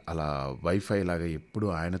అలా వైఫై లాగా ఎప్పుడు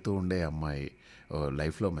ఆయనతో ఉండే అమ్మాయి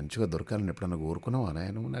లైఫ్లో మంచిగా దొరకాలని ఎప్పుడన్నా కోరుకున్నావు ఆయన?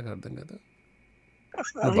 నాకు అర్థం కదా.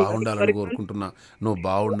 నువ్వు బాగుండాలని కోరుకుంటున్నా, నువ్వు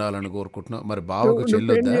బాగుండాలని కోరుకుంటున్నా, మరి బావకు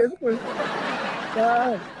చెల్లొద్దా?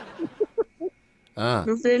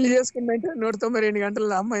 నువ్వు పెళ్లి చేసుకుంటే 192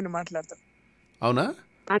 గంటల అమ్మాయిని మాట్లాడతావు. అవునా?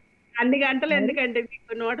 అన్ని గంటలు ఎందుకండి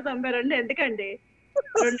మీకు? 192 ఎందుకండి?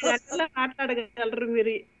 2 గంటల్లో మాట్లాడగలరు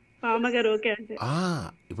మీరు మామగారు. ఓకే అంటే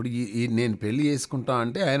ఇప్పుడు నేను పెళ్లి చేసుకుంటా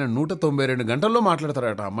అంటే ఆయన 192 గంటల్లో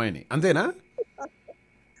మాట్లాడతారట అమ్మాయిని, అంతేనా?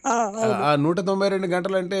 ఆ 192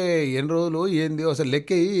 గంటలు అంటే ఎన్ని రోజులు ఏంది అసలు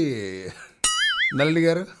లెక్కయి నళిని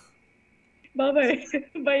గారు? బాబాయ్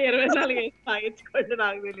 24 సాగించుకోండి,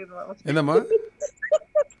 నాకు తెలియదు బాబా. ఏందమ్మా?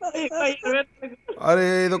 అరే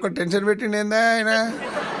ఇదొక టెన్షన్ పెట్టిండి ఏందా ఆయన?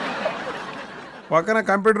 పక్కన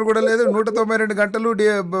కంప్యూటర్ కూడా లేదు, 192 గంటలు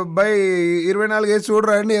బై 24 వేసి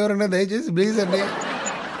చూడరా అండి ఎవరన్నా దయచేసి ప్లీజ్ అండి.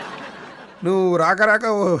 నువ్వు రాక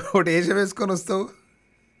ఒకటి వేషం వేసుకొని వస్తావు.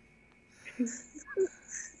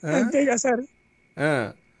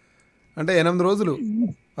 అంటే 8 రోజులు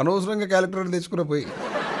అనవసరంగా క్యారెక్టర్ తెచ్చుకున్న పోయి.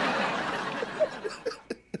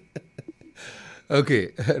 ఓకే,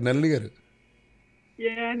 నళిని గారు.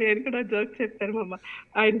 నేను కూడా జోక్ చెప్పాను మామ,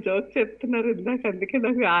 ఆయన జోక్ చెప్తున్నారు ఇందాక, అందుకే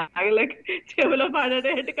నాకు ఆగలేక చెవిలో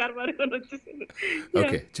పాడే కర్మారుకొని వచ్చేసాను.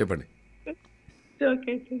 ఓకే, చెప్పండి. జోక్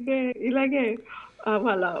ఏంటంటే ఇలాగే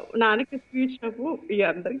వాళ్ళ నాన్నకి స్వీట్ షాపు,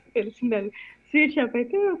 అందరికి తెలిసిందని స్వీట్ షాప్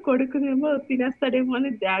అయితే కొడుకునేమో తినేస్తాడేమో అని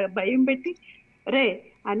భయం పెట్టి, రే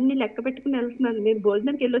అన్ని లెక్క పెట్టుకుని వెళ్తున్నాను, నేను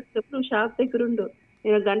భోజనానికి వెళ్ళొచ్చినప్పుడు నువ్వు షాప్ దగ్గర ఉండు,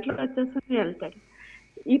 నేను గంటలకు వచ్చేస్తాను వెళ్తాడు.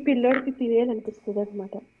 ఈ పిల్లోడికి తినేయాలనిపిస్తుంది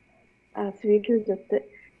అనమాట ఆ స్వీట్లు చూస్తే,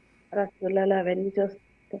 రసగుల్లాలు అవన్నీ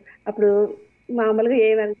చూస్తే. అప్పుడు మామూలుగా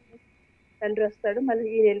ఏమనుకుంటే తండ్రి వస్తాడు, మళ్ళీ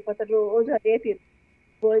ఈయన వెళ్ళిపోతాడు. రోజు అదే తీరు.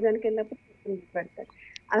 భోజనానికి వెళ్ళినప్పుడు పెడతాడు.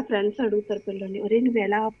 ఆ ఫ్రెండ్స్ అడుగుతారు పిల్లల్ని, ఒరే నువ్వు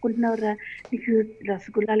ఎలా ఆపుకుంటున్నావురా, నీకు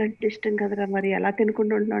రసగుల్లాలు అంటే ఇష్టం కదరా, మరి ఎలా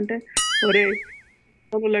తినుకుంటూ ఉంటున్నావు అంటే, ఒరే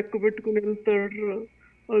లెక్క పెట్టుకుని వెళ్తాడు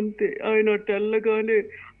అంతే. ఆయన తెల్లగానే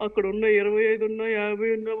అక్కడ ఉన్న 25 ఉన్నా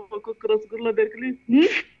 50 ఉన్నా ఒక్కొక్క రసగుల్లా దగ్గర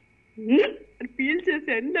అని పీల్ చేసి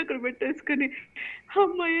అన్ని అక్కడ పెట్టేసుకుని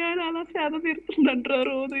అమ్మాయి అని అలా సేద తీరుతుందంటారు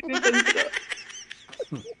రోజు.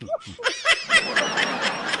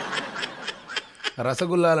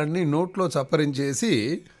 రసగుల్లాలన్నీ నోట్లో చప్పరించేసి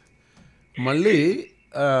మళ్ళీ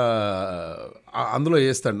అందులో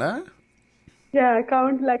వేస్తాడా?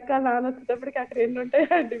 అకౌంట్ లెక్క నాన్న వచ్చేటప్పటికి అక్కడ ఎన్ని ఉంటాయి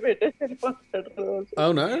అన్ని పెట్టేసి వెళ్ళిపోతాడు రోజు.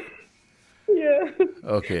 అవునా?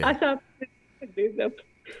 ఓకే.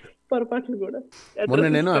 పొరపాట్లు కూడా. మొన్న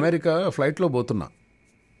నేను అమెరికా ఫ్లైట్లో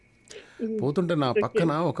పోతుంటే నా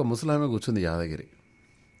పక్కన ఒక ముసలామె కూర్చుంది, యాదగిరి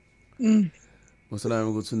ముసలామె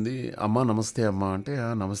కూర్చుంది. అమ్మ నమస్తే అమ్మ అంటే,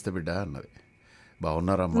 నమస్తే బిడ్డ అన్నది.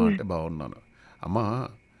 బాగున్నారమ్మా అంటే, బాగున్నాను. అమ్మ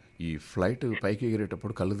ఈ ఫ్లైట్ పైకి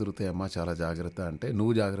ఎగిరేటప్పుడు కళ్ళు తిరుగుతాయమ్మా, చాలా జాగ్రత్త అంటే,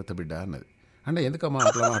 నువ్వు జాగ్రత్త బిడ్డ అన్నది. అంటే ఎందుకమ్మా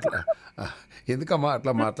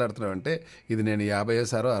అట్లా మాట్లాడుతున్నావు అంటే, ఇది నేను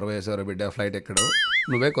 50 60 బిడ్డ ఫ్లైట్ ఎక్కడో,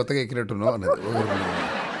 నువ్వే కొత్తగా ఎక్కినట్టున్నావు అన్నది.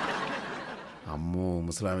 అమ్మో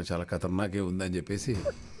ముసలామె చాలా ఖతర్నాకే ఉందని చెప్పేసి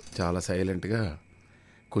చాలా సైలెంట్గా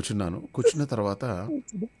కూర్చున్నాను. కూర్చున్న తర్వాత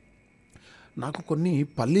నాకు కొన్ని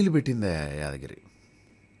పల్లీలు పెట్టిందే యాదగిరి,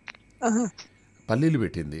 పల్లీలు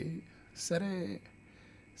పెట్టింది.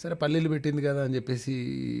 సరే పల్లీలు పెట్టింది కదా అని చెప్పేసి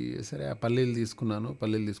సరే ఆ పల్లీలు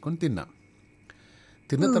తీసుకొని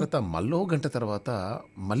తిన్న తర్వాత మళ్ళీ గంట తర్వాత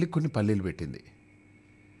మళ్ళీ కొన్ని పల్లీలు పెట్టింది.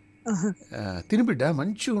 తిని బిడ్డ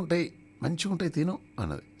మంచిగా ఉంటాయి తిను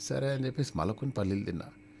అన్నది. సరే అని చెప్పేసి మళ్ళీ కొన్ని పల్లీలు తిన్నా.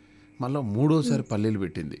 మళ్ళీ మూడోసారి పల్లీలు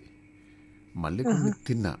పెట్టింది. మళ్ళీ కొన్ని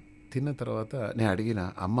తిన్న తర్వాత నేను అడిగిన,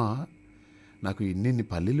 అమ్మ నాకు ఇన్ని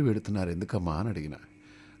పల్లీలు పెడుతున్నారు ఎందుకమ్మా అని అడిగిన.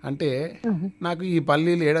 అంటే నాకు ఈ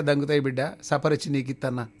పల్లీలు ఏడా దంగుతాయి బిడ్డ, సపరిచ్చి నీకు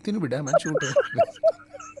ఇత్తన్నా, తిను బిడ్డ మంచిగా ఉంటాయి.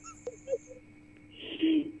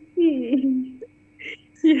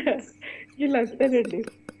 ఇలా అంతేనండి.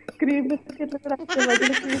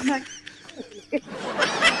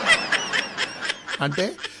 అంటే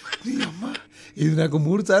అమ్మ ఇది నాకు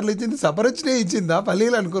 3 సార్లు ఇచ్చింది, సపరిచ్చినే ఇచ్చిందా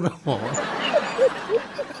పల్లీలు అనుకున్నాము.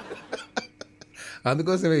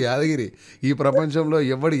 అందుకోసమే యాదగిరి, ఈ ప్రపంచంలో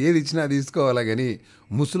ఎవడు ఏది ఇచ్చినా తీసుకోవాలా కానీ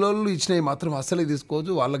ముసలోళ్ళు ఇచ్చినవి మాత్రం అస్సలే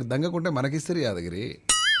తీసుకోవచ్చు. వాళ్ళకి దంగకుంటే మనకిస్తారు యాదగిరి.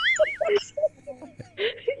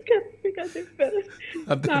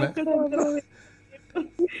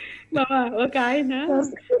 మామ ఒక ఆయన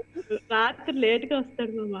రాత్రి లేట్గా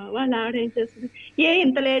వస్తాడు మామ. వాళ్ళ ఆవిడ ఏం చేస్తుంది,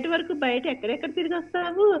 ఇంత లేట్ వరకు బయట ఎక్కడెక్కడ తిరిగి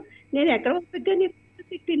వస్తావు, నేను ఎక్కడ వస్తుగా నీ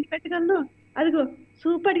తిండి పెట్టగలను, అదిగో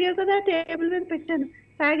సూప్ అడిగావు కదా టేబుల్ మీద పెట్టాను,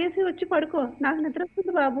 తాగేసి వచ్చి పడుకో, నాకు నిద్ర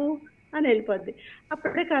వస్తుంది బాబు అని వెళ్ళిపోద్ది.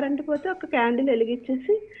 అప్పుడే కరెంట్ పోతే ఒక క్యాండిల్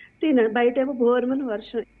వెలిగించేసి బయట ఏమో బోర్మని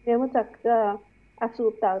వర్షం, ఏమో చక్కగా ఆ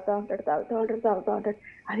సూప్ తాగుతూ ఉంటాడు.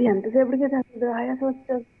 అది ఎంతసేపటికి తాగుతుంది, ఆయాసం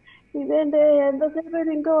వచ్చేది. ఇదేంటి ఎంతసేపు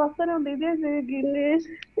అయితే ఇంకా వస్తూనే ఉంది, ఇదేంటి గిన్నె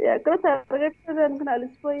ఎక్కడ తరగట్లేదు అనుకుని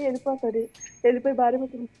అలసిపోయి వెళ్ళిపోయి భార్య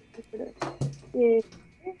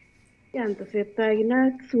ఎంతసేపు తాగినా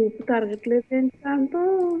సూప్ తరగట్లేదు ఏంటి దాంతో.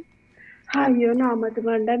 అయ్యో నా మతి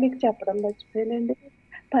మండ, మీకు చెప్పడం మర్చిపోయానండి,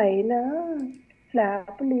 పైన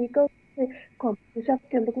స్లాబ్ లీక్ అవుతుంది, కొంచెం షాప్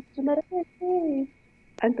కింద కూర్చున్నారా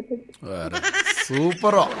అంత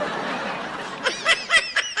సూపర్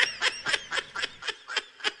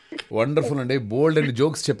వండర్ఫుల్ అండి. బోల్డ్ అండ్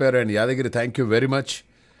జోక్స్ చెప్పారు and Yadagiri, thank you very much.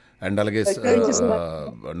 And అలాగే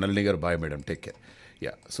నళిని గారు, bye madam, take care.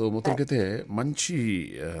 So మొత్తానికైతే మంచి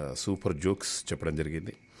సూపర్ జోక్స్ చెప్పడం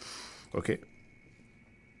జరిగింది. ఓకే,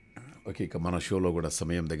 ఇక మన షోలో కూడా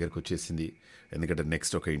సమయం దగ్గరకు వచ్చేసింది, ఎందుకంటే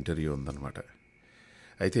నెక్స్ట్ ఒక ఇంటర్వ్యూ ఉందన్నమాట.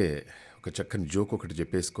 అయితే ఒక చక్కని జోక్ ఒకటి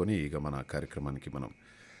చెప్పేసుకొని ఇక మన కార్యక్రమానికి మనం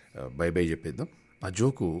బై చెప్పేద్దాం. ఆ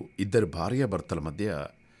జోకు 2 భార్యాభర్తల మధ్య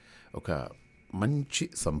ఒక మంచి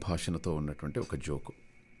సంభాషణతో ఉన్నటువంటి ఒక జోకు.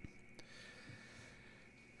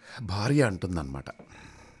 భార్య అంటుందన్నమాట,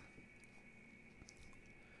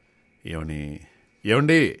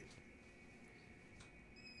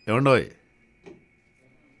 ఏమండోయ్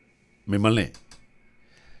మిమ్మల్ని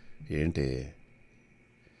ఏంటి?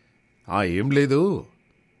 ఏం లేదు,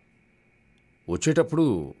 వచ్చేటప్పుడు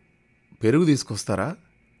పెరుగు తీసుకొస్తారా?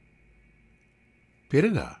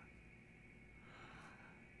 పెరుగా?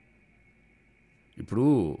 ఇప్పుడు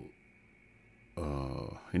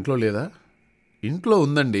ఇంట్లో లేదా? ఇంట్లో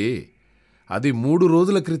ఉందండి, అది 3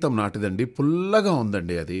 రోజుల క్రితం నాటిదండి, పుల్లగా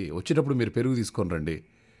ఉందండి, అది వచ్చేటప్పుడు మీరు పెరుగు తీసుకొని రండి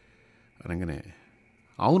అనగానే,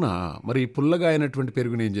 అవునా, మరి ఈ పుల్లగా అయినటువంటి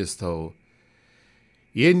పెరుగుని ఏం చేస్తావు?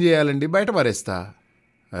 ఏం చేయాలండి, బయట పారేస్తా.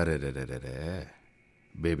 అరే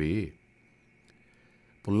బేబీ,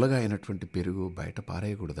 పుల్లగా అయినటువంటి పెరుగు బయట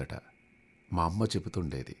పారేయకూడదట. మా అమ్మ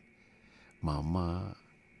చెబుతుండేది. మా అమ్మ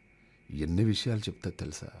ఎన్ని విషయాలు చెప్తుంది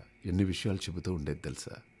తెలుసా, ఎన్ని విషయాలు చెబుతూ ఉండేది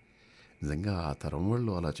తెలుసా. నిజంగా ఆ తరం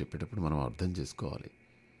వాళ్ళు అలా చెప్పేటప్పుడు మనం అర్థం చేసుకోవాలి.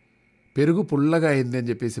 పెరుగు పుల్లగా అయింది అని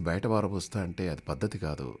చెప్పేసి బయట బారబోస్తా అంటే అది పద్ధతి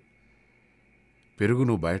కాదు. పెరుగు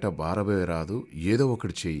నువ్వు బయట బారబోయే రాదు, ఏదో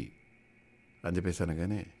ఒకటి చెయ్యి అని చెప్పేసి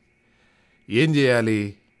అనగానే ఏం చేయాలి,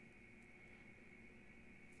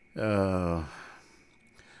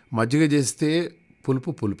 మజ్జిగ చేస్తే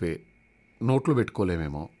పులుపే నోట్లో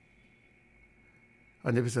పెట్టుకోలేమేమో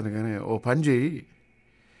అని చెప్పేసి అనగానే ఓ పని చేయి,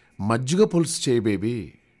 మజ్జిగ పులుసు చేయి బేబీ,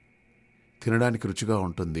 తినడానికి రుచిగా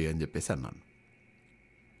ఉంటుంది అని చెప్పేసి అన్నాను.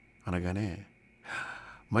 అనగానే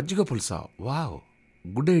మజ్జిగ పులుసా, వావ్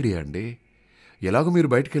గుడ్ ఐడియా అండి, ఎలాగో మీరు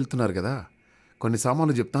బయటకు వెళ్తున్నారు కదా, కొన్ని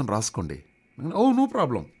సామాన్లు చెప్తాను రాసుకోండి. Oh no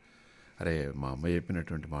problem. అరే మా అమ్మ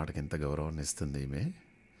చెప్పినటువంటి మాటకి ఎంత గౌరవాన్ని ఇస్తుంది ఈమె.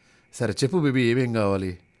 సరే చెప్పు బేబీ ఏమేం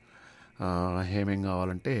కావాలి. ఏమేం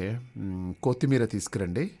కావాలంటే కొత్తిమీర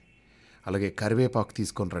తీసుకురండి, అలాగే కరివేపాకు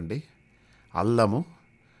తీసుకొని రండి, అల్లము,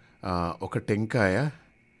 ఒక టెంకాయ,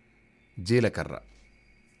 జీలకర్ర.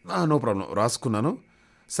 నో ప్రాబ్లం రాసుకున్నాను.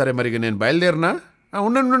 సరే మరి నేను బయలుదేరినా.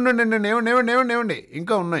 ఉండండి ఏమండి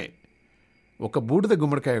ఇంకా ఉన్నాయి. ఒక బూడిద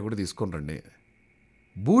గుమ్మడికాయ కూడా తీసుకొని రండి.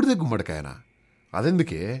 బూడిద గుమ్మడికాయనా,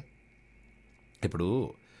 అదెందుకే? ఇప్పుడు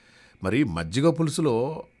మరి మజ్జిగ పులుసులో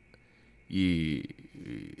ఈ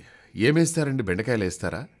ఏమేస్తారండి, బెండకాయలు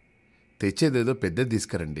వేస్తారా? తెచ్చేదేదో పెద్దది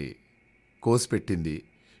తీసుకురండి, కోసి పెట్టింది,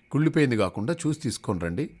 కుళ్ళిపోయింది కాకుండా చూసి తీసుకొని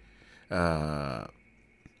రండి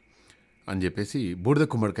అని చెప్పేసి బూడిద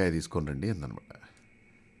గుమ్మడికాయ తీసుకొని రండి అందనమాట.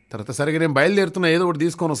 తర్వాత సరిగా నేను బయలుదేరుతున్నా, ఏదో ఒకటి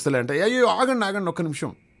తీసుకొని వస్తలే అంటే, అయ్యో ఆగండి ఒక్క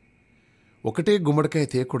నిమిషం, ఒకటే గుమ్మడికాయ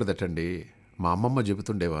తేయకూడదటండి. మా అమ్మమ్మ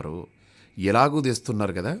చెబుతుండేవారు, ఎలాగూ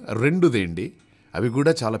తెస్తున్నారు కదా 2 తేయండి, అవి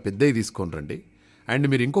కూడా చాలా పెద్దవి తీసుకొని రండి. అండ్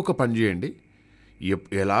మీరు ఇంకొక పని చేయండి,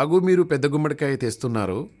 ఎలాగూ మీరు పెద్ద గుమ్మడికాయ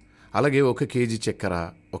తెస్తున్నారు, అలాగే 1 కేజీ చక్కెర,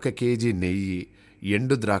 1 కేజీ నెయ్యి,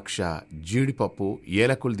 ఎండు ద్రాక్ష, జీడిపప్పు,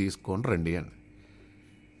 ఏలకులు తీసుకొని రండి అని.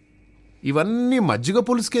 ఇవన్నీ మజ్జిగ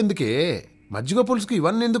పులుసుకి ఎందుకే? మజ్జిగ పులుసుకి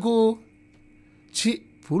ఇవన్నీ ఎందుకు?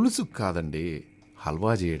 పులుసు కాదండి,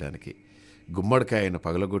 హల్వా చేయడానికి. గుమ్మడికాయను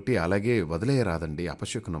పగలగొట్టి అలాగే వదిలేయరాదండి,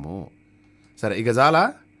 అపశకునము. సరే ఇక చాలా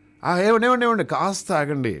ఏమండి కాస్త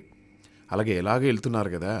ఆగండి. అలాగే ఎలాగే వెళ్తున్నారు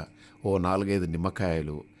కదా, ఓ 4-5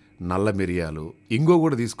 నిమ్మకాయలు, నల్ల మిరియాలు, ఇంగో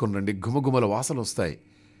కూడా తీసుకొని రండి, గుమగుమల వాసన వస్తాయి.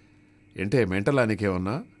 ఏంటే మెంటలానికి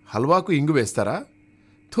ఏమన్నా హల్వాకు ఇంగు వేస్తారా?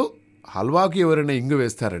 హల్వాకు ఎవరైనా ఇంగు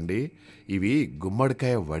వేస్తారండి? ఇవి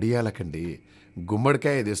గుమ్మడికాయ వడియాలకండి.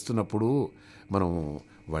 గుమ్మడికాయ తెస్తున్నప్పుడు మనం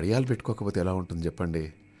వడియాలు పెట్టుకోకపోతే ఎలా ఉంటుంది చెప్పండి.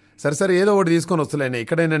 సరే ఏదో ఒకటి తీసుకొని వస్తలేను.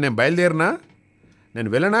 ఎక్కడైనా నేను బయలుదేరినా, నేను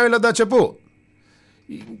వెళ్ళనా వెళ్ళొద్దా చెప్పు.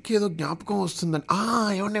 ఇంకేదో జ్ఞాపకం వస్తుందని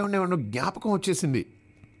ఏమన్నా జ్ఞాపకం వచ్చేసింది.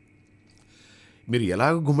 మీరు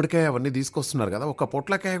ఎలాగో గుమ్మడికాయ అవన్నీ తీసుకొస్తున్నారు కదా, ఒక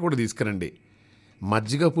పొట్లకాయ కూడా తీసుకురండి.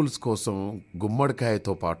 మజ్జిగ పులుసు కోసం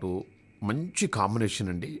గుమ్మడికాయతో పాటు మంచి కాంబినేషన్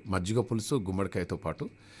అండి. మజ్జిగ పులుసు గుమ్మడికాయతో పాటు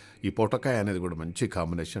ఈ పొట్లకాయ అనేది కూడా మంచి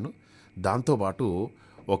కాంబినేషను. దాంతోపాటు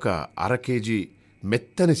ఒక 1/2 కేజీ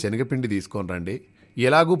మెత్తని శనగపిండి తీసుకొని రండి.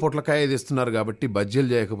 ఎలాగూ పొట్లకాయ తెస్తున్నారు కాబట్టి బజ్జీలు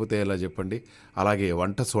చేయకపోతే ఎలా చెప్పండి. అలాగే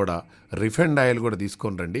వంట సోడా, రిఫైండ్ ఆయిల్ కూడా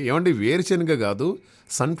తీసుకొని రండి. ఏమండి వేరుశనగ కాదు,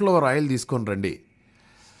 సన్ఫ్లవర్ ఆయిల్ తీసుకొని రండి.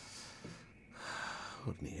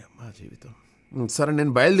 నీ అమ్మ జీవితం. సరే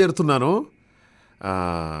నేను బయలుదేరుతున్నాను.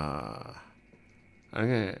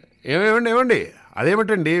 ఏమండి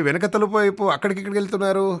అదేమిటండి వెనక తలుపు వైపు అక్కడికి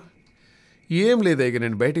వెళ్తున్నారు? ఏం లేదు, ఇక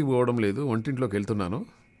నేను బయటికి పోవడం లేదు, వంటింట్లోకి వెళ్తున్నాను.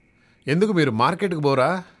 ఎందుకు మీరు మార్కెట్కి పోరా?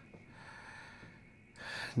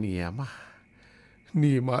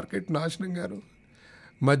 నీ మార్కెట్ నాశనం గారు.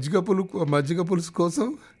 మజ్జిగ పులుసు కోసం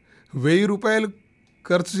 1000 రూపాయలు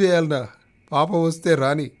ఖర్చు చేయాలన్నా పాపం వస్తే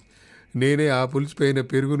రాని. నేనే ఆ పులిసిపోయిన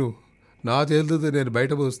పెరుగును నా చేతులతో నేను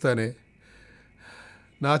బయట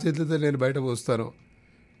పోస్తాను.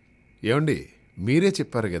 ఏమండి మీరే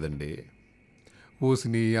చెప్పారు కదండి. ఓసి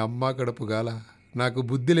నీ అమ్మ కడుపు గాల, నాకు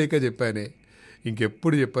బుద్ధి లేక చెప్పానే,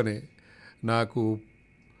 ఇంకెప్పుడు చెప్పనే. నాకు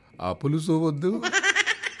ఆ పులుసు వద్దు,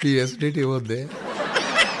 ఈ ఎసిడిటీ వద్దే.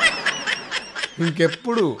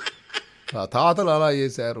 ఇంకెప్పుడు తాతలు అలా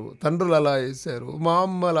చేశారు, తండ్రులు అలా చేశారు, మా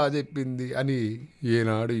అమ్మ అలా చెప్పింది అని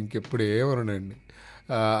ఏనాడు ఇంకెప్పుడు ఏమనండి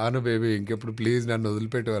అను బేబీ, ఇంకెప్పుడు ప్లీజ్ నన్ను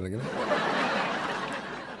వదిలిపెట్టేవారు కదా.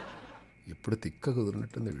 ఇప్పుడు తిక్క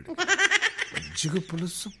కుదిరినట్టుంది వీడు. మజ్జిగ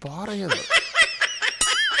పులుసు పారయ్యదు.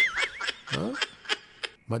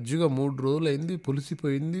 మజ్జిగ 3 రోజులు అయింది,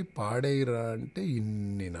 పులిసిపోయింది, పాడేయరా అంటే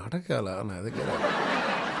ఇన్ని నాటకాలా నా దగ్గర?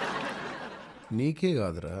 నీకే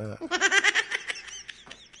కాదురా,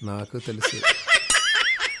 నాకు తెలుసు.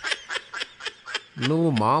 నువ్వు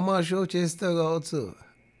మామా షో చేస్తావు కావచ్చు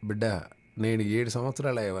బిడ్డ, నేను 7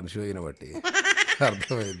 సంవత్సరాలు అయ్యాను షో అయిన బట్టి.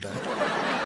 అర్థమైందా?